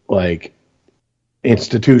became like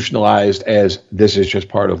institutionalized as this is just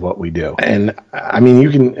part of what we do. And I mean, you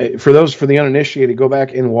can, for the uninitiated, go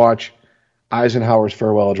back and watch Eisenhower's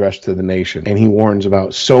farewell address to the nation, and he warns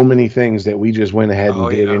about so many things that we just went ahead and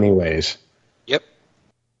did anyways. Yep.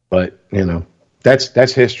 But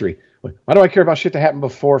that's history. Why do I care about shit that happened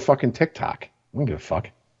before fucking TikTok? I don't give a fuck.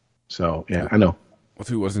 So yeah, I know. Well,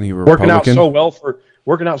 who wasn't he Republican?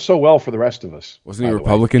 Working out so well for the rest of us. Wasn't he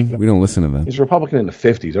Republican? We don't listen to that. He's a Republican in the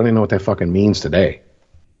 50s. I don't even know what that fucking means today.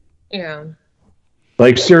 Yeah.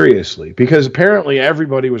 Like, seriously. Because apparently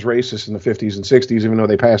everybody was racist in the 50s and 60s, even though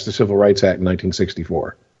they passed the Civil Rights Act in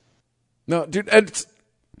 1964. No, dude,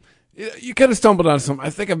 you kind of stumbled on something. I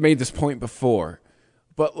think I've made this point before.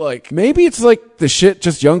 But, like, maybe it's like the shit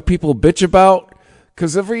just young people bitch about.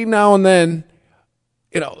 Because every now and then,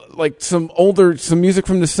 like some music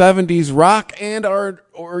from the 70s, rock and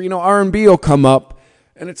R&B will come up.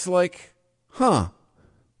 And it's like,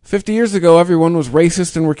 50 years ago, everyone was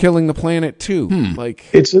racist and we're killing the planet too. Like,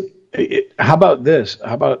 how about this?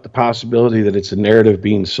 How about the possibility that it's a narrative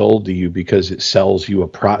being sold to you because it sells you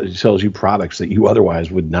products that you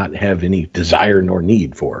otherwise would not have any desire nor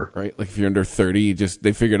need for? Right? Like if you're under 30,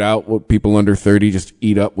 they figured out what people under 30 just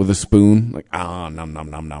eat up with a spoon. Like, nom, nom, nom,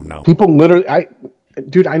 nom, nom. People literally, I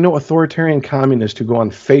know authoritarian communists who go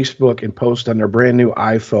on Facebook and post on their brand new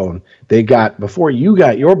iPhone. They got, before you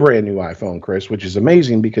got your brand new iPhone, Chris, which is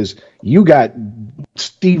amazing because you got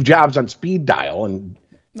Steve Jobs on speed dial and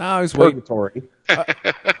purgatory. I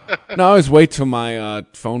always wait till my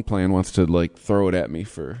phone plan wants to like throw it at me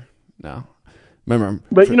for now. Remember,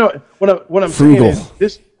 but what I'm frugal. saying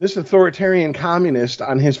is this authoritarian communist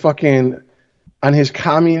on his communist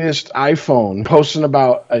iPhone posting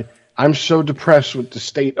about. I'm so depressed with the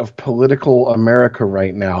state of political America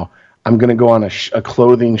right now. I'm going to go on a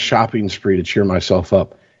clothing shopping spree to cheer myself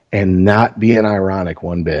up, and not being ironic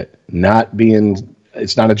one bit.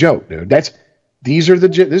 It's not a joke, dude. This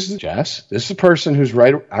is Jess. This is a person who's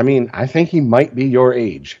right. I mean, I think he might be your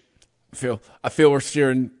age. I feel we're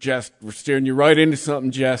steering you right into something,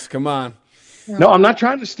 Jess. Come on. No, I'm not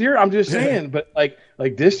trying to steer. I'm just saying, but like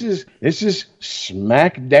this is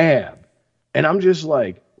smack dab, and I'm just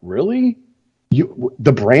like, really?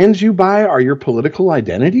 The brands you buy are your political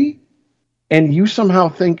identity? And you somehow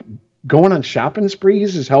think going on shopping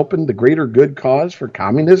sprees is helping the greater good cause for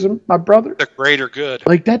communism, my brother? The greater good.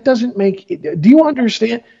 Like, that doesn't make... Do you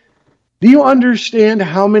understand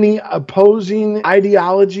how many opposing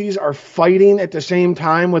ideologies are fighting at the same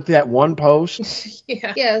time with that one post?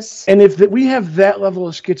 Yeah. Yes. And if we have that level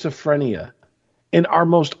of schizophrenia, and our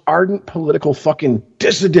most ardent political fucking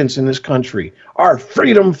dissidents in this country, our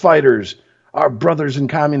freedom fighters, our brothers in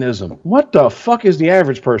communism, what the fuck is the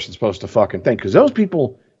average person supposed to fucking think? Because those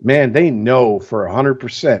people, man, they know for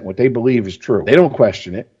 100% what they believe is true. They don't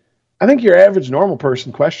question it. I think your average normal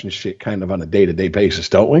person questions shit kind of on a day-to-day basis,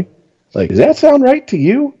 don't we? Like, does that sound right to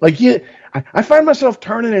you? Like, yeah, I find myself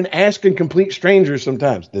turning and asking complete strangers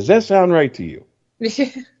sometimes, does that sound right to you?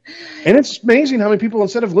 And it's amazing how many people,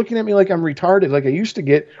 instead of looking at me like I'm retarded, like I used to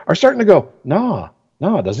get, are starting to go, nah,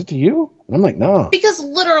 does it to you? And I'm like, nah. Because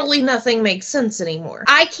literally nothing makes sense anymore.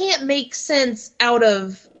 I can't make sense out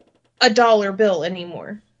of a dollar bill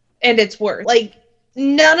anymore. And it's worth. Like,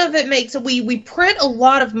 none of it makes... We print a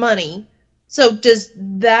lot of money. So does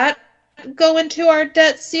that go into our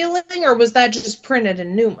debt ceiling, or was that just printed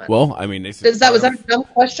in new money? Well, I mean, was that a dumb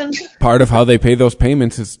question? Part of how they pay those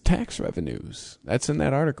payments is tax revenues. That's in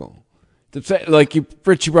that article. Like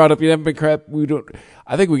Rich, you brought up, you haven't been crap.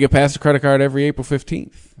 I think we get past the credit card every April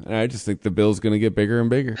 15th. And I just think the bill's going to get bigger and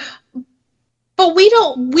bigger. But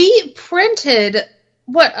we printed,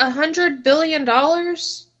 what, $100 billion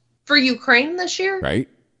for Ukraine this year? Right.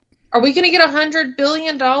 Are we going to get $100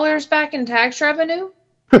 billion back in tax revenue?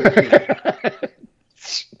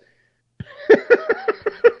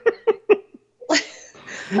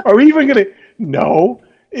 Are we even going to? No.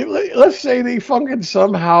 Let's say they fucking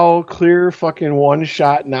somehow clear fucking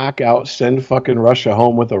one-shot knockout, send fucking Russia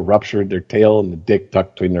home with a ruptured their tail and the dick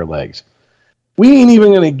tucked between their legs. We ain't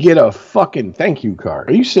even going to get a fucking thank you card.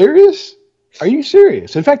 Are you serious? Are you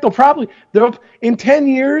serious? In fact, in 10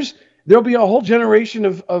 years, there'll be a whole generation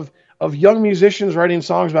of young musicians writing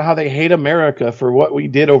songs about how they hate America for what we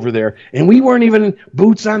did over there. And we weren't even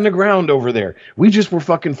boots on the ground over there. We just were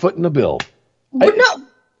fucking footing the bill.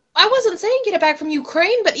 I wasn't saying get it back from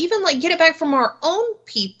Ukraine, but even like get it back from our own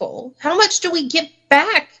people. How much do we get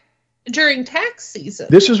back during tax season?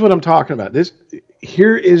 This is what I'm talking about.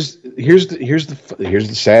 Here's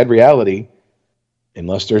the sad reality.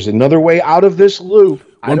 Unless there's another way out of this loop,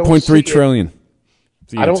 1.3 trillion.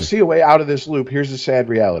 I don't see a way out of this loop. Here's the sad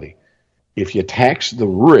reality. If you tax the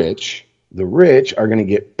rich are going to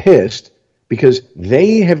get pissed because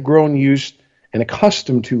they have grown used and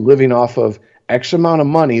accustomed to living off of X amount of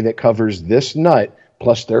money that covers this nut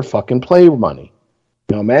plus their fucking play money.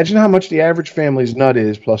 Now imagine how much the average family's nut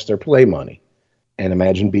is plus their play money. And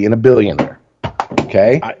imagine being a billionaire.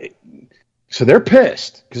 Okay? So they're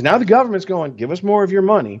pissed because now the government's going, give us more of your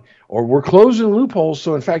money, or we're closing loopholes.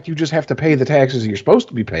 So in fact, you just have to pay the taxes you're supposed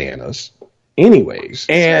to be paying us anyways.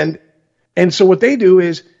 And so what they do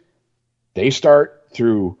is they start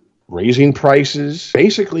through raising prices.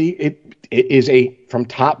 Basically, it is from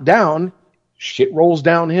top down, shit rolls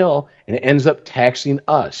downhill and it ends up taxing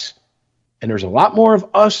us. And there's a lot more of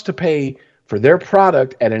us to pay for their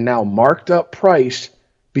product at a now marked up price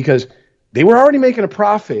because they were already making a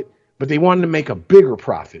profit, but they wanted to make a bigger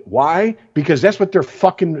profit. Why? Because that's what their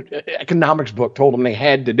fucking economics book told them they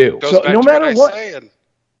had to do. So no matter what.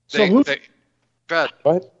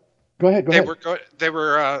 Go ahead. They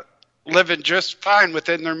were living just fine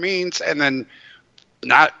within their means, and then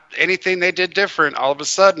not anything they did different. All of a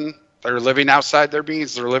sudden, they're living outside their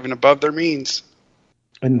means. They're living above their means.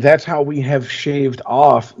 And that's how we have shaved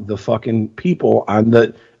off the fucking people on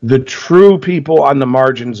the true people on the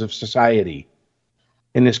margins of society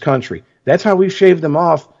in this country. That's how we've shaved them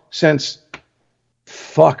off since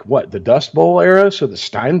the Dust Bowl era, so the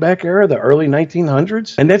Steinbeck era, the early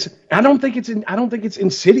 1900s. And I don't think it's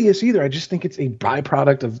insidious either. I just think it's a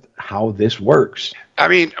byproduct of how this works. I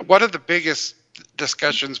mean, one of the biggest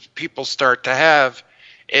discussions people start to have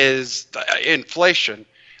is inflation.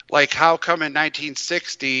 Like, how come in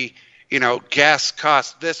 1960, gas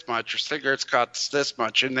cost this much or cigarettes cost this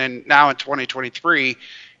much, and then now in 2023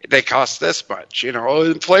 they cost this much?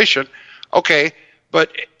 Inflation. Okay,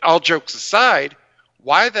 but all jokes aside,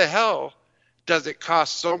 why the hell does it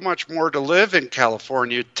cost so much more to live in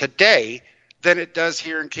California today than it does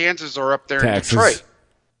here in Kansas or up there Taxes. In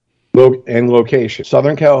Detroit? And location.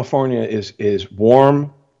 Southern California is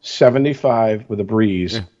warm, 75 with a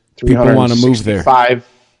breeze. Yeah. People want to move there.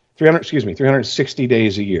 360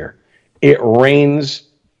 days a year. It rains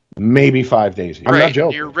maybe 5 days a year. I'm not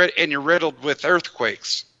joking. You're riddled with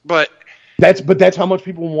earthquakes. But that's how much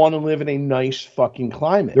people want to live in a nice fucking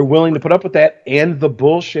climate. They're willing to put up with that and the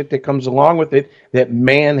bullshit that comes along with it that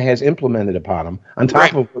man has implemented upon them on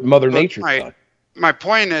top of what Mother Nature does. My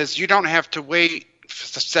point is, you don't have to wait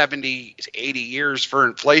 70, 80 years for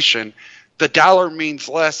inflation. The dollar means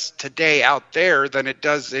less today out there than it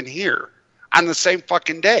does in here on the same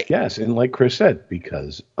fucking day. Yes, and like Chris said,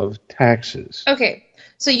 because of taxes. Okay,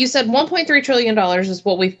 so you said $1.3 trillion is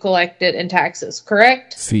what we've collected in taxes,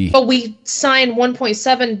 correct? See. But we signed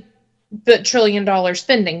 $1.7 trillion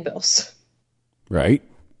spending bills. Right.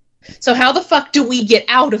 So how the fuck do we get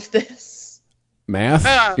out of this? Math,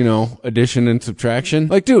 addition and subtraction.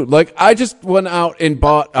 Like, dude, I just went out and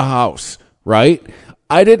bought a house, right?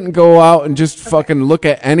 I didn't go out and just fucking look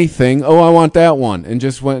at anything. Oh, I want that one. And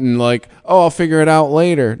just went and I'll figure it out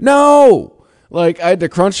later. No! I had to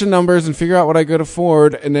crunch the numbers and figure out what I could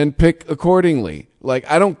afford and then pick accordingly.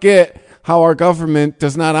 I don't get how our government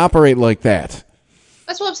does not operate like that.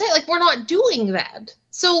 That's what I'm saying. We're not doing that.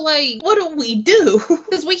 So, what do we do?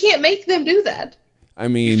 Because we can't make them do that. I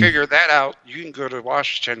mean, you figure that out, you can go to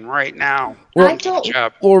Washington right now. I don't.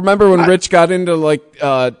 Well, remember when Rich got into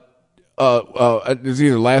it was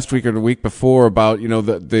either last week or the week before about,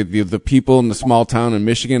 the people in the small town in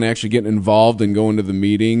Michigan actually getting involved and going to the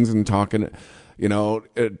meetings and talking,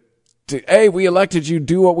 hey, we elected you,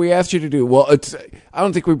 do what we asked you to do. Well, I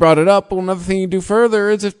don't think we brought it up. Well, another thing you do further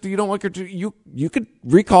is if you don't like it, you could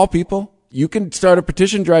recall people. You can start a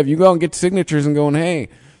petition drive. You go out and get signatures and going, hey,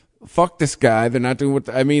 fuck this guy. They're not doing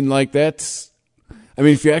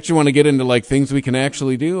if you actually want to get into like things we can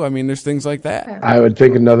actually do, there's things like that. I would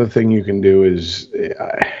think another thing you can do is,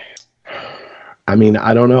 I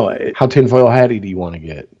don't know. How tinfoil hatty do you want to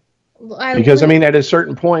get? Because, at a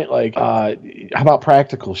certain point, how about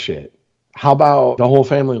practical shit? How about the whole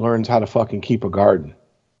family learns how to fucking keep a garden?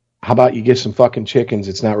 How about you get some fucking chickens?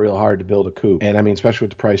 It's not real hard to build a coop. And especially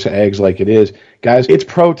with the price of eggs like it is. Guys, it's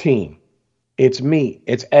protein. It's meat,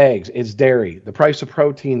 it's eggs, it's dairy. The price of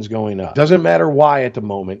protein's going up. Doesn't matter why at the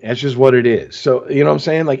moment. That's just what it is. So, you know what I'm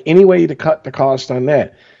saying? Like, any way to cut the cost on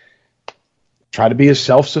that. Try to be as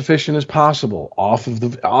self-sufficient as possible. Off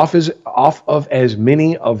of as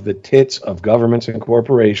many of the tits of governments and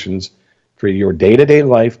corporations for your day-to-day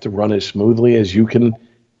life to run as smoothly as you can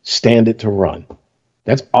stand it to run.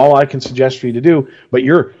 That's all I can suggest for you to do. But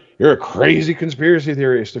you're a crazy conspiracy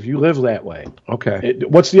theorist if you live that way. Okay.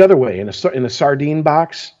 What's the other way? In a sardine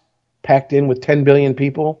box packed in with 10 billion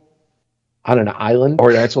people on an island?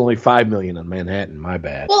 Or that's only 5 million on Manhattan. My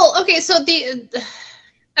bad. Well, okay, so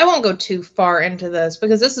I won't go too far into this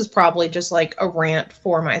because this is probably just like a rant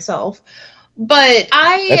for myself. But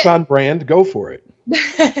That's on brand. Go for it.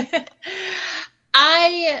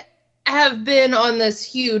 I have been on this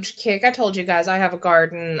huge kick. I told you guys I have a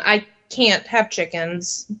garden. I can't have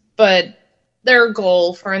chickens, but they're a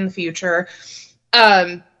goal for in the future.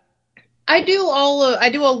 I do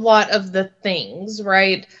a lot of the things,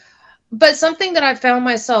 right? But something that I found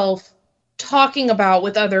myself talking about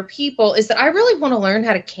with other people is that I really want to learn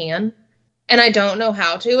how to can, and I don't know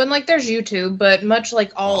how to. And there's YouTube, but much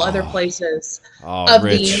like all other places. Oh,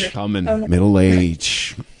 Rich, I'm in middle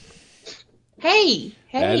age. Hey.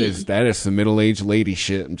 That is some middle-aged lady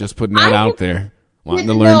shit. I'm just putting that out there. Wanting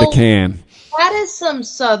to learn to can. That is some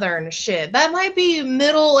southern shit. That might be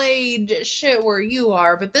middle-aged shit where you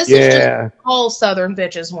are, but this is just all southern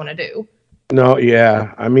bitches want to do. No,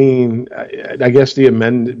 yeah. I guess the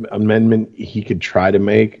amendment he could try to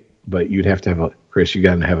make, but you'd have to have Chris, you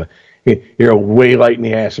got to have you're way light in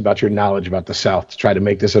the ass about your knowledge about the South to try to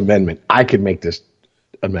make this amendment. I could make this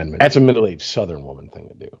amendment. That's a middle-aged southern woman thing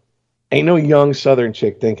to do. Ain't no young southern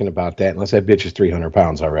chick thinking about that unless that bitch is 300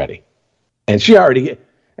 pounds already. And she already,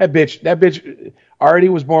 that bitch already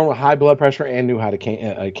was born with high blood pressure and knew how to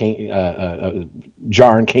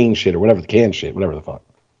jar and cane shit or whatever the fuck.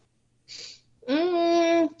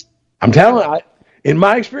 I'm telling you, in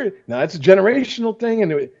my experience, now that's a generational thing,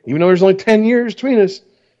 and even though there's only 10 years between us,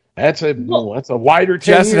 that's a wider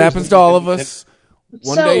 10 years. Jess, it happens to all of us.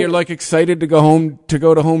 One day you're like excited to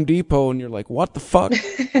go to Home Depot, and you're like, what the fuck?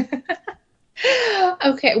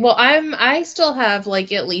 Okay, well, I still have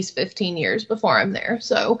at least 15 years before I'm there.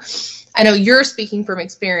 So I know you're speaking from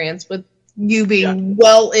experience with you being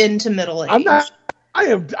well into middle age. I'm not. I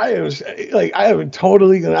am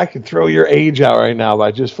totally gonna. I could throw your age out right now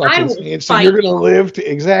by just fucking saying. So you're gonna live to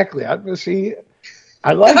exactly. I'm gonna see.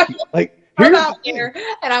 I like you. I'm out here,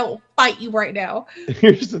 and I will fight you right now.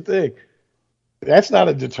 Here's the thing. That's not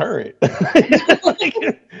a deterrent.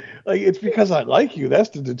 It's because I like you. That's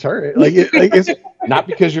the deterrent. It's not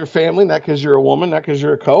because you're family, not because you're a woman, not because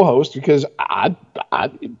you're a co-host. Because if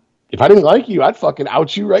I didn't like you, I'd fucking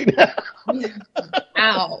out you right now.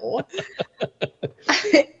 Ow.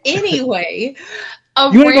 Anyway,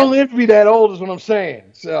 you ain't gonna live to be that old, is what I'm saying.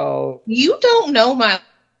 So you don't know my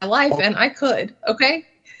life, and I could. Okay.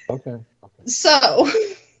 Okay. So.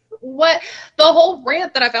 What the whole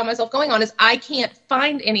rant that I found myself going on is I can't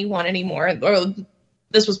find anyone anymore. Or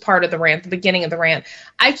this was part of the rant, the beginning of the rant.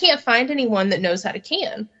 I can't find anyone that knows how to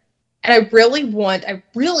can. And I really want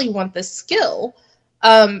this skill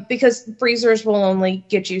because freezers will only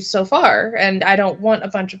get you so far. And I don't want a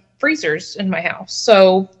bunch of freezers in my house.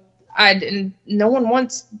 So no one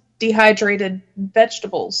wants dehydrated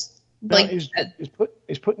vegetables. Is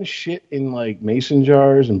putting shit in mason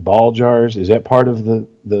jars and ball jars, is that part of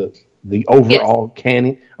the overall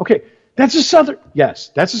canning? Okay, that's a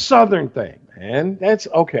southern thing, man. That's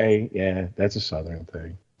okay. Yeah, that's a southern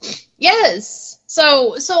thing. Yes.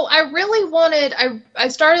 So I really wanted. I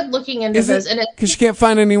started looking into this, and because you can't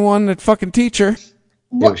find anyone that fucking teach her.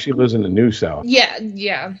 Yeah, she lives in the New South.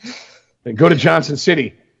 Yeah. Go to Johnson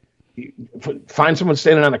City. Find someone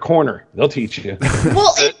standing on a corner. They'll teach you.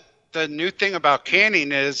 Well. The new thing about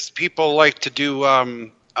canning is people like to do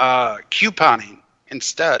couponing.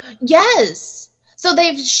 instead. Yes. So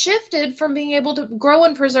they've shifted from being able to grow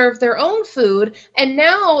and preserve their own food, and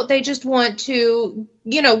now they just want to,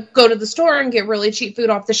 go to the store and get really cheap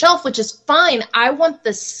food off the shelf, which is fine. I want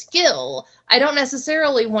the skill. I don't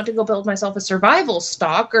necessarily want to go build myself a survival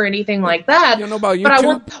stock or anything like that. You know about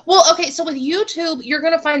YouTube? But so with YouTube, you're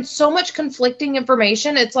going to find so much conflicting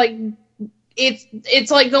information. It's like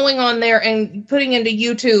it's like going on there and putting into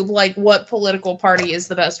YouTube like what political party is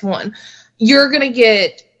the best one. You're going to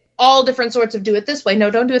get all different sorts of do it this way.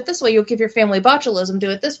 No, don't do it this way. You'll give your family botulism.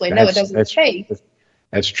 Do it this way. No, it doesn't take.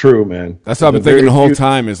 That's true, man. That's what I've been thinking the whole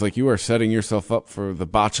time is like you are setting yourself up for the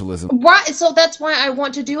botulism. Right. So that's why I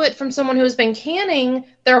want to do it from someone who has been canning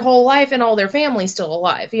their whole life and all their family's still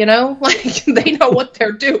alive, Like they know what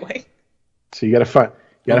they're doing. So you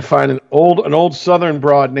gotta find an old Southern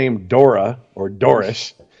broad named Dora or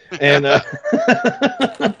Doris. And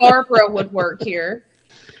Barbara would work here.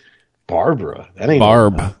 Barbara. That ain't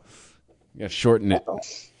Barb. Yeah, shorten it.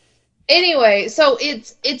 Anyway, so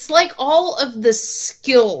it's like all of the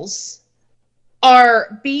skills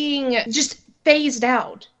are being just phased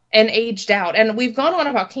out and aged out. And we've gone on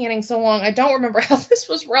about canning so long, I don't remember how this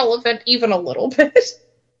was relevant even a little bit.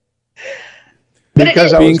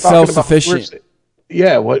 Because I being was talking self-sufficient.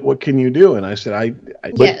 What can you do? And I said,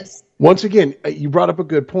 yes. Once again, you brought up a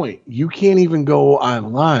good point. You can't even go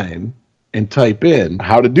online and type in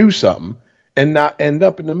how to do something and not end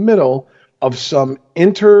up in the middle of some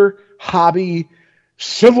inter-hobby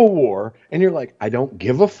civil war. And you're like, I don't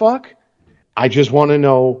give a fuck. I just want to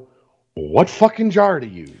know what fucking jar to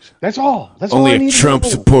use. That's all. That's only all I need a Trump to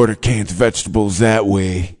know. supporter cans vegetables that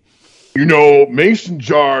way. Mason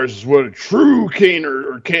jars is what a true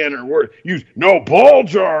canner would use. No, ball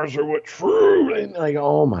jars are what true. And like,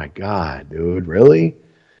 oh my God, dude, really?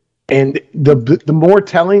 And the more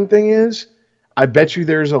telling thing is, I bet you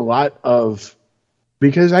there's a lot of,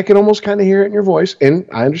 because I can almost kind of hear it in your voice, and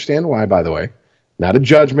I understand why, by the way. Not a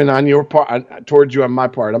judgment on your part, towards you on my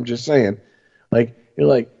part. I'm just saying, like, you're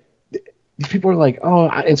like, these people are like, oh,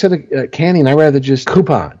 instead of canning, I'd rather just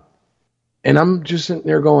coupon. And I'm just sitting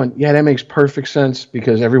there going, yeah, that makes perfect sense,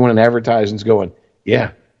 because everyone in advertising's going,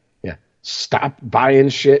 yeah. Stop buying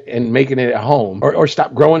shit and making it at home, or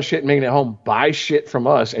stop growing shit and making it at home. Buy shit from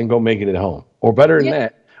us and go make it at home. Or better than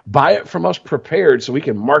that, buy it from us prepared so we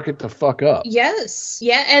can market the fuck up. Yes.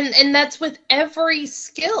 Yeah. And that's with every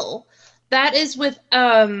skill. That is with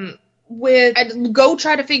go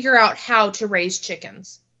try to figure out how to raise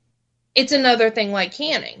chickens. It's another thing like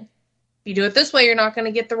canning. If you do it this way, you're not going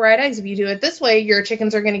to get the right eggs. If you do it this way, your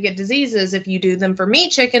chickens are going to get diseases. If you do them for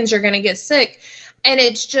meat chickens, you're going to get sick. And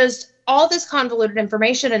it's just all this convoluted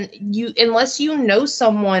information. And unless you know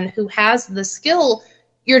someone who has the skill,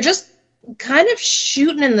 you're just kind of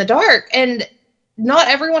shooting in the dark. And not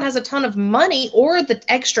everyone has a ton of money or the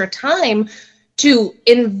extra time to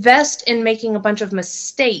invest in making a bunch of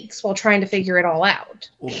mistakes while trying to figure it all out.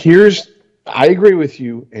 I agree with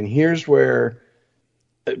you. And here's where,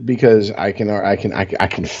 because I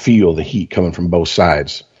can feel the heat coming from both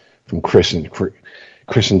sides, from Chris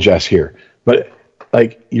and Jess here. But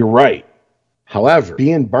like, you're right. However,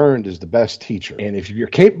 being burned is the best teacher. And if you're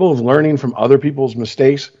capable of learning from other people's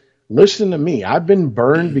mistakes, listen to me. I've been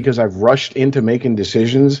burned because I've rushed into making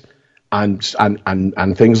decisions on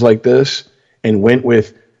things like this and went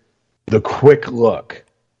with the quick look.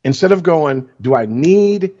 Instead of going, do I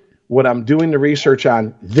need what I'm doing the research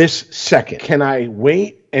on this second? Can I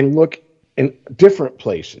wait and look in different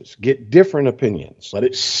places, get different opinions, let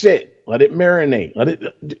it sit, let it marinate,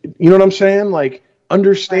 you know what I'm saying? Like,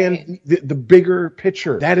 understand the bigger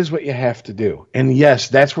picture. That is what you have to do. And yes,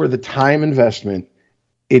 that's where the time investment,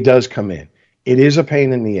 it does come in. It is a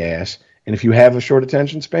pain in the ass. And if you have a short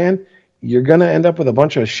attention span, you're going to end up with a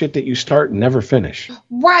bunch of shit that you start and never finish.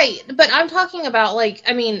 Right. But I'm talking about,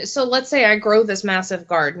 so let's say I grow this massive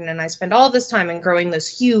garden and I spend all this time in growing this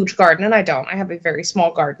huge garden, and I don't. I have a very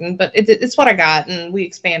small garden, but it's what I got, and we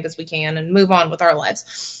expand as we can and move on with our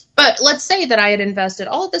lives. But let's say that I had invested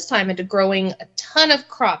all this time into growing a ton of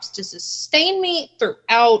crops to sustain me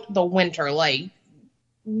throughout the winter, like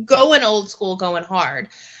going old school, going hard.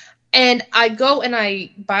 And I go and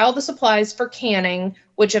I buy all the supplies for canning,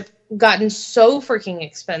 which have gotten so freaking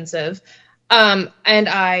expensive. And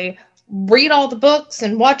I read all the books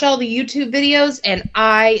and watch all the YouTube videos, and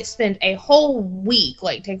I spend a whole week,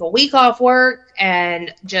 take a week off work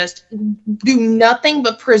and just do nothing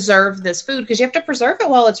but preserve this food, because you have to preserve it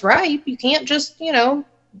while it's ripe. You can't just,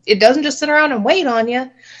 it doesn't just sit around and wait on you.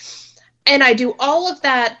 And I do all of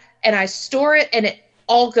that, and I store it, and it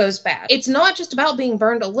all goes bad. It's not just about being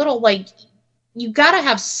burned a little. You got to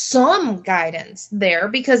have some guidance there,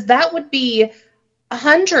 because that would be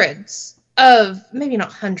hundreds of, maybe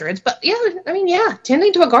not hundreds, but yeah, I mean, yeah,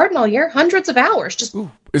 tending to a garden all year, hundreds of hours. Just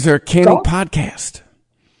is there a canning podcast?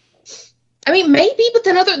 I mean, maybe, but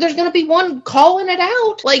then there's going to be one calling it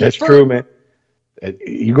out. Like that's true, man.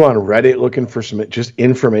 You go on Reddit looking for some just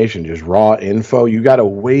information, just raw info. You got to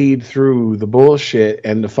wade through the bullshit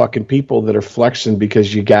and the fucking people that are flexing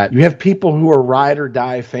because you have people who are ride or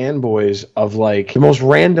die fanboys of like the most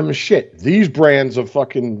random shit. These brands of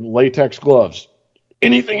fucking latex gloves.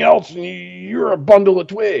 Anything else, and you're a bundle of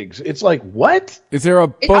twigs. It's like, what? Is there a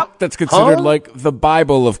book that's considered like the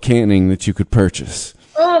Bible of canning that you could purchase?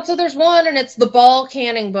 Oh, so there's one, and it's the Ball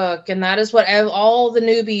Canning book, and that is what all the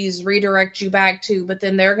newbies redirect you back to. But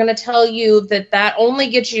then they're going to tell you that only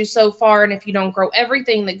gets you so far, and if you don't grow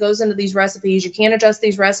everything that goes into these recipes, you can't adjust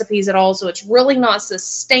these recipes at all. So it's really not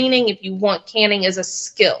sustaining if you want canning as a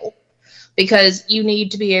skill, because you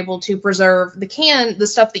need to be able to preserve the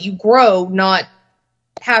stuff that you grow, not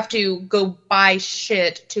have to go buy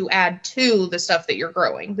shit to add to the stuff that you're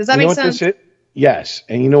growing. Does that make sense? Yes,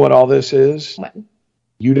 and you know what all this is? What?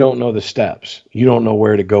 You don't know the steps. You don't know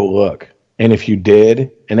where to go look. And if you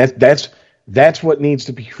did, and that's what needs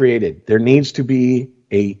to be created. There needs to be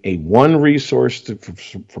a one resource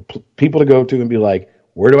for people to go to and be like,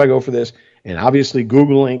 where do I go for this? And obviously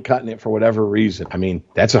Google ain't cutting it for whatever reason. I mean,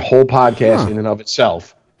 that's a whole podcast in and of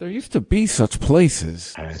itself. There used to be such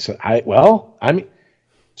places.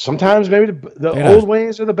 Sometimes maybe the old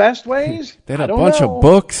ways are the best ways. They had a bunch of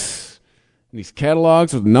books, these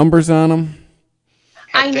catalogs with numbers on them.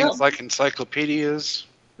 I know. Things like encyclopedias.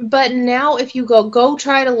 But now if you go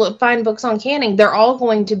try to find books on canning, they're all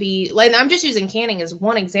going to be, like, I'm just using canning as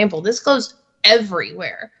one example. This goes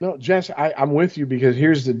everywhere. No, Jess, I'm with you because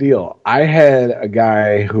here's the deal. I had a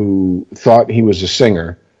guy who thought he was a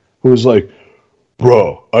singer who was like,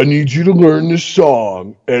 bro, I need you to learn this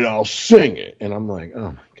song and I'll sing it. And I'm like,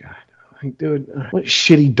 oh my God. Like, dude, what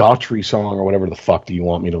shitty Daughtry song or whatever the fuck do you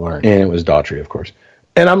want me to learn? And it was Daughtry, of course.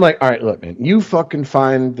 And I'm like, all right, look, man, you fucking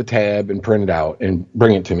find the tab and print it out and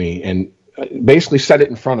bring it to me and basically set it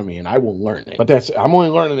in front of me and I will learn it. But I'm only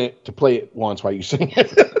learning it to play it once while you sing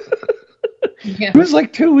it. Yeah. It was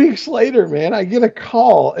like 2 weeks later, man, I get a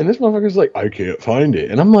call and this motherfucker's like, I can't find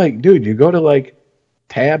it. And I'm like, dude, you go to like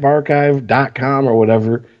tabarchive.com or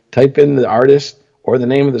whatever, type in the artist or the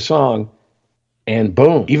name of the song and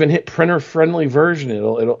boom, even hit printer friendly version.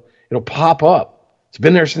 It'll pop up. It's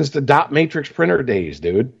been there since the dot matrix printer days,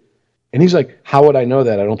 dude. And he's like, how would I know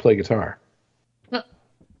that? I don't play guitar. Huh.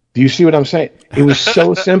 Do you see what I'm saying? It was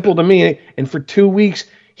so simple to me. And for 2 weeks,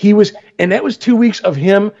 and that was 2 weeks of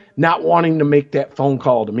him not wanting to make that phone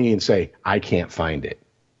call to me and say, I can't find it.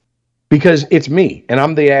 Because it's me. And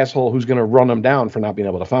I'm the asshole who's going to run him down for not being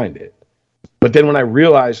able to find it. But then when I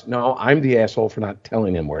realized, no, I'm the asshole for not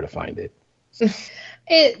telling him where to find it. It's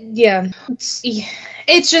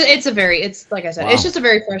like I said, It's just a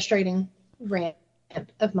very frustrating rant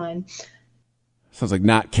of mine. Sounds like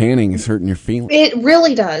not canning is hurting your feelings. It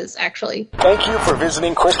really does, actually. Thank you for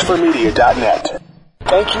visiting ChristopherMedia.net.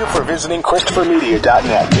 Thank you for visiting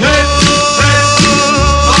ChristopherMedia.net.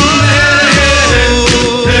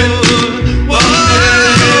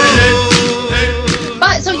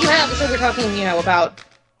 So we're talking, about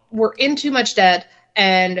we're in too much debt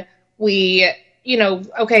and we,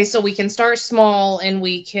 so we can start small and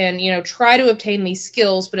we can, try to obtain these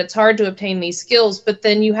skills, but it's hard to obtain these skills. But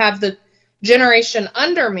then you have the generation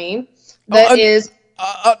under me that is...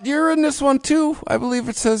 you're in this one too. I believe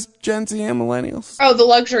it says Gen Z and millennials. Oh, the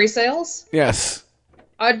luxury sales? Yes.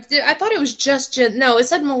 I thought it was just no, it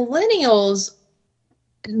said millennials.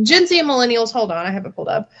 Gen Z and millennials, hold on, I have it pulled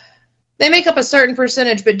up. They make up a certain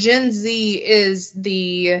percentage, but Gen Z is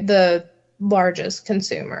the largest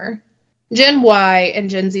consumer. Gen Y and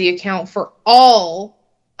Gen Z account for all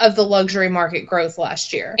of the luxury market growth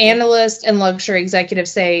last year. Analysts and luxury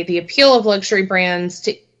executives say the appeal of luxury brands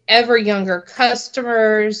to ever younger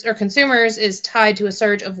customers or consumers is tied to a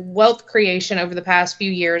surge of wealth creation over the past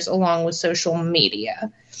few years, along with social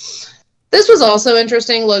media. This was also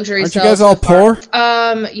interesting. Luxury Aren't sales. You guys all poor?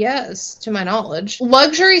 Yes, to my knowledge.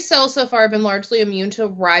 Luxury sales so far have been largely immune to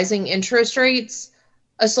rising interest rates,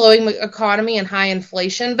 a slowing economy, and high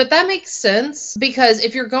inflation. But that makes sense because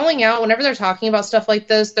if you're going out, whenever they're talking about stuff like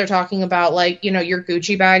this, they're talking about your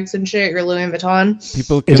Gucci bags and shit, your Louis Vuitton.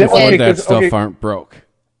 People can afford that stuff aren't broke.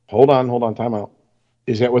 Hold on, time out.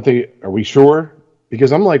 Is that what are we sure?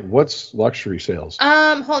 Because I'm like, what's luxury sales?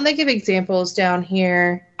 Hold on, they give examples down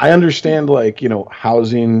here. I understand,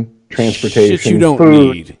 housing, transportation, shit you don't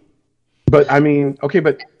food, need. But I mean, okay,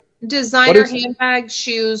 but designer handbags,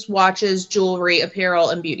 shoes, watches, jewelry,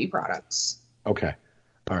 apparel, and beauty products. Okay,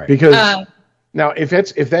 all right. Because Now, if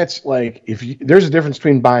there's a difference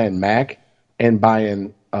between buying MAC and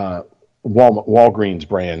buying Walgreens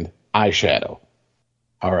brand eyeshadow.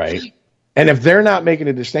 All right. And if they're not making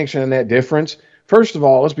a distinction in that difference, first of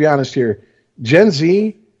all, let's be honest here. Gen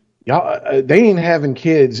Z, y'all, they ain't having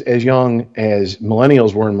kids as young as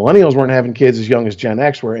millennials were, and millennials weren't having kids as young as Gen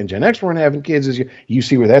X were, and Gen X weren't having kids as you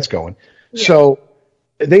see where that's going. Yeah. So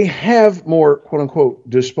they have more, quote unquote,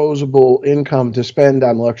 disposable income to spend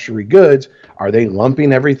on luxury goods. Are they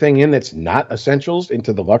lumping everything in that's not essentials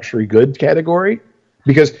into the luxury good category?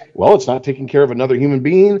 Because, well, it's not taking care of another human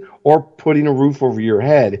being or putting a roof over your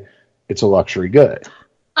head. It's a luxury good.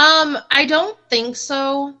 I don't think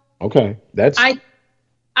so. Okay,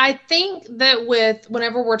 I think that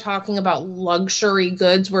whenever we're talking about luxury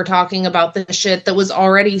goods, we're talking about the shit that was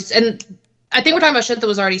already, and I think we're talking about shit that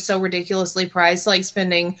was already so ridiculously priced, like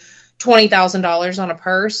spending $20,000 on a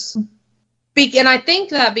purse. And I think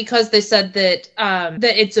that because they said that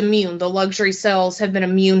that it's immune, the luxury sales have been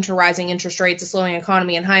immune to rising interest rates, a slowing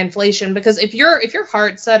economy, and high inflation. Because if your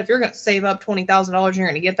heart's set, if you're going to save up $20,000 and you're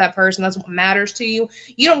going to get that purse, and that's what matters to you,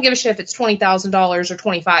 you don't give a shit if it's $20,000 or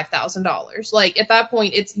 $25,000. Like at that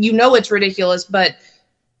point, it's ridiculous, but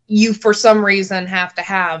you for some reason have to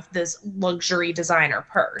have this luxury designer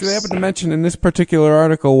purse. Do they happen to mention in this particular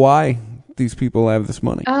article why these people have this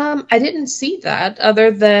money? I didn't see that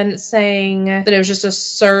other than saying that it was just a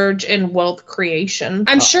surge in wealth creation.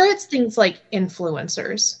 I'm sure it's things like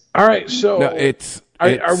influencers. All right, so no,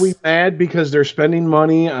 are we mad because they're spending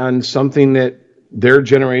money on something that their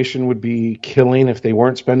generation would be killing if they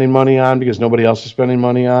weren't spending money on because nobody else is spending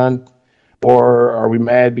money on? Or are we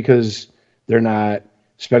mad because they're not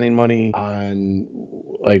spending money on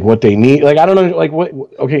like what they need? Like, I don't know, like what,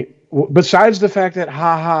 okay, besides the fact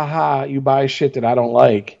that you buy shit that I don't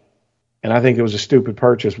like, and I think it was a stupid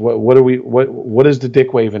purchase. What is the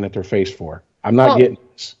dick waving at their face for? I'm not getting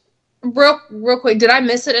this. Real quick, did I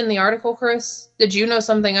miss it in the article, Chris? Did you know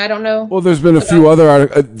something I don't know? Well, there's been a few other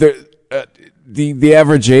articles. The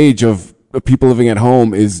average age of people living at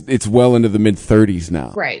home it's well into the mid 30s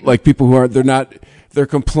now. Right. Like people who they're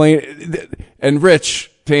complaining. And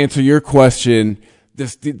Rich, to answer your question,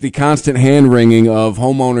 the constant hand wringing of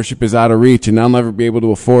home ownership is out of reach, and I'll never be able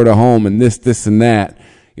to afford a home, and this and that.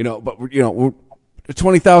 But a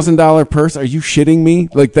 $20,000 purse. Are you shitting me?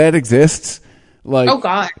 Like that exists? Like, oh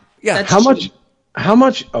God, yeah. How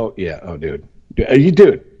much? Oh yeah. Oh dude.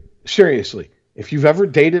 Seriously, if you've ever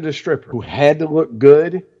dated a stripper who had to look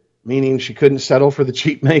good, meaning she couldn't settle for the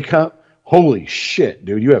cheap makeup, holy shit,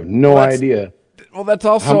 dude, you have no idea. Well, that's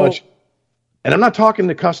also how much. And I'm not talking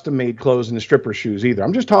the custom-made clothes and the stripper shoes either.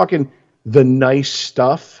 I'm just talking the nice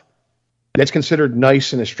stuff that's considered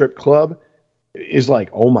nice in a strip club is like,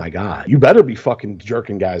 oh my God, you better be fucking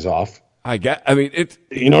jerking guys off. I mean, it.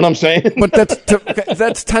 You know what I'm saying? But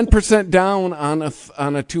that's 10% down on a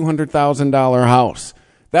 $200,000 house.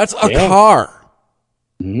 That's a car.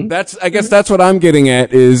 Mm-hmm. I guess that's what I'm getting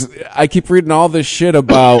at is I keep reading all this shit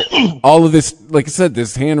about all of this, like I said,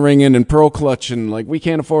 this hand wringing and pearl clutch and like we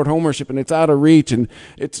can't afford homeownership and it's out of reach and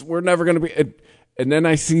we're never going to be. And then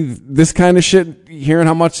I see this kind of shit, hearing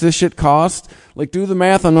how much this shit costs. Like do the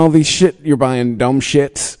math on all these shit you're buying, dumb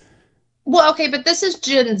shits. Well, okay, but this is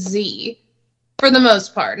Gen Z for the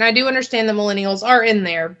most part. And I do understand the millennials are in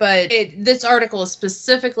there, but this article is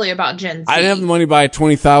specifically about Gen Z. I didn't have the money to buy a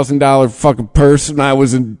 $20,000 fucking purse when I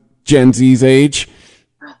was in Gen Z's age.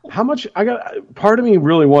 How much, part of me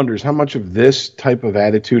really wonders how much of this type of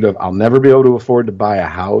attitude of I'll never be able to afford to buy a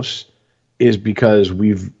house is because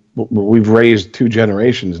we've raised two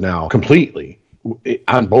generations now completely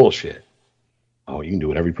on bullshit. Oh, you can do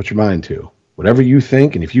whatever you put your mind to. Whatever you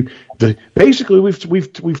think, and basically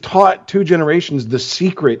we've taught two generations the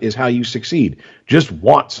secret is how you succeed. Just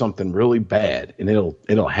want something really bad, and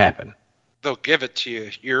it'll happen. They'll give it to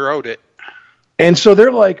you. You're owed it. And so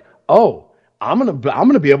they're like, "Oh, I'm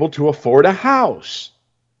gonna be able to afford a house,"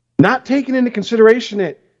 not taking into consideration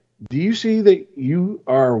that. Do you see that you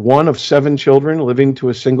are one of 7 children living to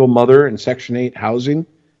a single mother in Section 8 housing?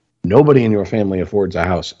 Nobody in your family affords a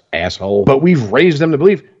house, asshole. But we've raised them to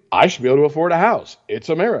believe. I should be able to afford a house. It's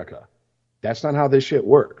America. That's not how this shit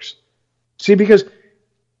works. See, because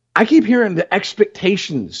I keep hearing the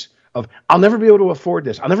expectations of, I'll never be able to afford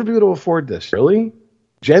this. I'll never be able to afford this. Really?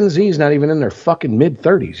 Gen Z is not even in their fucking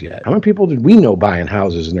mid-30s yet. How many people did we know buying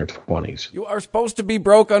houses in their 20s? You are supposed to be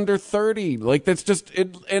broke under 30. Like, that's just,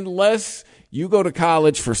 unless you go to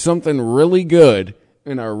college for something really good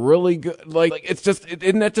and are really good. Like it's just,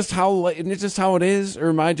 isn't it just how it is? Or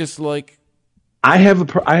am I just like... I have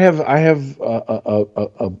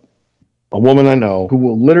a woman I know who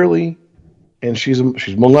will literally and she's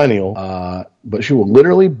millennial, but she will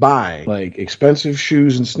literally buy like expensive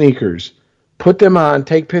shoes and sneakers, put them on,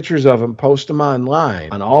 take pictures of them, post them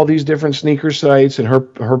online on all these different sneaker sites and her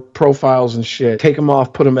profiles and shit. Take them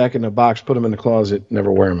off, put them back in the box, put them in the closet,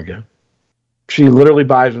 never wear them again. She literally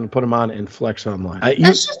buys them and put them on and flex online.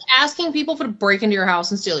 That's just asking people to break into your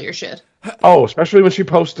house and steal your shit. Oh, especially when she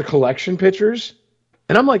posts the collection pictures.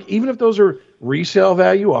 And I'm like, even if those are resale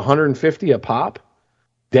value, $150 a pop,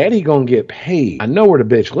 Daddy gonna get paid. I know where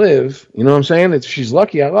the bitch live. You know what I'm saying? She's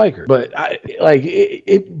lucky I like her. But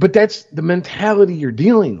but that's the mentality you're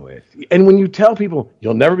dealing with. And when you tell people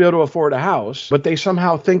you'll never be able to afford a house, but they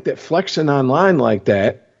somehow think that flexing online like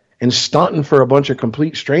that and stunting for a bunch of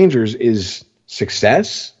complete strangers is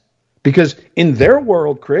success, because in their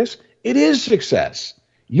world, Chris, it is success.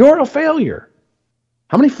 You're a failure.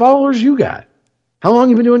 How many followers you got? How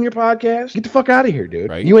long you been doing your podcast? Get the fuck out of here, dude.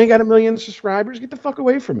 Right. You ain't got 1 million subscribers. Get the fuck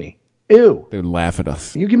away from me. Ew. They would laugh at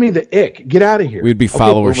us. You give me the ick. Get out of here. We'd be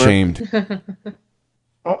follower shamed.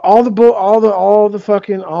 all the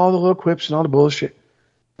little quips and all the bullshit.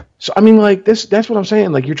 So I mean, like this. That's what I'm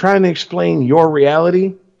saying. Like, you're trying to explain your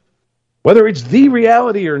reality, whether it's the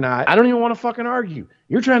reality or not. I don't even want to fucking argue.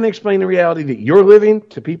 You're trying to explain the reality that you're living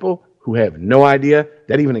to people who have no idea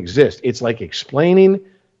that even exists. It's like explaining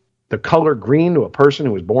the color green to a person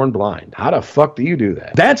who was born blind. How the fuck do you do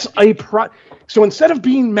that? That's so instead of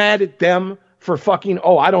being mad at them for fucking,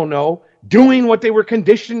 I don't know, doing what they were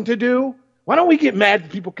conditioned to do, why don't we get mad at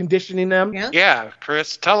people conditioning them? Yeah,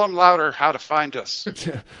 Chris, tell them louder how to find us.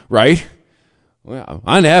 Right? Well,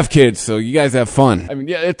 I have kids, so you guys have fun. I mean,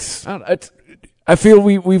 yeah, it's I feel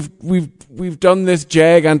we've done this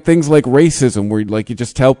jag on things like racism, where like you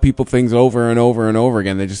just tell people things over and over and over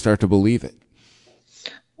again, they just start to believe it.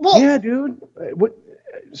 Well, yeah, dude.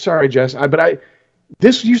 Sorry, Jess,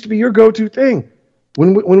 this used to be your go-to thing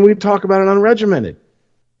when we talk about it on Regimented.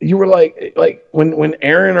 You were like when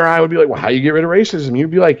Aaron or I would be like, "Well, how you get rid of racism?" You'd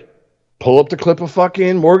be like, "Pull up the clip of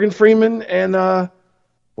fucking Morgan Freeman and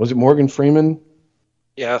was it Morgan Freeman?"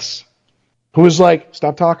 Yes. Who was like,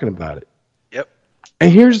 "Stop talking about it." Yep.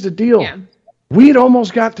 And here's the deal: we had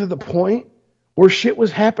almost got to the point where shit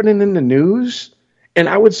was happening in the news, and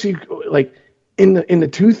I would see like. In the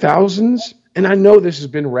 2000s, and I know this has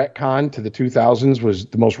been retconned to the 2000s was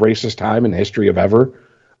the most racist time in the history of ever,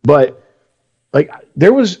 but like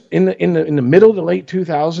there was in the middle to late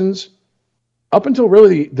 2000s, up until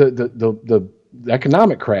really the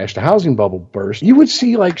economic crash, the housing bubble burst, you would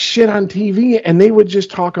see like shit on TV, and they would just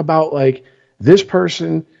talk about like this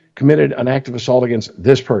person committed an act of assault against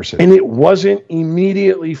this person. And it wasn't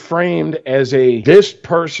immediately framed as this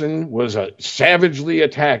person was savagely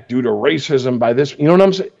attacked due to racism by this. You know what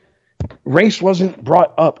I'm saying? Race wasn't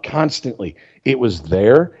brought up constantly. It was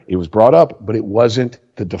there. It was brought up, but it wasn't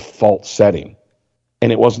the default setting.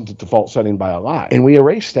 And it wasn't the default setting by a lot. And we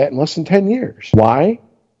erased that in less than 10 years. Why?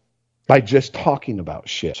 By just talking about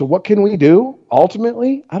shit. So what can we do?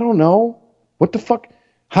 Ultimately, I don't know. What the fuck?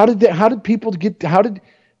 How did people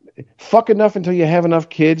fuck enough until you have enough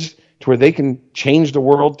kids to where they can change the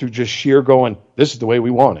world through just sheer going, this is the way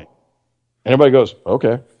we want it. And everybody goes,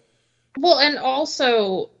 okay. Well, and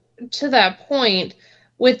also to that point,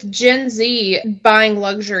 with Gen Z buying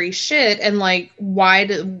luxury shit and like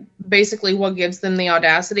basically what gives them the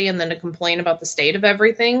audacity and then to complain about the state of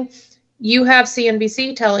everything, you have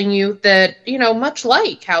CNBC telling you that, much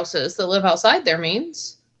like houses that live outside their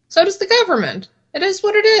means, so does the government. It is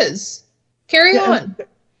what it is. Carry on.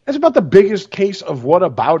 That's about the biggest case of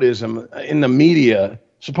whataboutism in the media.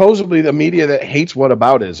 Supposedly the media that hates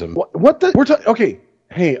whataboutism. Okay.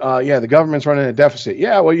 Hey, the government's running a deficit.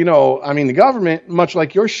 Yeah, well, the government, much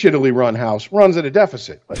like your shittily run house, runs at a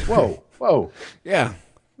deficit. Like, whoa. Yeah.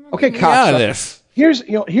 Okay, cops. This.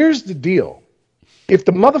 Here's the deal. If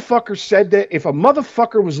the motherfucker said that, if a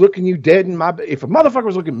motherfucker was looking me dead in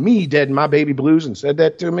my baby blues and said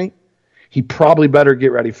that to me, he probably better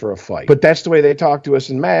get ready for a fight. But that's the way they talk to us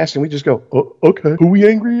in mass, and we just go, oh, okay. Who we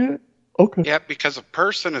angry at? Okay. Yeah, because a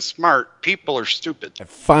person is smart, people are stupid. It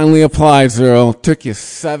finally applies, Earl. Took you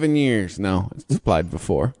 7 years. No, it's applied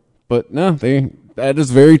before. But no, that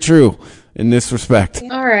is very true in this respect.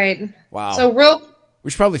 All right. Wow. So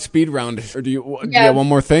we should probably speed round it. Or do you have one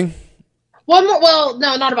more thing? One more. Well,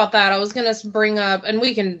 no, not about that. I was going to bring up, and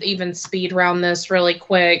we can even speed round this really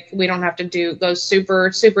quick. We don't have to go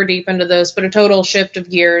super, super deep into this, but a total shift of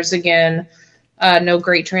gears again. No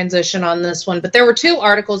great transition on this one. But there were 2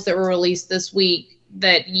 articles that were released this week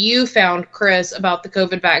that you found, Chris, about the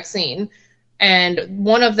COVID vaccine. And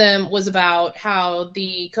one of them was about how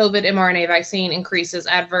the COVID mRNA vaccine increases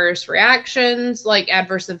adverse reactions, like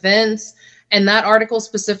adverse events, And that article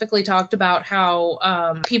specifically talked about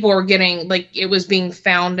how people were getting, like, it was being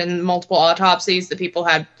found in multiple autopsies that people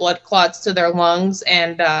had blood clots to their lungs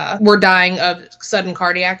and were dying of sudden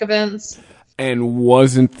cardiac events. And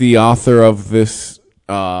wasn't the author of this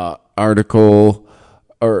article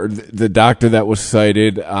or the doctor that was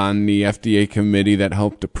cited on the FDA committee that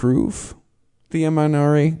helped approve the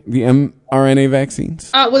mRNA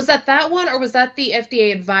vaccines? Was that one, or was that the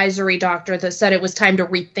FDA advisory doctor that said it was time to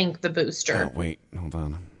rethink the booster? Oh, wait, hold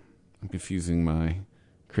on. I'm confusing my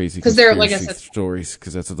crazy stories,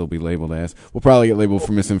 because that's what they'll be labeled as. We'll probably get labeled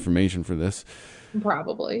for misinformation for this.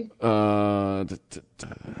 Probably.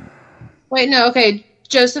 Wait, no, okay.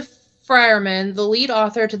 Joseph Freierman, the lead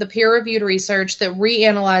author to the peer-reviewed research that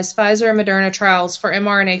reanalyzed Pfizer and Moderna trials for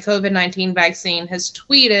mRNA COVID-19 vaccine, has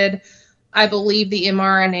tweeted, "I believe the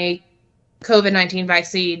mRNA COVID-19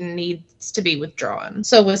 vaccine needs to be withdrawn."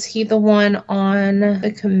 So was he the one on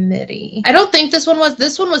the committee? I don't think this one was.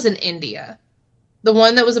 This one was in India. The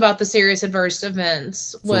one that was about the serious adverse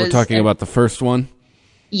events was... So we're talking about the first one?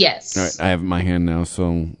 Yes. All right, I have it in my hand now,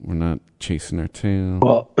 so we're not chasing our tail.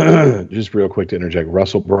 Well, just real quick to interject,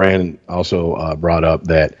 Russell Brand also brought up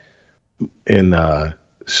that in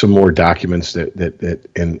some more documents that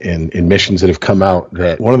in missions that have come out,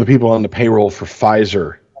 that one of the people on the payroll for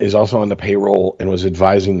Pfizer is also on the payroll and was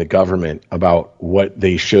advising the government about what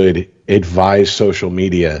they should advise social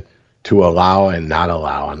media to allow and not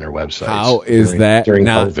allow on their websites. How is that during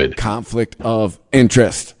not COVID. Conflict of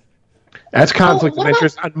interest? That's conflict of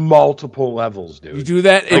interest on multiple levels, dude. You do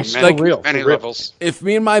that, it's many levels. If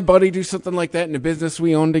me and my buddy do something like that in a business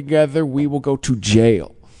we own together, we will go to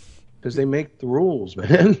jail. Because they make the rules,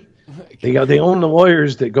 man. They own the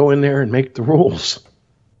lawyers that go in there and make the rules.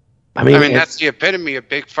 I mean that's the epitome of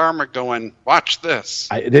Big Pharma going, watch this.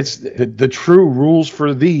 It's the true rules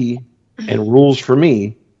for thee and rules for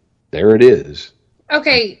me. There it is.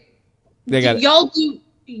 Okay. They got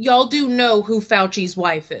Y'all do know who Fauci's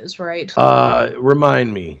wife is, right?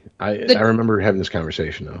 Remind me. I remember having this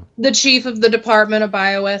conversation, though. The chief of the Department of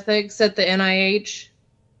Bioethics at the NIH?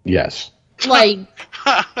 Yes. Like,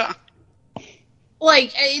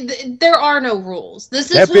 there are no rules.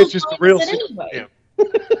 This is that bitch is the real anyway.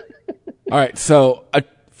 All right, so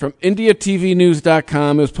from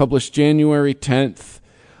IndiaTVNews.com, it was published January 10th.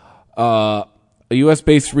 A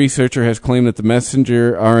U.S.-based researcher has claimed that the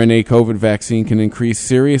messenger RNA COVID vaccine can increase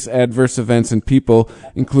serious adverse events in people,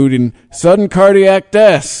 including sudden cardiac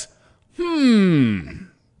deaths. I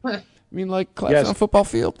mean, like class on a football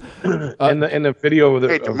field? And the video of the...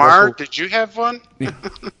 Hey, DeMar, did you have one?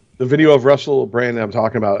 The video of Russell Brand I'm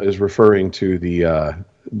talking about is referring to the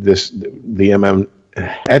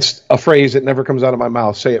That's a phrase that never comes out of my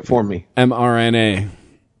mouth. Say it for me. mRNA.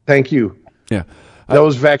 Thank you. Yeah.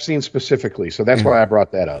 Those vaccines specifically, so that's why I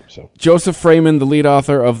brought that up. So Joseph Freeman, the lead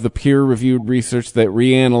author of the peer-reviewed research that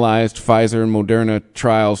reanalyzed Pfizer and Moderna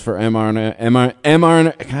trials for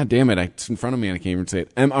mRNA. God damn it! It's in front of me and I can't even say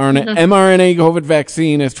it. mRNA COVID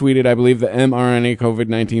vaccine has tweeted, "I believe the mRNA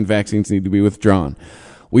COVID-19 vaccines need to be withdrawn.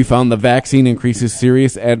 We found the vaccine increases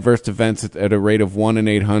serious adverse events at a rate of 1 in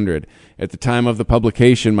 800. At the time of the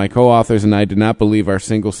publication, my co-authors and I did not believe our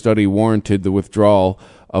single study warranted the withdrawal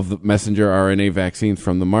of the messenger RNA vaccines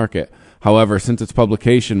from the market. However, since its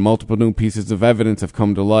publication, multiple new pieces of evidence have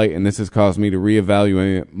come to light, and this has caused me to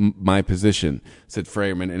reevaluate my position," said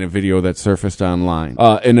Freeman in a video that surfaced online.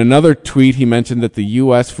 In another tweet, he mentioned that the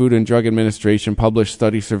U.S. Food and Drug Administration published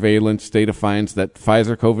study surveillance data finds that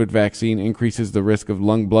Pfizer COVID vaccine increases the risk of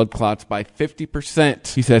lung blood clots by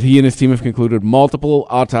 50%. He said he and his team have concluded multiple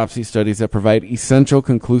autopsy studies that provide essential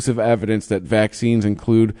conclusive evidence that vaccines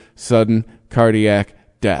include sudden cardiac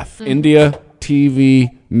death.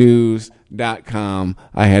 IndiaTVNews.com.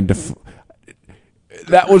 I had to.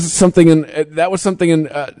 That was something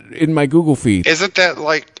in my Google feed. Isn't that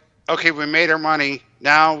like, okay, we made our money,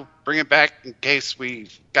 now bring it back in case we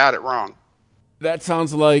got it wrong? That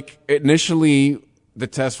sounds like initially the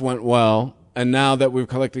test went well, and now that we're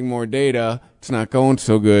collecting more data, it's not going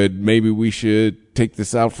so good. Maybe we should take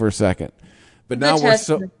this out for a second. But now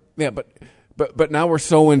But now we're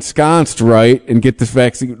so ensconced, right, and get this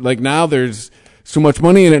vaccine. Like now there's so much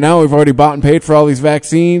money in it now. We've already bought and paid for all these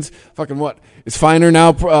vaccines. Fucking what? It's finer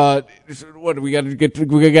now. What do we got to get? We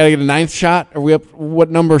got to get a 9th shot? Are we up?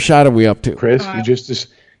 What number shot are we up to? Chris,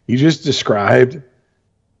 you just described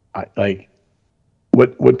like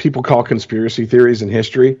what people call conspiracy theories in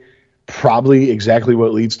history. Probably exactly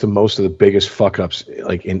what leads to most of the biggest fuck ups,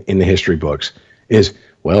 like in the history books. Is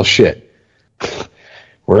well, shit.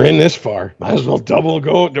 We're in this far. Might as well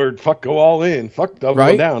go all in. Fuck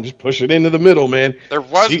double down. Just push it into the middle, man. There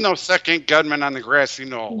was no second gunman on the grassy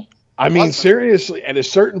knoll. I mean, seriously, at a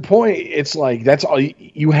certain point, it's like, that's all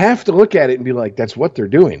you have to look at it and be like, that's what they're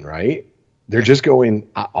doing, right? They're just going,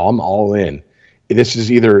 I'm all in. This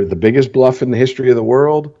is either the biggest bluff in the history of the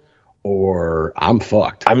world or I'm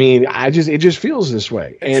fucked. I mean, it just feels this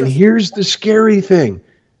way. And here's the scary thing.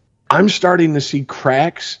 I'm starting to see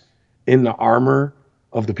cracks in the armor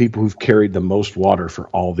of the people who've carried the most water for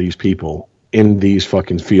all these people in these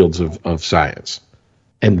fucking fields of science.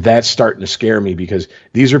 And that's starting to scare me, because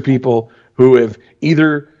these are people who have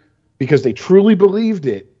either, because they truly believed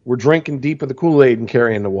it, were drinking deep of the Kool-Aid and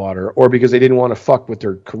carrying the water, or because they didn't want to fuck with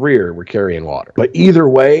their career, were carrying water. But either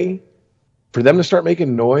way, for them to start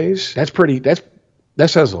making noise, that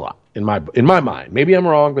says a lot in my mind. Maybe I'm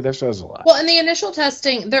wrong, but that says a lot. Well, in the initial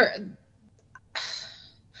testing,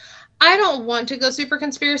 I don't want to go super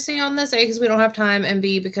conspiracy on this, A, because we don't have time, and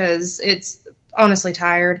B, because it's honestly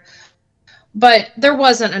tired. But there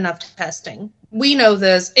wasn't enough testing. We know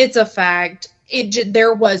this. It's a fact.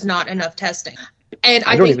 There was not enough testing. And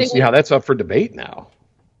I don't even see how that's up for debate now.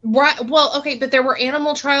 Right. Well, okay, but there were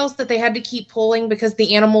animal trials that they had to keep pulling because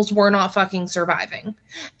the animals were not fucking surviving.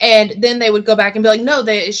 And then they would go back and be like, no,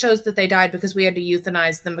 it shows that they died because we had to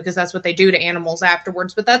euthanize them, because that's what they do to animals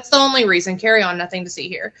afterwards. But that's the only reason. Carry on. Nothing to see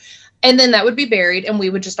here. And then that would be buried and we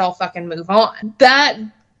would just all fucking move on.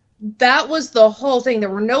 That was the whole thing. There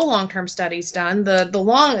were no long-term studies done. The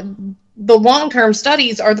long-term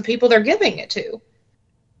studies are the people they're giving it to.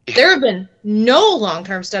 There have been no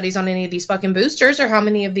long-term studies on any of these fucking boosters, or how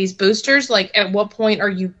many of these boosters, like, at what point are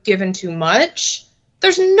you given too much?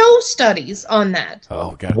 There's no studies on that.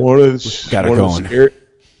 Oh, God. One of the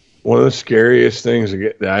scariest things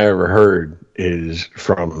that I ever heard is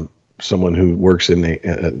from someone who works in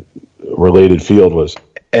a related field was,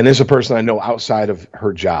 and this is a person I know outside of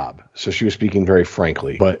her job, so she was speaking very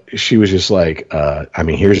frankly, but she was just like, I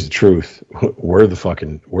mean, here's the truth. We're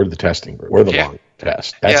the testing group. We're the long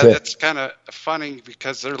test. That's it. That's kind of funny,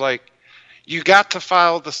 because they're like, you got to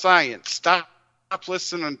follow the science. Stop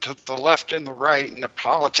listening to the left and the right and the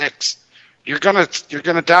politics. You're gonna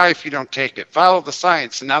die if you don't take it. Follow the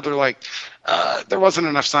science. And now they're like, there wasn't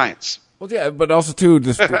enough science. Well, yeah, but also too,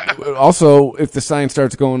 also if the science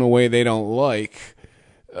starts going away they don't like,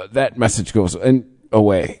 that message goes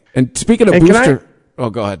away. And speaking of booster,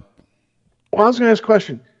 go ahead. Well, I was going to ask a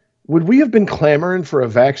question. Would we have been clamoring for a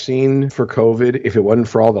vaccine for COVID if it wasn't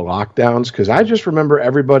for all the lockdowns? Because I just remember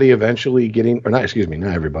everybody eventually getting, or not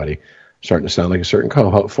everybody, starting to sound like a certain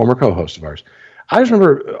former co-host of ours. I just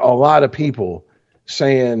remember a lot of people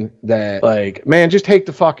saying that, like, man, just take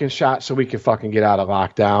the fucking shot so we can fucking get out of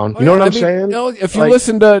lockdown. You know what I'm saying? You know, if you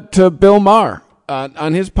listen to Bill Maher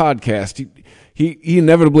on his podcast, he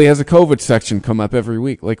inevitably has a COVID section come up every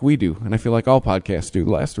week, like we do, and I feel like all podcasts do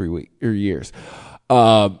the last 3 years.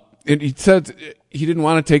 And he said he didn't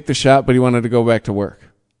want to take the shot, but he wanted to go back to work.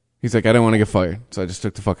 He's like, I didn't want to get fired, so I just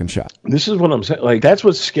took the fucking shot. This is what I'm saying. Like, that's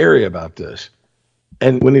what's scary about this.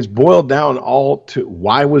 And when it's boiled down all to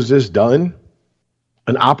why was this done,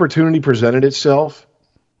 an opportunity presented itself,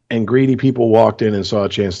 and greedy people walked in and saw a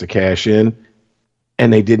chance to cash in,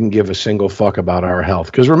 and they didn't give a single fuck about our health.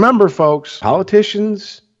 Because remember, folks,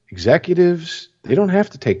 politicians, executives, they don't have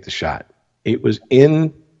to take the shot. It was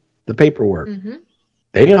in the paperwork. Mm-hmm.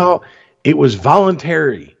 It was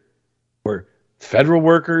voluntary. Where federal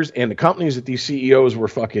workers and the companies that these CEOs were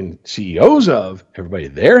fucking CEOs of, everybody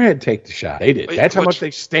there had to take the shot. They did. That's how much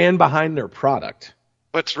they stand behind their product.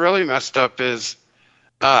 What's really messed up is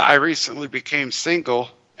I recently became single,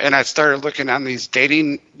 and I started looking on these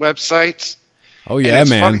dating websites. Oh, yeah,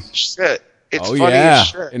 man. Funny shit. It's funny as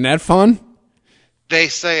shit. Isn't that fun? They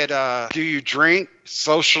say do you drink?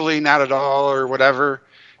 Socially, not at all, or whatever.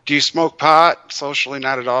 Do you smoke pot? Socially,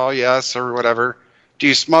 not at all, yes, or whatever. Do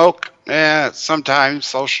you smoke? Sometimes,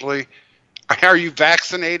 socially. Are you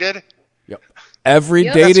vaccinated? Yep. Every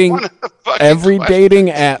dating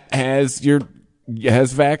app has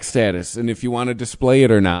vax status, and if you want to display it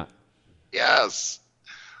or not. Yes.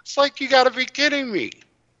 It's like, you got to be kidding me.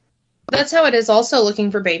 That's how it is also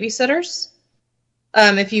looking for babysitters.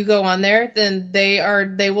 If you go on there, then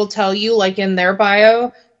they will tell you, like in their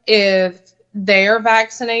bio, if they are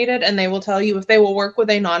vaccinated, and they will tell you if they will work with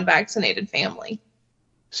a non-vaccinated family.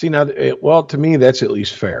 See, now, to me, that's at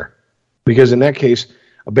least fair. Because in that case,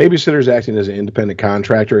 a babysitter is acting as an independent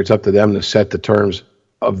contractor. It's up to them to set the terms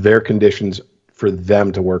of their conditions for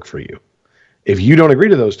them to work for you. If you don't agree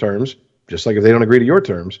to those terms, just like if they don't agree to your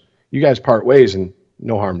terms, you guys part ways and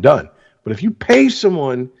no harm done. But if you pay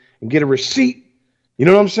someone and get a receipt, you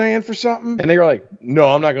know what I'm saying, for something, and they're like, no,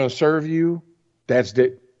 I'm not going to serve you, that's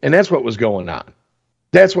it. And that's what was going on.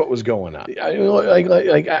 That's what was going on.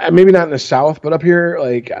 Like maybe not in the South, but up here,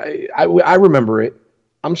 like I remember it.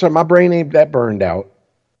 I'm sorry, my brain ain't that burned out.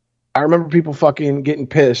 I remember people fucking getting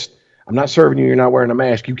pissed. I'm not serving you. You're not wearing a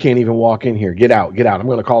mask. You can't even walk in here. Get out. Get out. I'm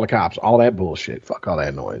going to call the cops. All that bullshit. Fuck all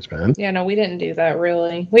that noise, man. Yeah, no, we didn't do that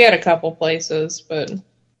really. We had a couple places, but.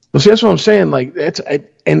 Well, see, that's what I'm saying. Like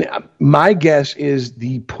and my guess is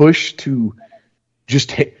the push to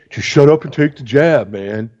just shut up and take the jab,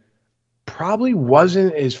 man, probably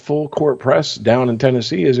wasn't as full court press down in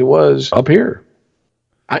Tennessee as it was up here.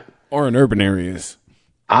 Or in urban areas.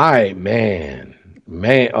 Man.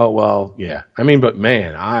 Oh, well, yeah. I mean, but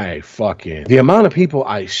man, the amount of people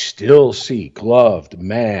I still see gloved,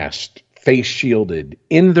 masked, face shielded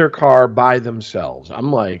in their car by themselves.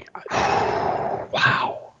 I'm like,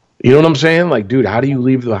 wow. You know what I'm saying? Like, dude, how do you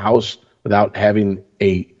leave the house without having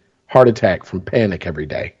a heart attack from panic every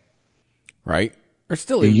day? Right. Or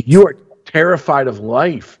still, you are terrified of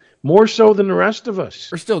life. More so than the rest of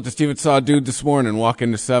us. Or still, just even saw a dude this morning walk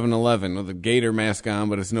into 7-Eleven with a gator mask on,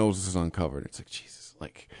 but his nose is uncovered. It's like, Jesus,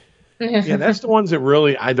 like. Yeah, that's the ones that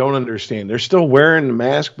really I don't understand. They're still wearing the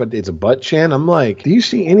mask, but it's a butt chin. I'm like, do you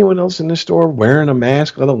see anyone else in the store wearing a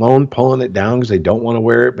mask, let alone pulling it down because they don't want to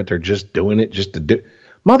wear it, but they're just doing it just to do?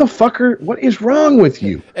 Motherfucker, what is wrong with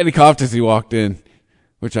you? And he coughed as he walked in,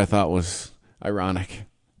 which I thought was ironic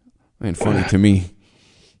and funny to me.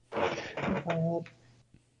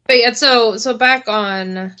 But yeah, so back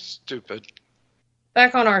on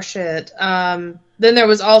our shit. Then there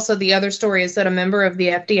was also the other story is that a member of the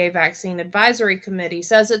FDA Vaccine Advisory Committee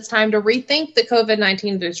says it's time to rethink the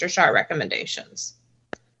COVID-19 booster shot recommendations.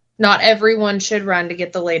 Not everyone should run to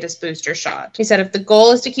get the latest booster shot. He said if the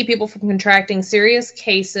goal is to keep people from contracting serious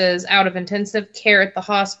cases out of intensive care at the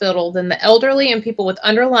hospital, then the elderly and people with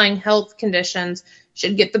underlying health conditions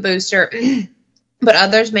should get the booster, but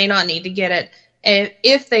others may not need to get it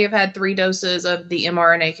if they have had 3 doses of the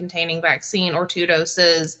mRNA-containing vaccine or 2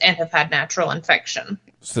 doses and have had natural infection.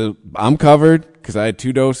 So I'm covered because I had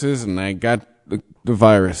 2 doses and I got the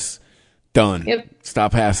virus. Done. Yep.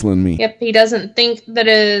 Stop hassling me. Yep. He doesn't think that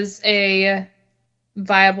is a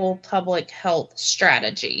viable public health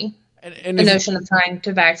strategy. And the notion of trying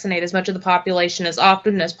to vaccinate as much of the population as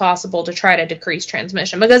often as possible to try to decrease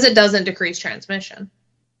transmission, because it doesn't decrease transmission.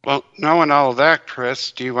 Well, knowing all of that,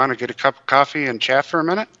 Chris, do you want to get a cup of coffee and chat for a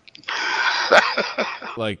minute?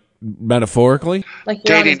 Like metaphorically? Like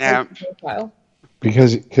dating app.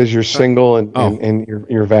 Because you're single and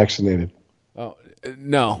you're vaccinated. Oh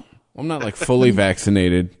no, I'm not like fully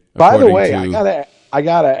vaccinated. By the way, I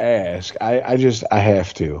gotta ask. I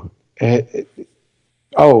have to. Okay.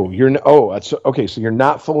 So you're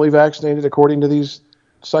not fully vaccinated according to these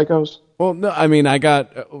psychos? Well, no, I mean, I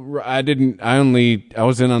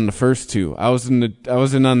was in on the first 2. I was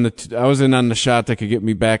in on the shot that could get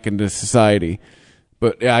me back into society.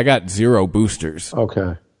 But yeah, I got 0 boosters.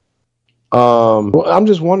 Okay. Well, I'm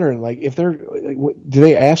just wondering, like, if do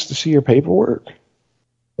they ask to see your paperwork?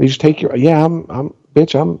 They just take your, I'm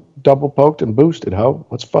double poked and boosted, ho.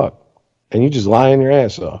 What's fuck? And you just lying your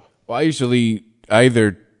ass off. Well, I usually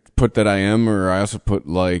either put that I am, or I also put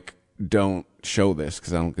like, don't show this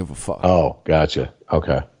because I don't give a fuck. Oh, gotcha.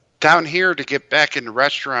 Okay. Down here, to get back into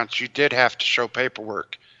restaurants, you did have to show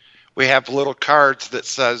paperwork. We have little cards that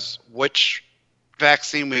says which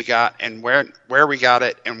vaccine we got and where we got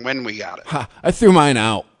it and when we got it. I threw mine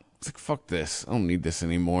out. It's like, fuck this. I don't need this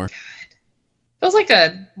anymore. It was like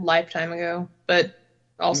a lifetime ago, but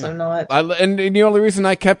also not. And the only reason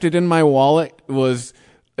I kept it in my wallet was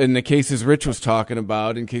in the cases Rich was talking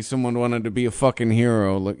about, in case someone wanted to be a fucking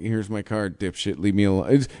hero. Look, here's my card, dipshit. Leave me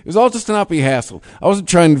alone. It was all just to not be hassled. I wasn't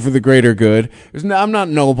trying for the greater good. I'm not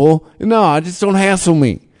noble. No, I just don't hassle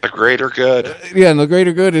me. The greater good. And the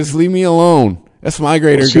greater good is leave me alone. That's my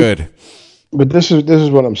greater good. But this is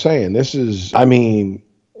what I'm saying.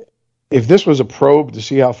 If this was a probe to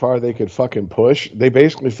see how far they could fucking push, they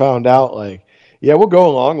basically found out, like, yeah, we'll go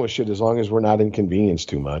along with shit as long as we're not inconvenienced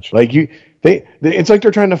too much. Like it's like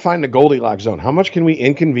they're trying to find the Goldilocks zone. How much can we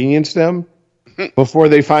inconvenience them before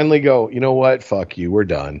they finally go, you know what? Fuck you. We're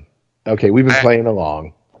done. Okay, we've been playing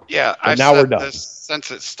along. Yeah, now we're done. Since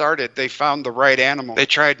it started, they found the right animal. They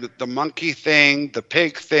tried the monkey thing, the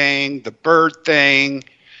pig thing, the bird thing,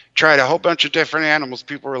 tried a whole bunch of different animals.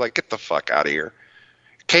 People were like, get the fuck out of here.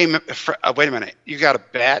 Wait a minute. You got a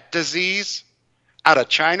bat disease out of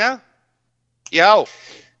China? Yo,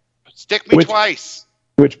 stick me twice.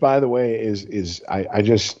 Which, by the way, is I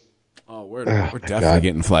just... Oh, we're definitely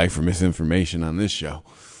getting flagged for misinformation on this show.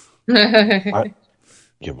 I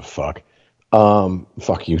give a fuck.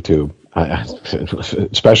 Fuck YouTube.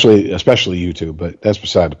 Especially YouTube, but that's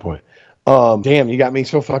beside the point. Damn, you got me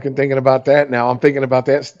so fucking thinking about that. Now I'm thinking about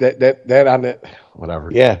that on it.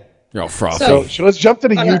 Whatever. Yeah. You're all frosty. So let's jump to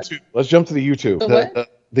the YouTube. Let's jump to the YouTube.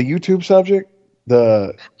 The YouTube subject.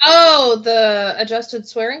 The adjusted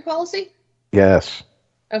swearing policy. Yes.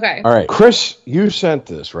 Okay. All right, Chris, you sent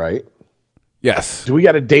this, right? Yes. Do we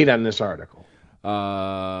got a date on this article?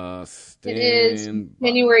 It is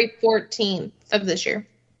January 14th of this year.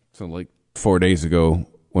 So like 4 days ago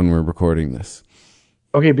when we're recording this.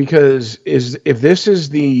 Okay, because if this is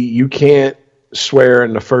the you can't swear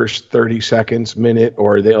in the first 30 seconds, minute,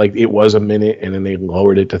 or they like it was a minute and then they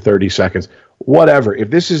lowered it to 30 seconds, whatever. If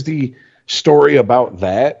this is the story about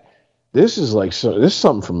that, this is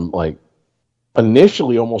something from like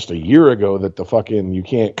initially almost a year ago that the fucking you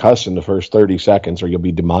can't cuss in the first 30 seconds or you'll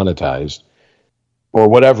be demonetized or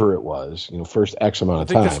whatever it was, first X amount of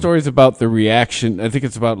time. I think the story's about the reaction. I think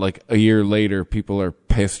it's about like a year later, people are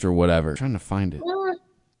pissed or whatever. I'm trying to find it.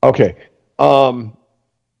 Okay. Well,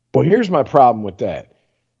 here's my problem with that.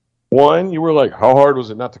 One, you were like, how hard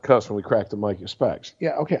was it not to cuss when we cracked the mic at Specs?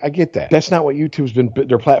 Yeah, okay, I get that. That's not what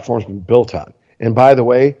their platform's been built on. And by the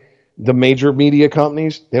way, the major media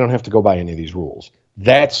companies, they don't have to go by any of these rules.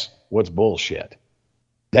 That's what's bullshit.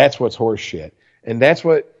 That's what's horse shit. And that's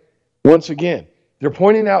what, once again, they're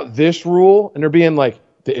pointing out this rule and they're being like,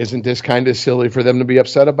 isn't this kind of silly for them to be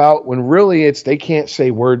upset about? When really they can't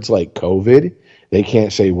say words like COVID. They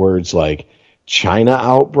can't say words like China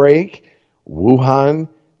outbreak, Wuhan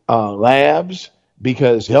labs,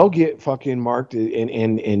 because they'll get fucking marked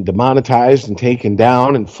and demonetized and taken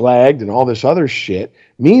down and flagged and all this other shit.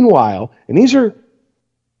 Meanwhile, and these are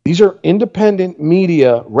independent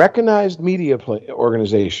media, recognized media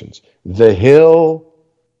organizations. The Hill.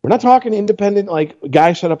 We're not talking independent like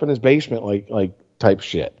guy set up in his basement like type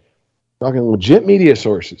shit. We're talking legit media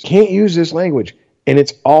sources. Can't use this language, and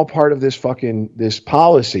it's all part of this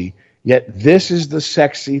policy. Yet this is the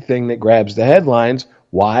sexy thing that grabs the headlines.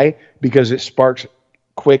 Why? Because it sparks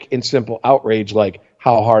quick and simple outrage like,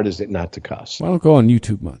 how hard is it not to cuss? Well, I don't go on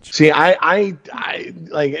YouTube much. See, I've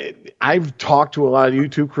talked to a lot of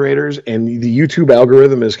YouTube creators, and the YouTube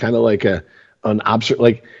algorithm is kind of like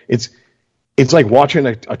it's like watching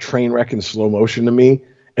a train wreck in slow motion to me.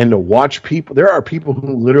 And to watch people, there are people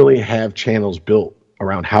who literally have channels built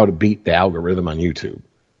around how to beat the algorithm on YouTube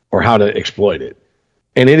or how to exploit it.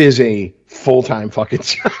 And it is a full-time fucking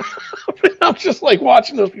job. I'm just like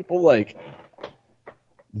watching those people like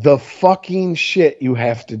the fucking shit you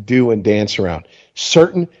have to do and dance around.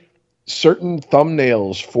 Certain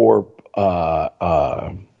thumbnails for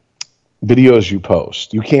videos you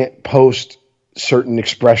post. You can't post certain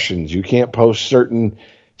expressions. You can't post certain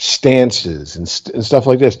stances and stuff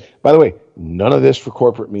like this. By the way, none of this for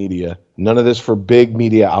corporate media. None of this for big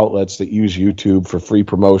media outlets that use YouTube for free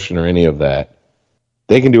promotion or any of that.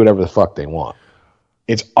 They can do whatever the fuck they want.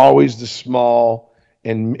 It's always the small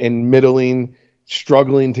and middling,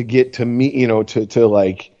 struggling to get to me, to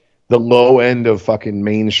like the low end of fucking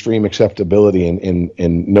mainstream acceptability and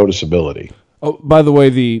noticeability. Oh, by the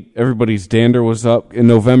way, everybody's dander was up in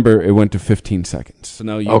November. It went to 15 seconds. So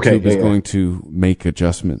now YouTube is going to make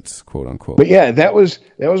adjustments, quote unquote. But yeah, that was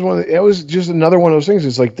just another one of those things.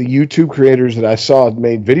 It's like the YouTube creators that I saw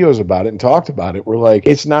made videos about it and talked about it were like,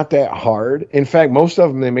 it's not that hard. In fact, most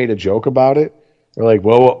of them, they made a joke about it. They're like,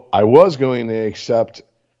 well, I was going to accept,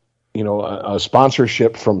 a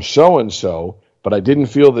sponsorship from so-and-so, but I didn't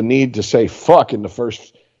feel the need to say fuck in the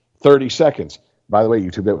first 30 seconds. By the way,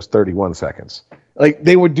 YouTube, that was 31 seconds. Like,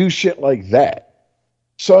 they would do shit like that.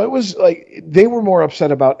 So it was like, they were more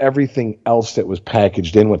upset about everything else that was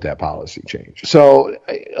packaged in with that policy change. So,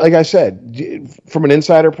 like I said, from an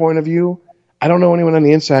insider point of view, I don't know anyone on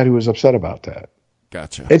the inside who was upset about that.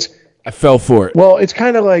 Gotcha. I fell for it. Well, it's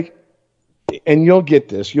kind of like, and you'll get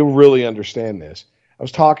this, you'll really understand this. I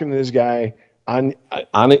was talking to this guy on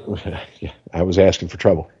it. I was asking for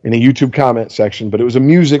trouble in a YouTube comment section, but it was a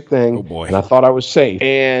music thing. Oh boy. And I thought I was safe.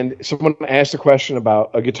 And someone asked a question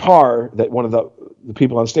about a guitar that one of the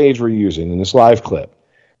people on stage were using in this live clip.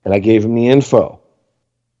 And I gave him the info.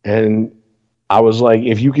 And I was like,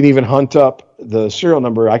 if you can even hunt up the serial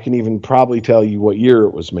number, I can even probably tell you what year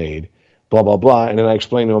it was made, blah, blah, blah. And then I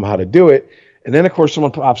explained to him how to do it. And then, of course,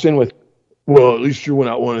 someone pops in with, well, at least you were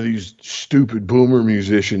not one of these stupid boomer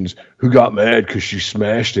musicians who got mad because she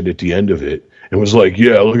smashed it at the end of it and was like,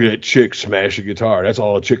 yeah, look at that chick smash a guitar. That's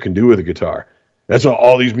all a chick can do with a guitar. That's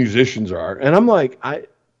all these musicians are. And I'm like,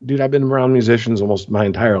 dude, I've been around musicians almost my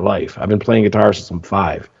entire life. I've been playing guitar since I'm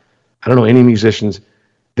 5. I don't know any musicians.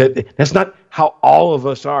 That's not how all of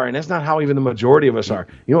us are, and that's not how even the majority of us are.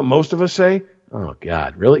 You know what most of us say? Oh,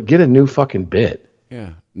 God, really? Get a new fucking bit.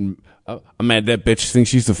 Yeah. I'm mad that bitch thinks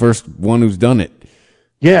she's the first one who's done it.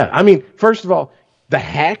 Yeah, I mean, first of all, the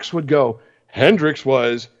hacks would go, Hendrix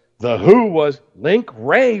was, The Who was, Link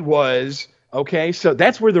Ray was, okay? So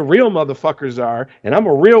that's where the real motherfuckers are, and I'm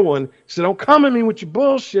a real one, so don't come at me with your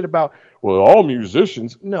bullshit about, well, all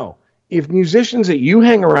musicians. No. If musicians that you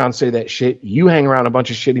hang around say that shit, you hang around a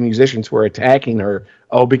bunch of shitty musicians who are attacking her.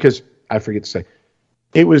 Oh, because, I forget to say,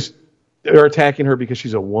 they're attacking her because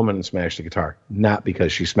she's a woman and smashed the guitar, not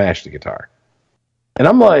because she smashed the guitar. And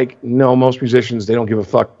I'm like, no, most musicians, they don't give a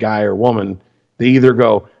fuck guy or woman. They either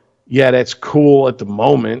go, yeah, that's cool at the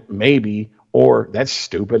moment, maybe, or that's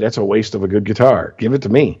stupid. That's a waste of a good guitar. Give it to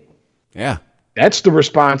me. Yeah. That's the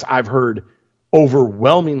response I've heard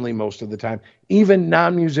overwhelmingly most of the time. Even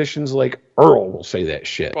non-musicians like Earl will say that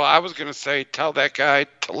shit. Well, I was going to say, tell that guy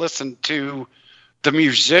to listen to the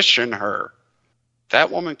musician Her. That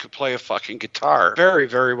woman could play a fucking guitar very,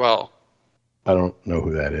 very well. I don't know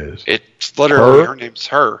who that is. It's literally, her name's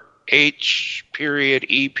Her. H.E.R.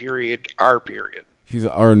 She's an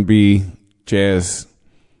R&B jazz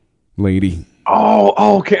lady.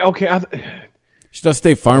 Oh, okay. She does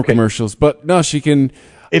State Farm commercials, but no, she can.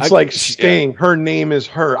 It's like Sting. Her name is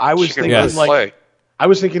Her. I was thinking I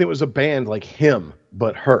was thinking it was a band like Him,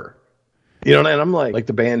 but Her. You know, and I'm like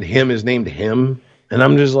the band Him is named Him, and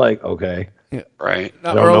I'm just like, okay. Yeah. Right.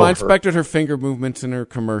 Earl, I inspected her finger movements in her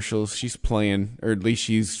commercials. She's playing, or at least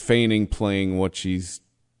she's feigning playing what she's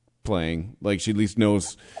playing. Like she at least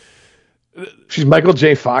knows. She's Michael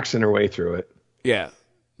J. Fox in her way through it. Yeah.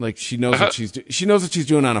 Like she knows what she knows what she's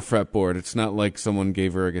doing on a fretboard. It's not like someone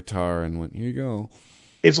gave her a guitar and went, here you go.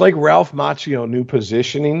 It's like Ralph Macchio knew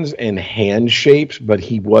positionings and hand shapes, but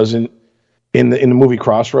he wasn't in the movie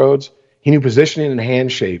Crossroads. He knew positioning and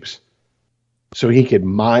hand shapes. So he could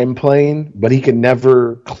mime playing, but he could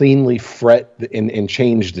never cleanly fret and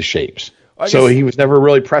change the shapes. So he was never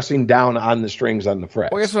really pressing down on the strings on the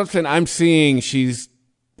fret. Well, I guess what I'm saying, I'm seeing she's...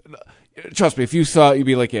 Trust me, if you saw it, you'd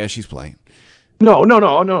be like, yeah, she's playing. No.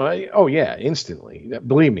 Oh, yeah, instantly.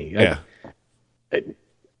 Believe me. Yeah.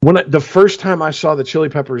 The first time I saw the Chili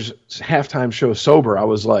Peppers halftime show sober, I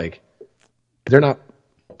was like, they're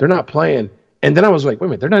not playing. And then I was like, wait a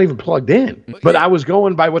minute, they're not even plugged in. But I was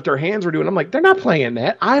going by what their hands were doing. I'm like, they're not playing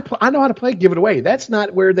that. I know how to play Give It Away. That's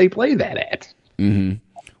not where they play that at. Mm-hmm.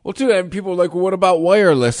 Well, too, and people are like, well, what about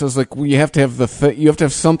wireless? I was like, well, you have to have you have to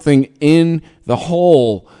have something in the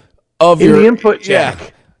hole of your the input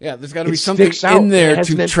jack. Yeah, there's got to be something in there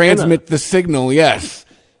to transmit the signal. Yes,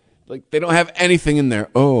 like they don't have anything in there.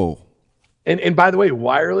 Oh, and by the way,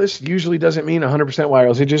 wireless usually doesn't mean 100%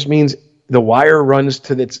 wireless. It just means the wire runs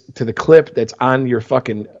to the clip that's on your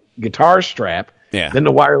fucking guitar strap. Yeah. Then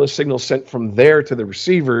the wireless signal sent from there to the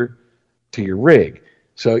receiver to your rig.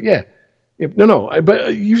 So yeah,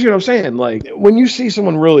 but you see what I'm saying? Like when you see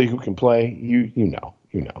someone really who can play, you know.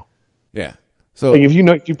 Yeah. So like if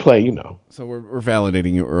you play, you know. So we're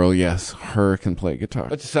validating you, Earl. Yes, Her can play guitar.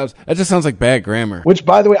 That just sounds like bad grammar. Which,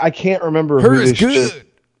 by the way, I can't remember. Her is good.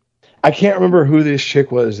 I can't remember who this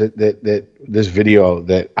chick was that this video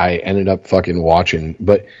that I ended up fucking watching,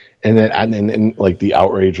 and like the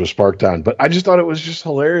outrage was sparked on. But I just thought it was just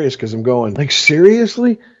hilarious because I'm going like,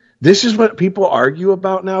 seriously, this is what people argue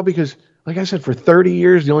about now? Because like I said, for 30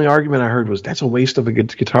 years, the only argument I heard was that's a waste of a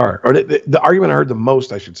good guitar, or the argument I heard the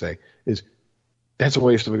most, I should say, is that's a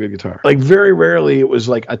waste of a good guitar. Like very rarely it was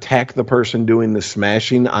like attack the person doing the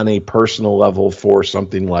smashing on a personal level for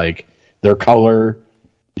something like their color,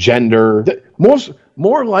 gender.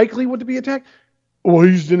 More likely would to be attacked. Well,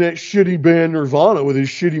 he's in that shitty band Nirvana with his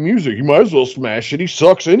shitty music. You might as well smash it. He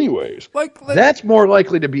sucks anyways. Like that's more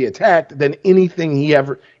likely to be attacked than anything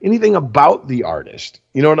about the artist.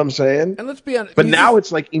 You know what I'm saying? And let's be honest. But now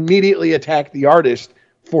it's like immediately attack the artist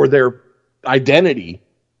for their identity.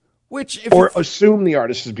 Or assume the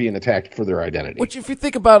artist is being attacked for their identity. Which, if you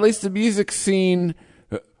think about at least the music scene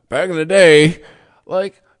back in the day,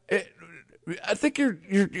 like I think you're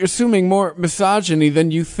assuming more misogyny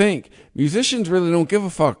than you think. Musicians really don't give a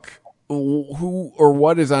fuck who or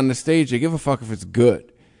what is on the stage. They give a fuck if it's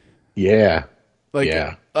good. Yeah. Like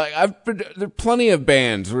I've been there are plenty of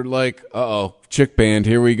bands where like, chick band,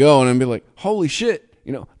 here we go, and I'd be like, holy shit,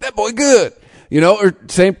 that boy good, or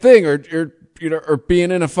same thing, or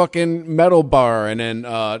being in a fucking metal bar and then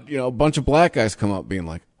a bunch of black guys come up being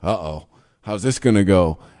like, how's this gonna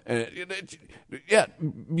go? And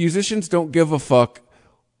musicians don't give a fuck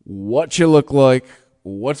what you look like,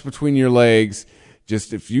 what's between your legs.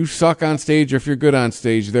 Just if you suck on stage or if you're good on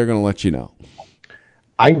stage, they're going to let you know.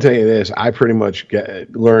 I can tell you this. I pretty much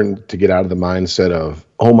learned to get out of the mindset of,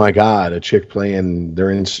 oh my God, a chick playing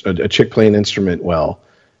instrument well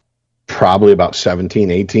probably about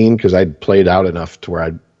 17, 18, because I'd played out enough to where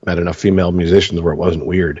I'd met enough female musicians where it wasn't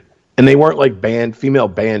weird. And they weren't like female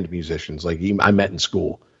band musicians like I met in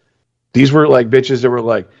school. These were like bitches that were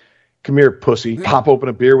like, come here, pussy, pop open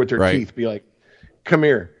a beer with their teeth, be like, come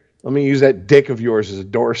here, let me use that dick of yours as a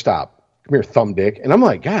doorstop. Come here, thumb dick. And I'm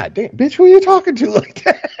like, God damn, bitch, who are you talking to like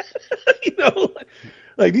that? You know,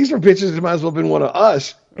 like these were bitches that might as well have been one of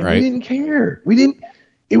us. And we didn't care.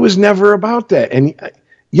 It was never about that. And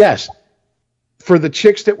yes, for the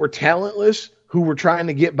chicks that were talentless, who were trying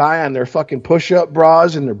to get by on their fucking push-up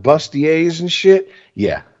bras and their bustiers and shit,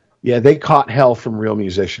 yeah, they caught hell from real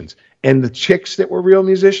musicians. And the chicks that were real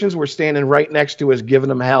musicians were standing right next to us, giving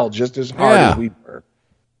them hell just as hard as we were.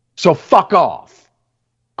 So fuck off.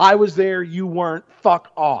 I was there, you weren't.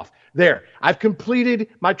 Fuck off. There, I've completed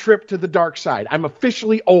my trip to the dark side. I'm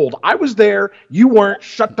officially old. I was there, you weren't.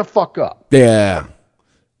 Shut the fuck up. Yeah.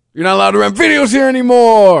 You're not allowed to rent videos here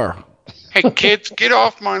anymore. Hey, kids, get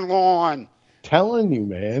off my lawn. Telling you,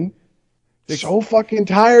 man. So fucking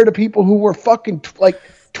tired of people who were fucking like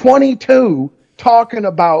 22 talking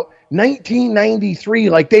about 1993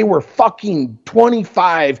 like they were fucking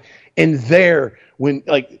 25 and there when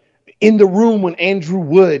like in the room when Andrew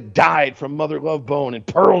Wood died from Mother Love Bone and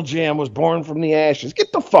Pearl Jam was born from the ashes.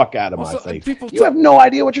 Get the fuck out of my face. You have no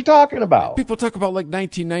idea what you're talking about. People talk about like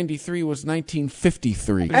 1993 was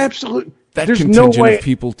 1953. Absolutely. That There's contingent no way, of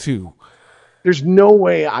people too. There's no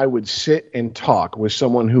way I would sit and talk with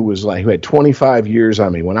someone who had 25 years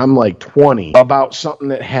on me when I'm like 20 about something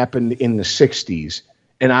that happened in the 60s,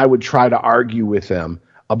 and I would try to argue with them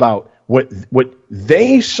about what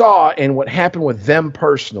they saw and what happened with them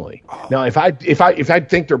personally. Now, if I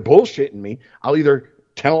think they're bullshitting me, I'll either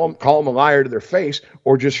call them a liar to their face,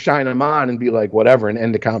 or just shine them on and be like whatever and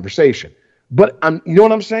end the conversation. But you know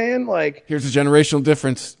what I'm saying? Like, here's a generational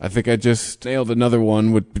difference. I think I just nailed another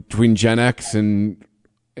one between Gen X and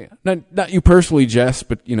not you personally, Jess,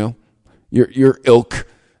 but you know, your ilk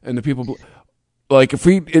and the people. Like if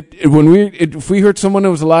we heard someone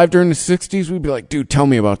that was alive during the 60s, we'd be like, dude, tell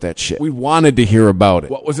me about that shit. We wanted to hear about it.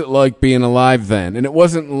 What was it like being alive then? And it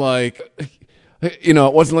wasn't like, you know,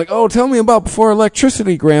 it wasn't like, oh, tell me about before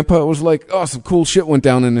electricity, Grandpa. It was like, oh, some cool shit went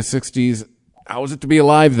down in the 60s. How was it to be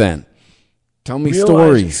alive then? Tell me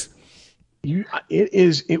stories.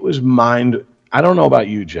 It was mind. I don't know about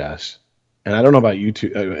you, Jess, and I don't know about you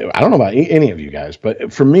too. I don't know about any of you guys,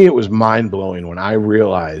 but for me, it was mind blowing when I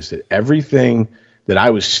realized that everything that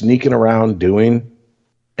I was sneaking around doing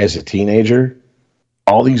as a teenager,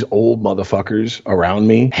 all these old motherfuckers around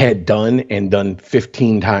me had done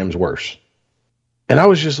 15 times worse. And I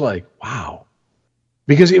was just like, wow,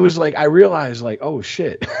 because it was like, I realized like, oh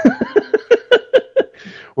shit.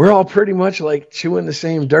 We're all pretty much like chewing the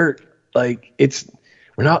same dirt. Like I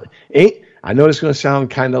know it's going to sound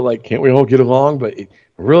kind of like, can't we all get along? But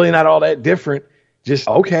we're really not all that different. Just,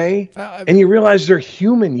 okay. And you realize they're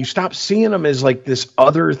human. You stop seeing them as like this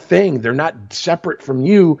other thing. They're not separate from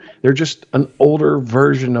you. They're just an older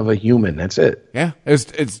version of a human. That's it. Yeah.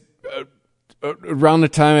 It's around the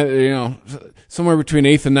time, you know, somewhere between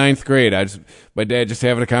 8th and 9th grade, my dad just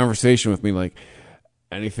having a conversation with me like,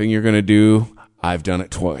 anything you're going to do, I've done it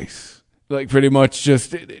twice. Like pretty much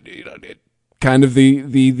just kind of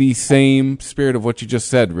the same spirit of what you just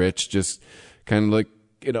said, Rich. Just kind of like,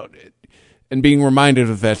 you know, and being reminded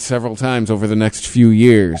of that several times over the next few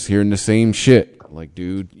years, hearing the same shit. Like,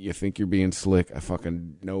 dude, you think you're being slick? I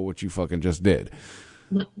fucking know what you fucking just did.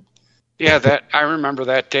 Yeah, I remember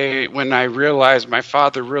that day when I realized my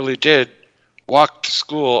father really did walk to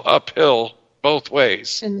school uphill both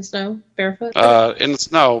ways. In the snow, barefoot? In the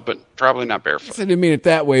snow, but probably not barefoot. I didn't mean it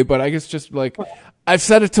that way, but I guess just like, I've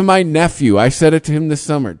said it to my nephew. I said it to him this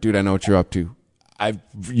summer. Dude, I know what you're up to.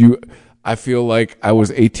 I feel like I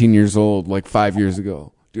was 18 years old, like 5 years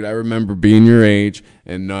ago. Dude, I remember being your age,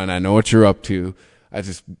 and I know what you're up to. I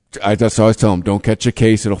just always tell him, don't catch a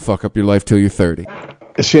case. It'll fuck up your life till you're 30.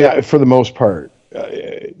 See, for the most part,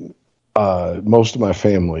 most of my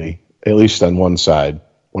family, at least on one of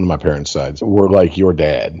my parents' sides, were like your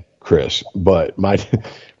dad, Chris. But my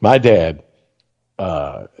dad,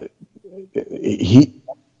 I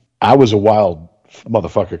was a wild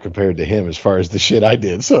motherfucker compared to him as far as the shit I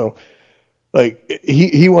did. So, like,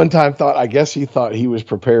 he one time thought he was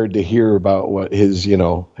prepared to hear about what his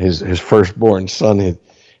firstborn son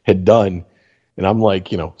had done. And I'm like,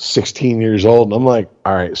 16 years old. And I'm like,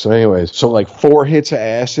 all right. So anyways, like 4 hits of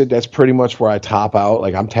acid, that's pretty much where I top out.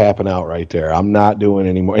 Like I'm tapping out right there. I'm not doing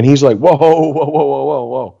anymore. And he's like,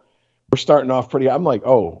 whoa. We're starting off pretty. I'm like,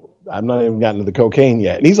 oh, I'm not even gotten to the cocaine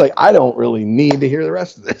yet. And he's like, I don't really need to hear the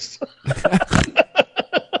rest of this.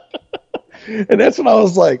 And that's when I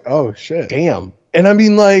was like, oh shit, damn. And I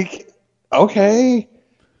mean, like, okay.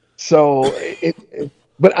 So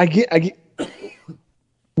but I get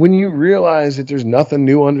when you realize that there's nothing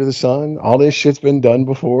new under the sun, all this shit's been done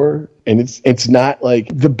before, and it's not like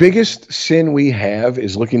the biggest sin we have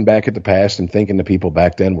is looking back at the past and thinking the people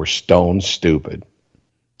back then were stone stupid.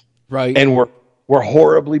 Right. And we're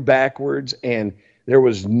horribly backwards, and there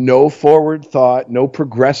was no forward thought, no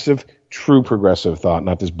true progressive thought,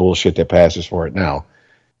 not this bullshit that passes for it now.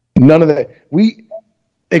 None of that.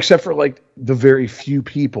 Except for like the very few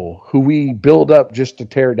people who we build up just to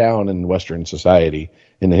tear down in Western society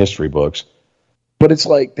in the history books. But it's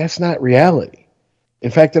like, that's not reality. In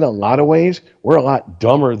fact, in a lot of ways, we're a lot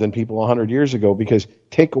dumber than people 100 years ago, because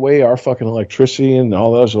take away our fucking electricity and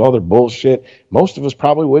all those other bullshit, most of us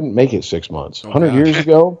probably wouldn't make it 6 months. 100 years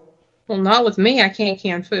ago. Well, not with me. I can't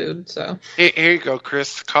can food, so. Here you go,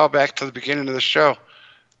 Chris. Call back to the beginning of the show.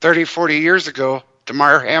 30, 40 years ago,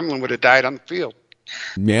 Damar Hamlin would have died on the field.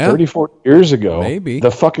 Yeah. 34 years ago, maybe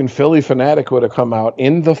the fucking Philly Fanatic would have come out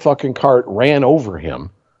in the fucking cart, ran over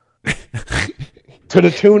him to the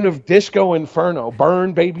tune of Disco Inferno,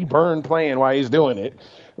 Burn Baby Burn playing while he's doing it.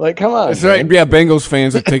 Like, come on. That's right. Yeah, Bengals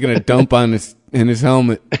fans are taking a dump in his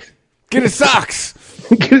helmet. Get his socks.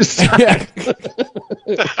 Get his socks.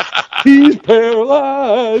 He's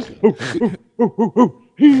paralyzed.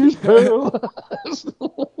 He's paralyzed.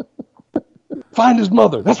 Find his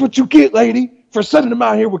mother. That's what you get, lady, for sending him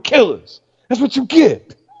out here with killers. That's what you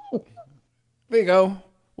get. There you go.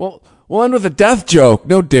 Well, we'll end with a death joke.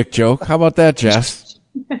 No dick joke. How about that, Jess?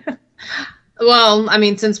 Well, I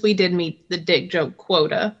mean, since we did meet the dick joke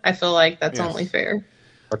quota, I feel like that's only fair.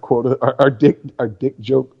 Our quota, our dick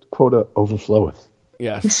joke quota overfloweth.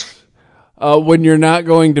 Yes. When you're not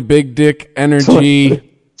going to big dick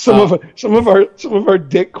energy, some of our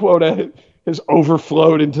dick quota has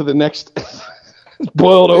overflowed into the next.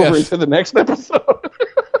 Boiled over into the next episode.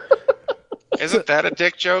 Isn't that a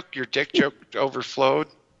dick joke? Your dick joke overflowed?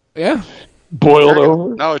 Yeah. Boiled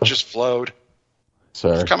over? No, it just flowed.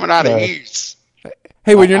 Sorry. It's coming out of ease.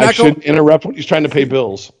 Hey, when you're not going to interrupt when he's trying to pay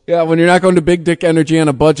bills. Yeah, when you're not going to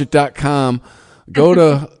bigdickenergyonaBudget.com, go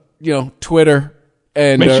to, Twitter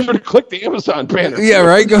and make sure to click the Amazon banner. Yeah,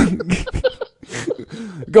 right.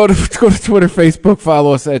 Go to Twitter, Facebook,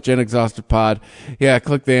 follow us at GenExhaustedPod. Yeah,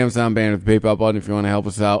 click the Amazon banner, the PayPal button if you want to help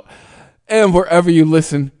us out. And wherever you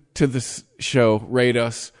listen to this show, rate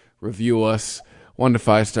us, review us, 1 to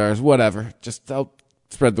 5 stars, whatever. Just help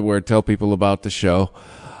spread the word, tell people about the show.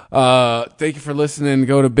 Thank you for listening.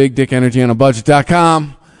 Go to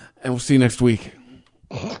BigDickEnergyOnABudget.com, and we'll see you next week.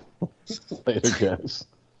 Later, guys.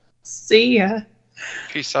 See ya.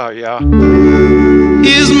 Peace out, y'all.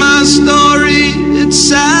 Here's my story, it's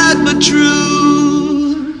sad but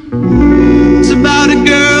true. It's about a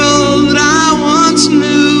girl that I once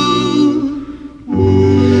knew.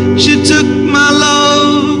 She took my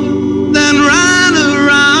love, then ran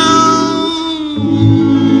around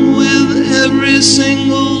with every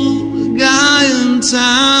single guy in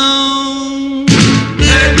town.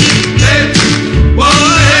 Hey, hey, whoa.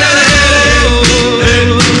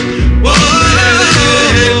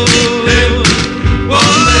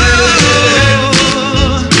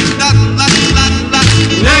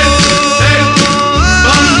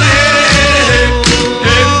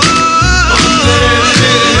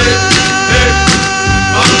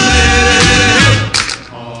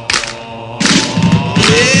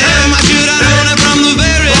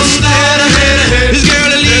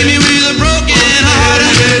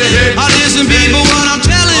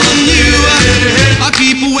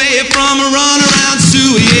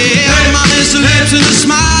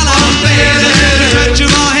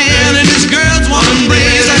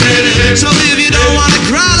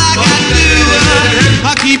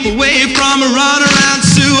 Away from a runaround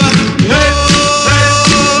sewer.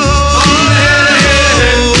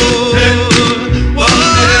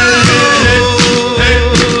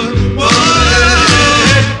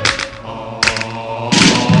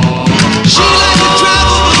 She liked to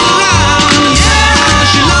travel around, yeah.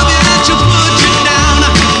 She loved you and she'll put you down.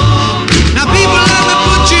 Now people let me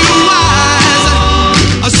put you wise.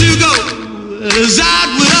 Sue goes out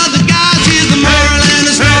with other guys. Here's the moral and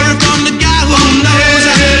the story from the guy who knows.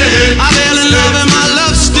 I fell in love and my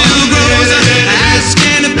love still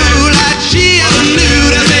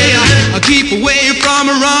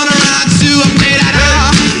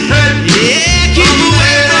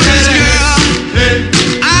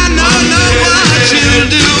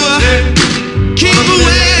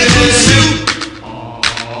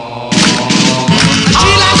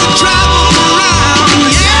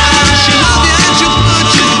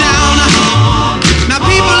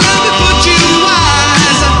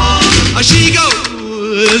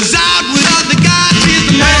out